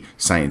 through the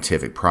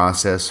scientific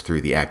process, through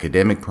the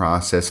academic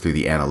process, through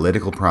the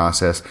analytical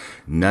process.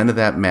 None of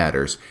that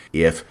matters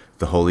if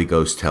the Holy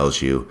Ghost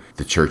tells you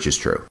the church is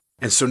true.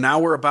 And so now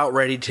we're about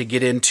ready to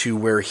get into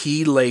where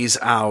he lays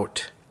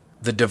out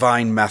the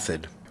divine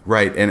method.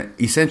 Right, and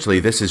essentially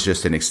this is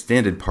just an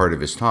extended part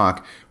of his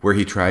talk where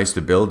he tries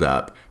to build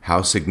up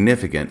how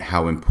significant,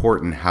 how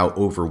important, how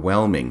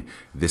overwhelming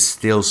this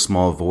still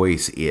small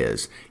voice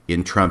is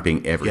in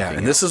trumping everything Yeah, and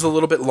else. this is a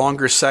little bit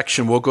longer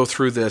section. We'll go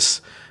through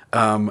this,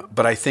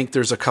 but I think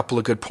there's a couple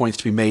of good points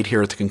to be made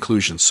here at the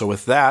conclusion. So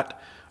with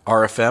that,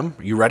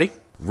 RFM, you ready?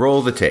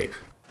 Roll the tape.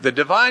 The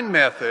divine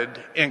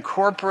method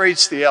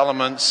incorporates the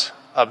elements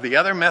of the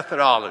other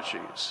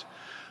methodologies,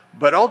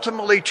 but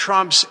ultimately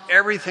trumps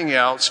everything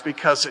else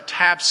because it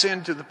taps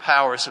into the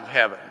powers of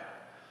heaven.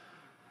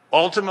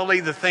 Ultimately,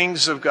 the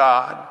things of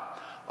God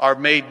are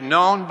made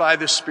known by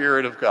the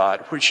Spirit of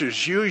God, which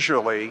is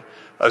usually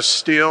a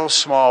still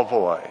small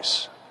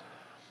voice.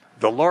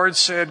 The Lord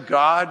said,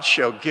 God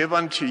shall give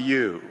unto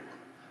you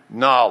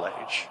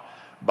knowledge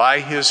by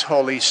his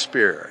Holy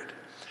Spirit,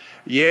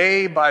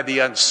 yea, by the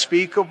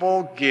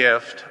unspeakable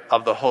gift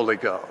of the Holy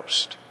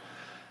Ghost.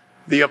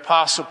 The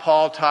Apostle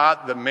Paul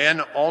taught that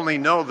men only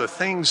know the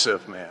things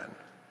of men,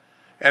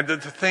 and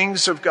that the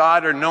things of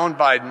God are known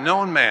by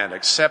no man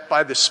except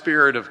by the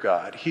Spirit of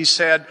God. He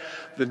said,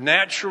 the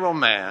natural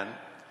man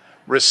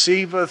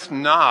receiveth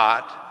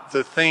not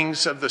the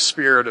things of the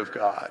Spirit of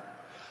God,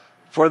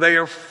 for they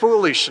are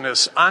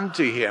foolishness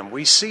unto him.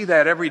 We see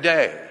that every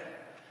day.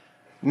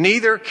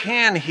 Neither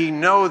can he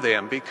know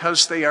them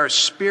because they are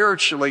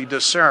spiritually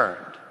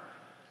discerned.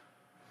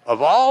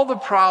 Of all the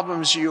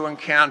problems you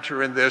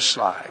encounter in this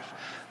life,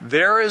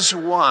 there is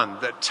one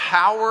that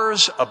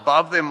towers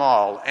above them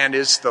all and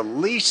is the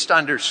least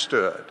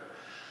understood.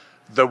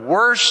 The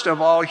worst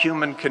of all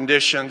human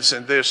conditions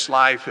in this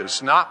life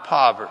is not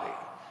poverty,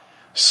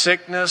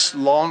 sickness,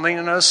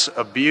 loneliness,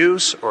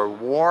 abuse, or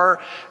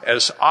war,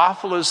 as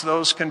awful as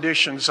those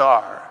conditions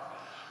are.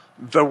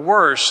 The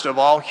worst of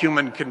all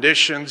human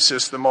conditions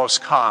is the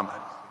most common,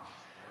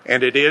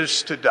 and it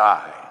is to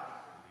die.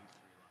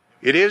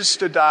 It is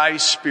to die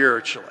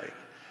spiritually.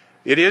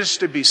 It is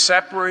to be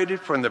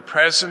separated from the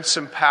presence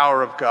and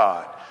power of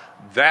God.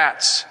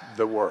 That's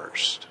the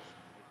worst.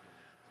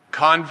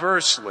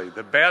 Conversely,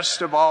 the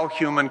best of all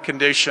human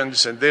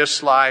conditions in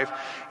this life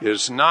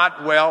is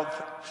not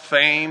wealth,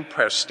 fame,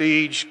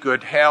 prestige,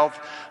 good health,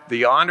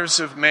 the honors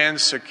of men,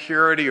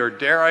 security, or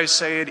dare I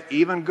say it,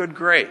 even good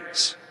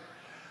grades.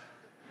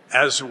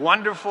 As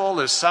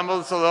wonderful as some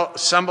of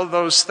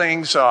those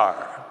things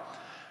are,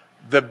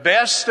 the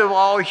best of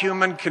all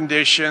human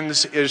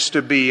conditions is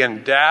to be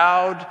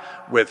endowed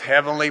with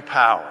heavenly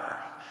power.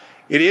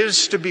 It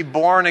is to be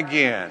born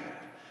again,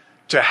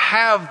 to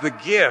have the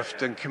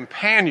gift and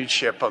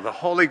companionship of the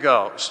Holy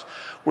Ghost,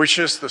 which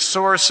is the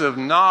source of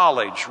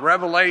knowledge,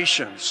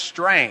 revelation,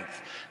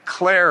 strength,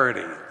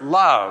 clarity,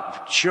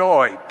 love,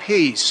 joy,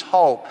 peace,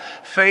 hope,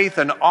 faith,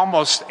 and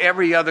almost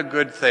every other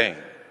good thing.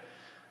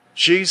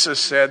 Jesus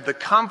said, the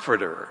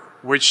Comforter,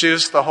 which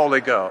is the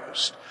Holy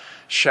Ghost,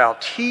 shall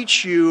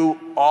teach you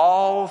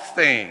all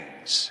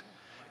things.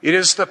 It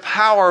is the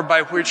power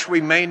by which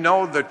we may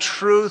know the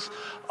truth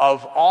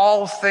of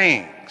all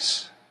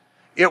things.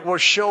 It will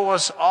show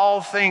us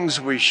all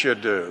things we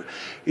should do.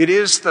 It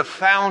is the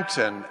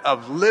fountain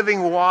of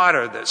living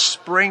water that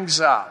springs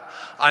up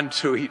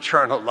unto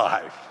eternal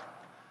life.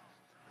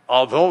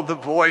 Although the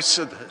voice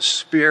of the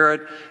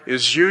Spirit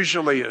is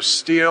usually a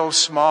still,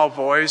 small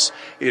voice,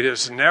 it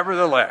is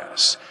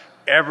nevertheless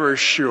ever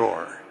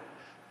sure,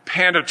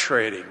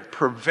 penetrating,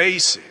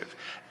 pervasive,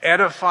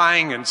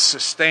 edifying, and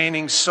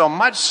sustaining, so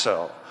much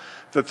so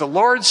that the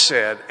Lord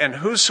said, and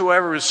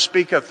whosoever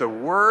speaketh a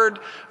word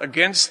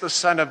against the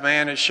Son of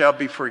Man, it shall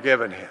be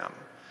forgiven him.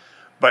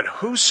 But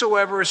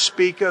whosoever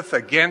speaketh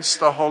against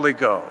the Holy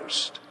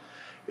Ghost,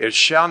 it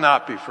shall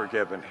not be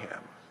forgiven him,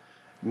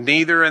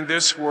 neither in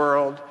this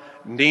world,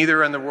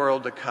 neither in the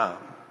world to come.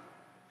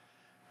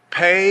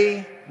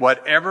 Pay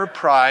whatever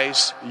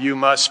price you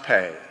must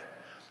pay.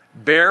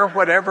 Bear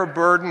whatever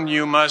burden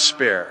you must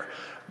bear.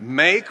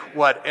 Make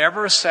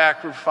whatever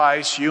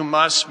sacrifice you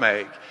must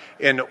make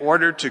in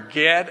order to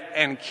get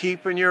and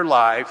keep in your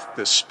life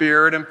the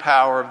Spirit and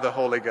power of the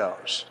Holy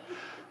Ghost.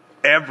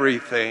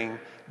 Everything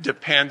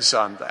depends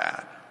on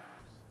that.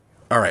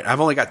 All right,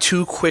 I've only got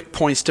 2 quick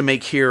points to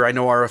make here. I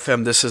know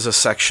RFM, this is a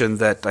section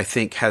that I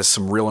think has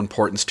some real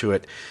importance to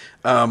it.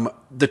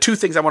 The 2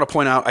 things I want to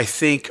point out, I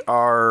think,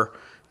 are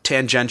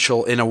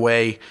tangential in a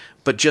way,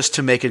 but just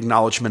to make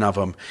acknowledgement of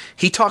them.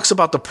 He talks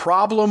about the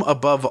problem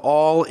above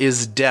all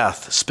is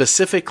death,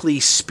 specifically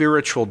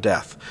spiritual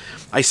death.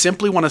 I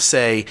simply want to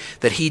say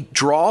that he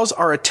draws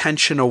our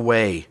attention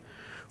away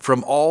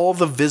from all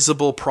the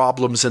visible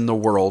problems in the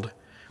world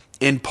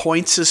and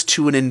points us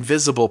to an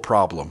invisible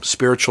problem,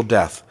 spiritual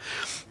death.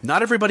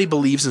 Not everybody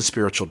believes in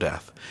spiritual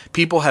death.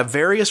 People have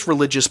various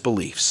religious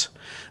beliefs.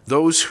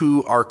 Those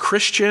who are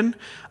Christian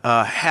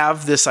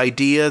have this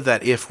idea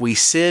that if we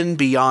sin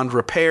beyond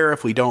repair,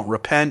 if we don't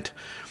repent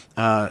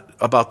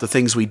about the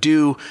things we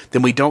do,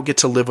 then we don't get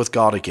to live with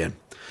God again.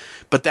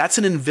 But that's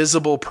an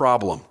invisible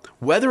problem.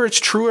 Whether it's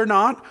true or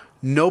not,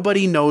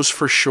 nobody knows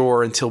for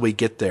sure until we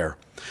get there.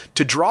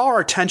 To draw our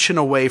attention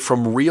away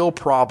from real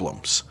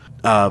problems,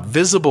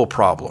 visible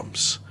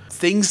problems,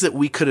 things that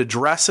we could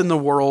address in the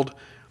world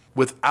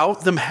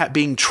without them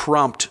being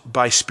trumped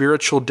by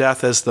spiritual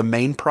death as the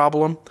main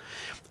problem,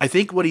 I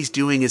think what he's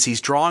doing is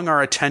he's drawing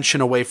our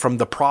attention away from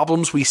the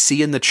problems we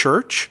see in the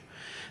church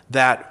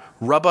that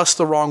rub us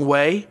the wrong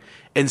way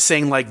and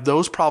saying, like,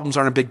 those problems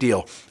aren't a big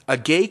deal. A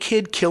gay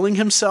kid killing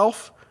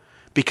himself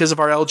because of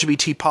our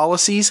LGBT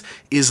policies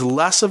is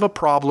less of a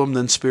problem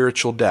than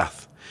spiritual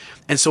death.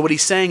 And so what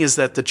he's saying is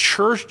that the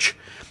church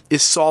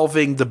is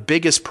solving the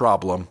biggest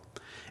problem,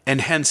 and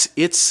hence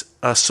its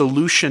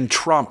solution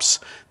trumps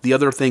the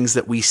other things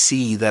that we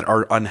see that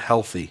are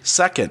unhealthy.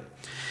 Second,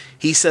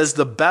 he says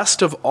the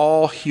best of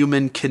all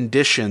human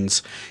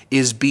conditions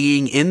is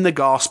being in the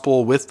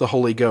gospel with the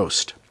Holy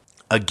Ghost.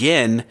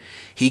 Again,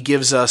 he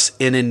gives us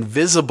an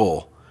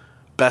invisible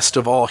best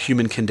of all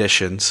human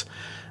conditions.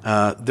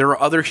 There are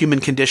other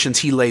human conditions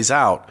he lays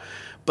out,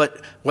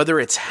 but whether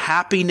it's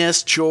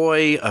happiness,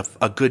 joy,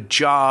 a good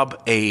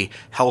job, a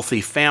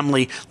healthy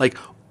family, like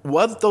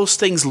what those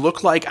things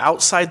look like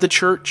outside the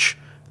church,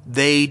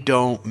 they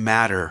don't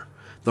matter.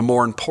 The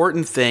more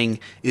important thing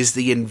is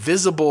the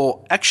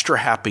invisible extra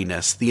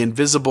happiness, the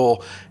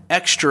invisible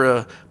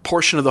extra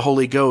portion of the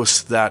Holy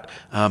Ghost that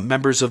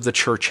members of the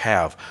church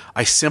have.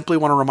 I simply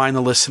want to remind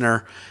the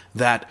listener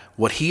that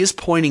what he is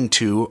pointing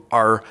to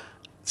are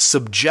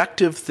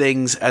subjective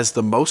things as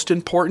the most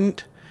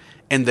important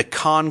and the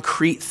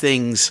concrete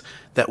things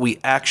that we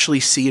actually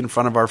see in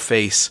front of our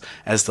face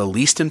as the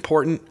least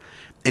important,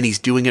 and he's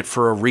doing it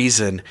for a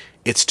reason.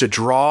 It's to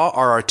draw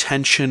our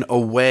attention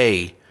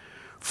away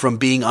from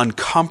being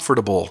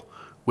uncomfortable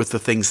with the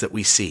things that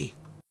we see.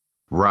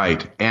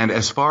 Right. And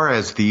as far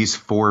as these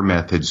 4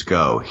 methods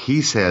go,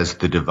 he says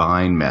the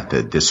divine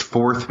method, this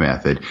 4th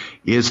method,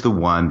 is the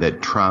one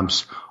that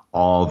trumps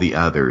all the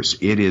others.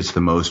 It is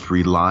the most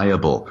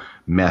reliable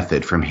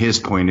method from his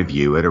point of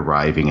view at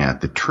arriving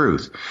at the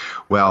truth.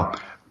 Well,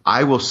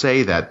 I will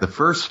say that the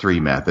first 3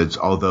 methods,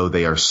 although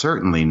they are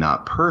certainly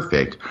not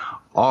perfect,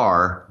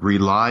 are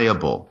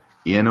reliable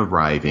in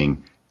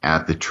arriving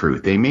at the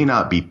truth. They may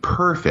not be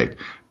perfect,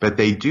 but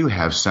they do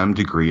have some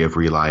degree of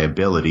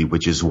reliability,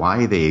 which is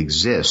why they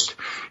exist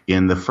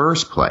in the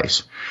first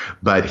place.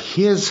 But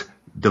his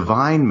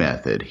divine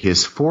method,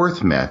 his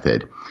 4th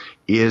method,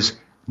 is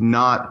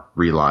not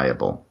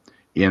reliable.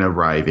 in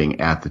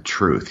arriving at the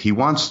truth. He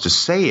wants to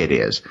say it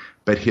is,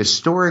 but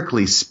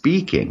historically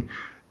speaking,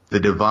 the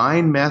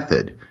divine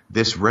method,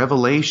 this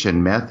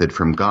revelation method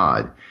from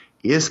God,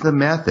 is the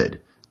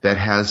method that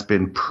has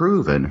been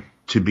proven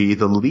to be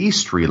the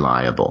least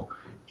reliable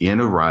in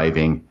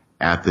arriving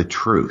at the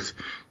truth.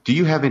 Do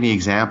you have any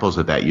examples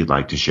of that you'd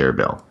like to share,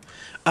 Bill?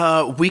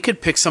 We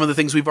could pick some of the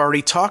things we've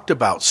already talked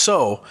about.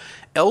 So,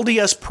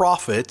 LDS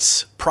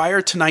prophets,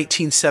 prior to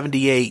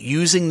 1978,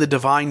 using the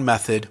divine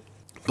method,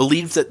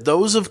 believed that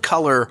those of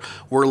color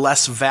were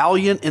less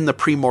valiant in the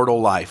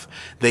premortal life.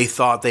 They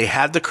thought they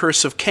had the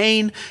curse of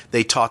Cain.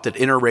 They taught that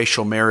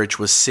interracial marriage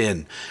was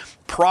sin.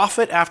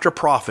 Prophet after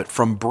prophet,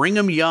 from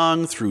Brigham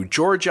Young through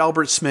George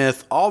Albert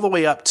Smith, all the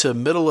way up to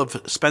middle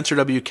of Spencer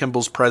W.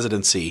 Kimball's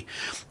presidency,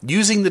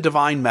 using the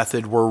divine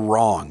method, were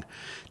wrong.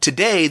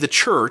 Today, the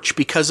church,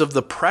 because of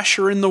the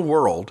pressure in the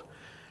world,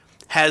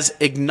 has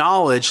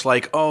acknowledged,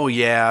 like, oh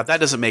yeah, that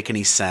doesn't make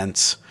any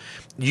sense.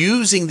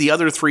 Using the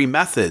other three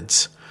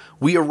methods,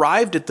 we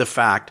arrived at the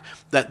fact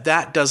that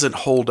that doesn't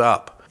hold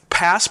up.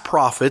 Past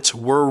prophets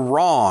were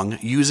wrong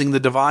using the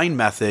divine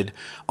method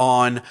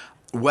on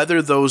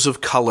whether those of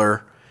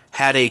color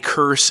had a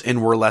curse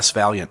and were less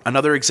valiant.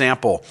 Another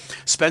example,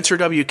 Spencer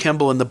W.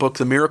 Kimball in the book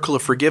The Miracle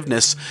of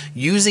Forgiveness,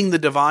 using the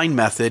divine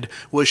method,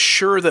 was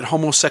sure that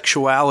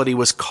homosexuality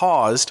was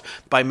caused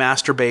by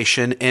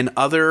masturbation and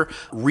other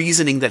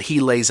reasoning that he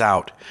lays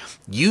out.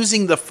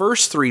 Using the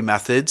first three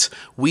methods,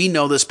 we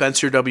know that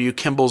Spencer W.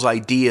 Kimball's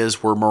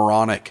ideas were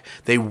moronic.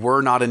 They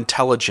were not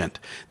intelligent.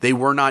 They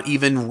were not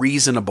even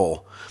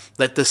reasonable.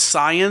 That the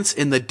science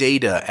and the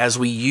data, as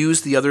we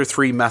use the other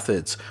three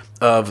methods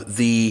of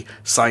the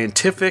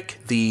scientific,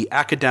 the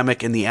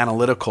academic, and the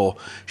analytical,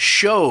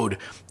 showed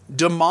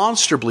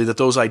demonstrably that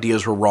those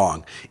ideas were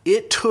wrong.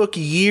 It took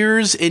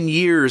years and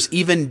years,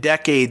 even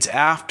decades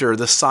after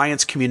the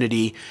science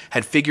community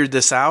had figured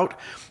this out,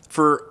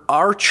 for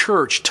our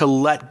church to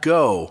let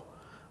go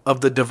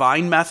of the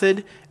divine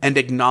method and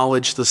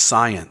acknowledge the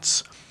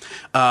science.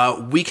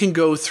 We can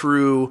go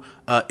through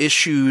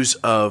issues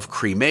of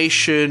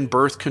cremation,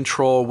 birth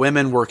control,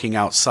 women working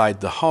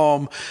outside the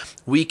home.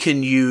 We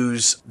can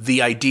use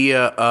the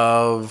idea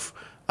of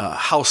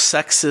how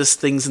sexist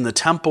things in the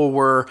temple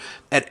were.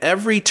 At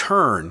every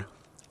turn,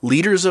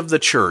 leaders of the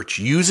church,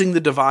 using the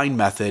divine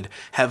method,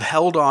 have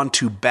held on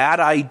to bad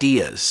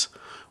ideas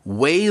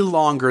way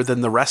longer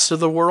than the rest of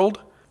the world,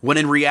 when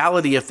in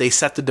reality, if they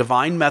set the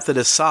divine method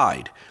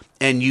aside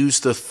and use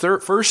the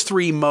first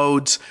three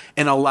modes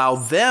and allow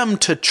them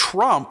to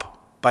trump,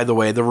 by the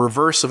way, the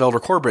reverse of Elder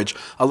Corbridge,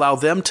 allow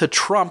them to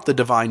trump the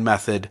divine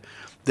method,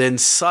 then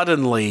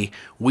suddenly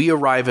we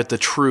arrive at the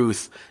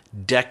truth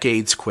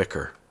decades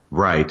quicker.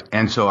 Right.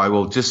 And so I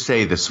will just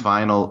say this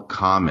final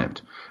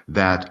comment,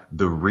 that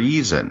the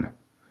reason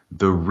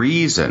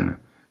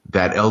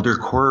that Elder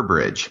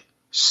Corbridge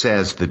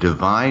says the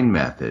divine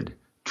method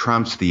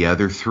trumps the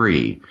other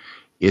three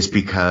is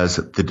because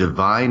the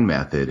divine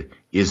method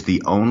is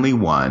the only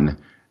one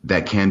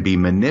that can be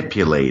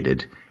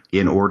manipulated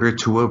in order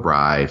to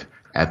arrive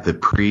at the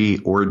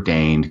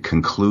preordained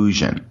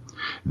conclusion.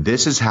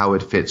 This is how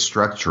it fits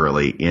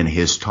structurally in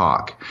his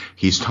talk.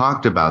 He's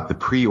talked about the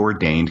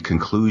preordained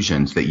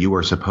conclusions that you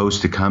are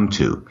supposed to come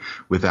to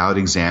without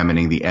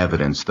examining the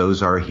evidence.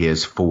 Those are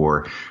his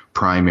four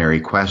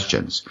primary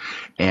questions.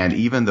 And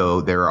even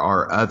though there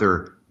are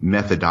other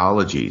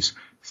methodologies,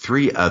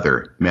 three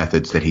other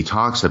methods that he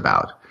talks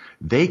about,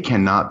 they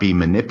cannot be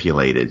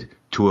manipulated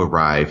to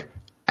arrive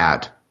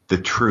at the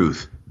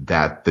truth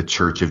that the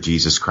Church of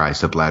Jesus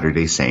Christ of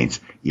Latter-day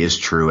Saints is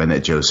true and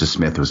that Joseph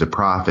Smith was a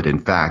prophet. In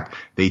fact,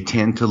 they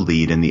tend to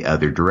lead in the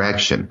other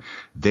direction.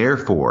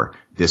 Therefore,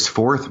 this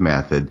fourth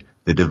method,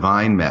 the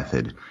divine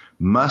method,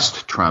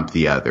 must trump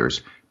the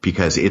others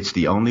because it's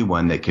the only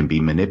one that can be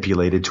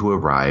manipulated to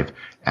arrive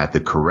at the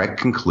correct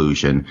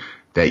conclusion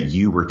that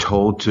you were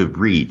told to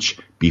reach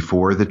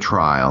before the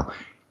trial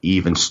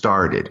even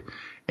started.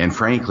 And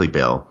frankly,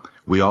 Bill,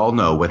 we all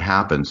know what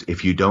happens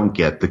if you don't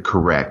get the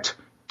correct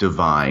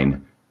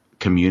divine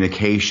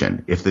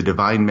communication. If the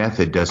divine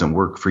method doesn't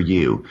work for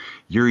you,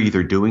 you're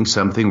either doing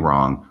something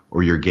wrong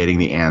or you're getting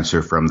the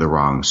answer from the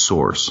wrong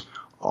source.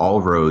 All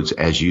roads,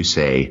 as you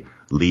say,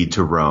 lead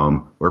to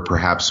Rome, or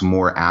perhaps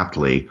more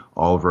aptly,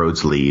 all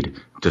roads lead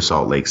to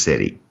Salt Lake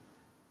City.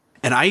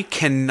 And I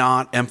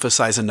cannot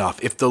emphasize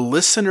enough, if the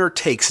listener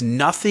takes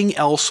nothing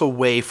else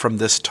away from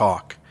this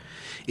talk,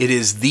 it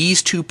is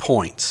these 2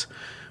 points,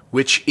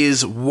 which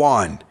is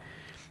one,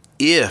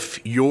 if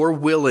you're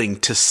willing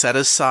to set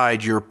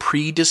aside your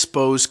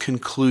predisposed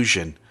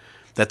conclusion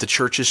that the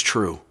church is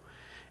true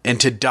and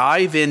to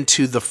dive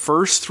into the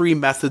first three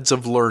methods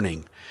of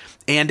learning,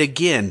 and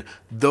again,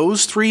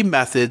 those three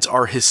methods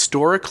are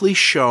historically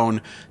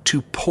shown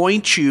to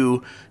point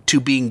you to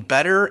being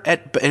better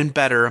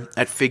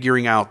at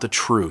figuring out the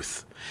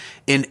truth.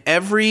 In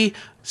every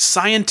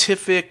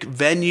scientific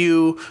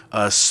venue,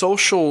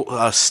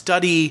 social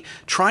study,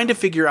 trying to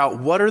figure out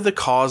what are the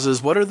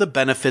causes, what are the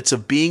benefits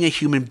of being a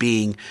human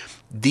being,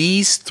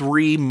 These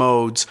three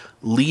modes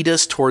lead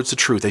us towards the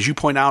truth. As you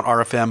point out,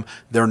 RFM,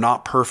 they're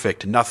not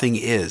perfect. Nothing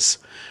is.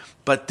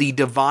 But the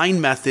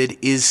divine method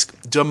is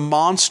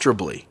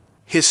demonstrably,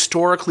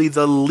 historically,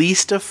 the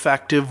least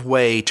effective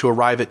way to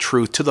arrive at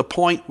truth, to the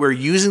point where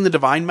using the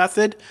divine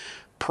method,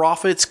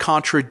 prophets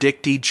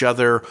contradict each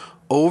other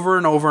over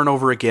and over and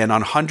over again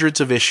on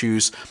hundreds of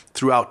issues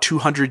throughout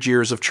 200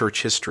 years of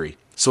church history.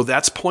 So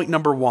that's point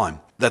number one,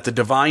 that the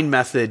divine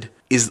method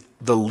is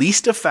the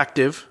least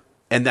effective,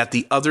 and that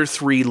the other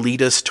three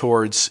lead us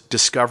towards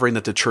discovering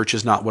that the church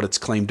is not what it's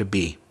claimed to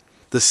be.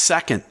 The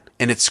second,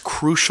 and it's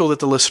crucial that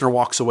the listener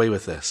walks away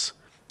with this,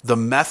 the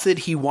method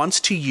he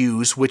wants to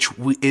use, which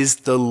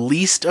is the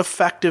least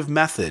effective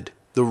method,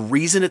 the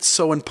reason it's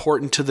so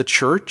important to the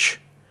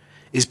church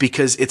is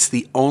because it's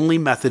the only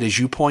method, as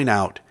you point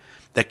out,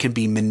 that can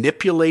be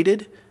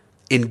manipulated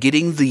in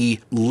getting the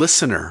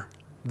listener,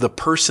 the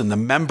person, the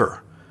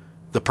member,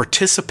 the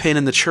participant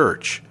in the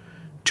church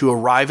to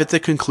arrive at the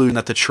conclusion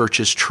that the church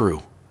is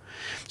true.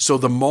 So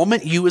the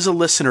moment you as a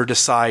listener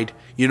decide,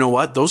 you know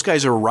what, those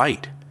guys are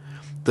right,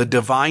 the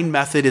divine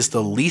method is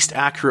the least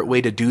accurate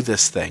way to do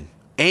this thing.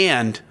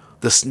 And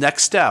this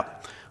next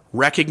step,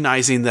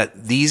 recognizing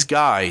that these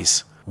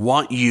guys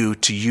want you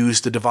to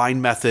use the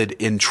divine method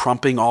in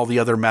trumping all the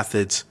other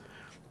methods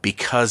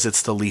because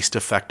it's the least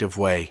effective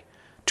way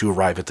to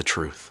arrive at the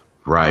truth.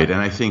 Right, and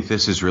I think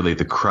this is really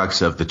the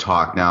crux of the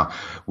talk. Now,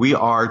 we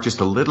are just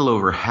a little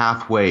over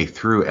halfway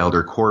through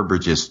Elder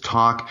Corbridge's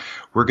talk.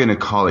 We're going to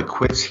call it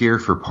quits here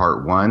for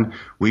part one.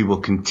 We will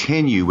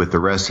continue with the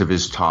rest of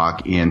his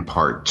talk in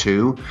part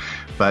two.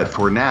 But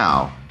for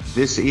now,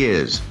 this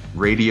is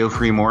Radio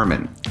Free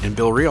Mormon. And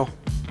Bill Reel.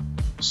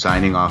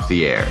 Signing off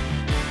the air.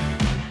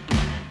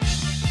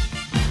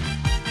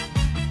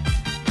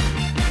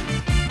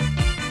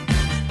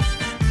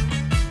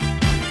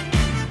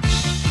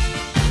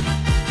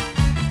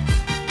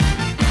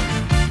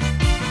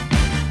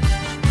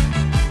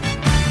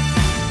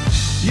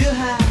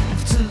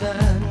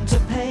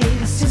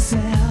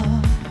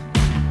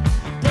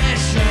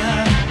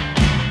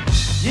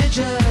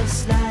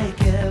 Just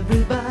like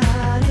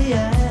everybody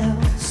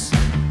else.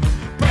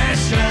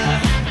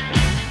 Pressure.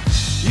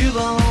 You've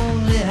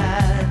only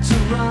had to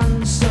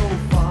run so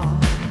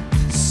far,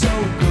 so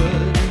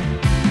good.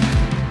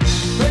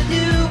 But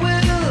you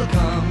will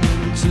come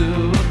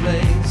to a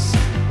place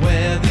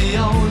where the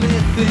only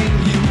thing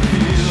you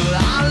feel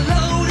are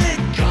loaded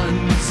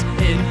guns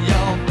in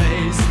your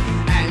face,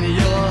 and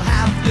you'll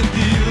have to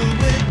deal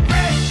with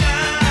pressure.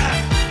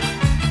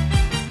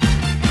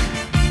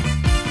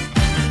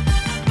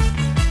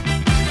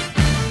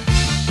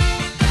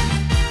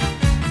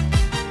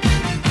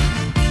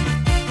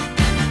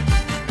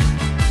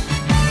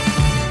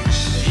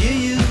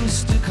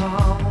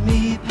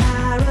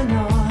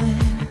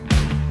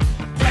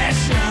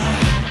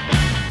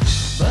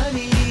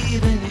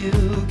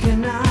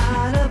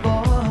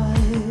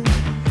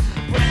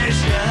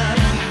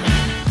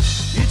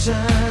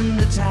 Turn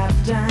the tap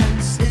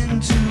dance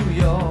into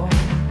your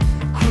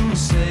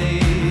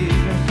crusade.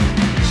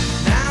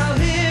 Now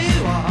here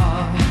you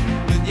are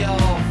with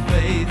your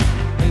faith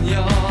and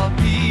your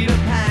Peter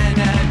Pan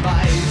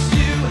advice.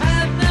 You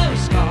have no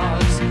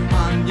scars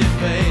on your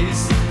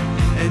face,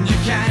 and you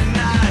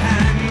cannot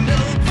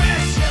handle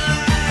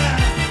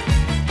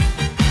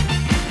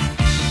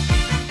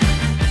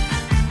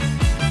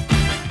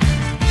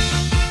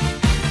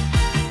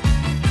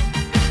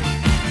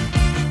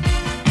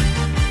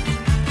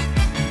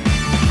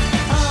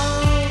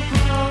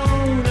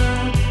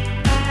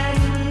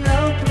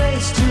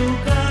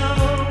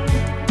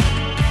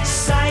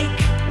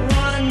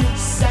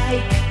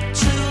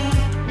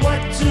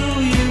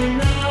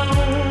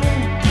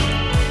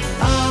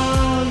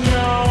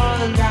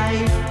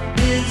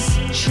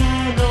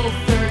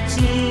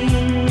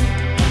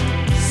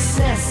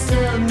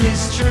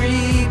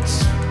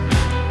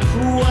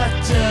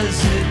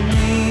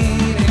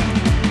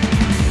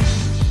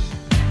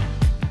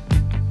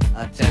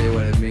tell you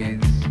what it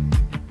means.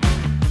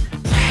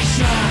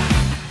 Pressure.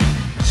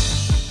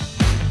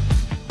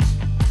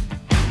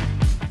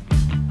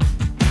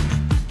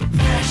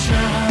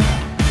 Pressure.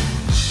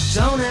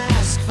 Don't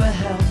ask for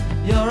help,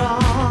 you're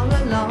all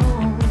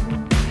alone.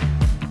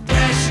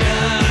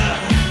 Pressure.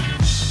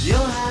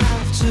 You'll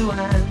have to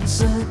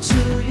answer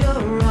to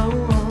your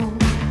own.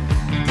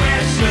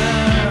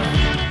 Pressure.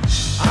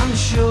 I'm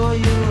sure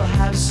you'll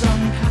have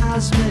some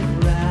cosmic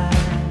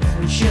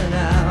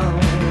rationale.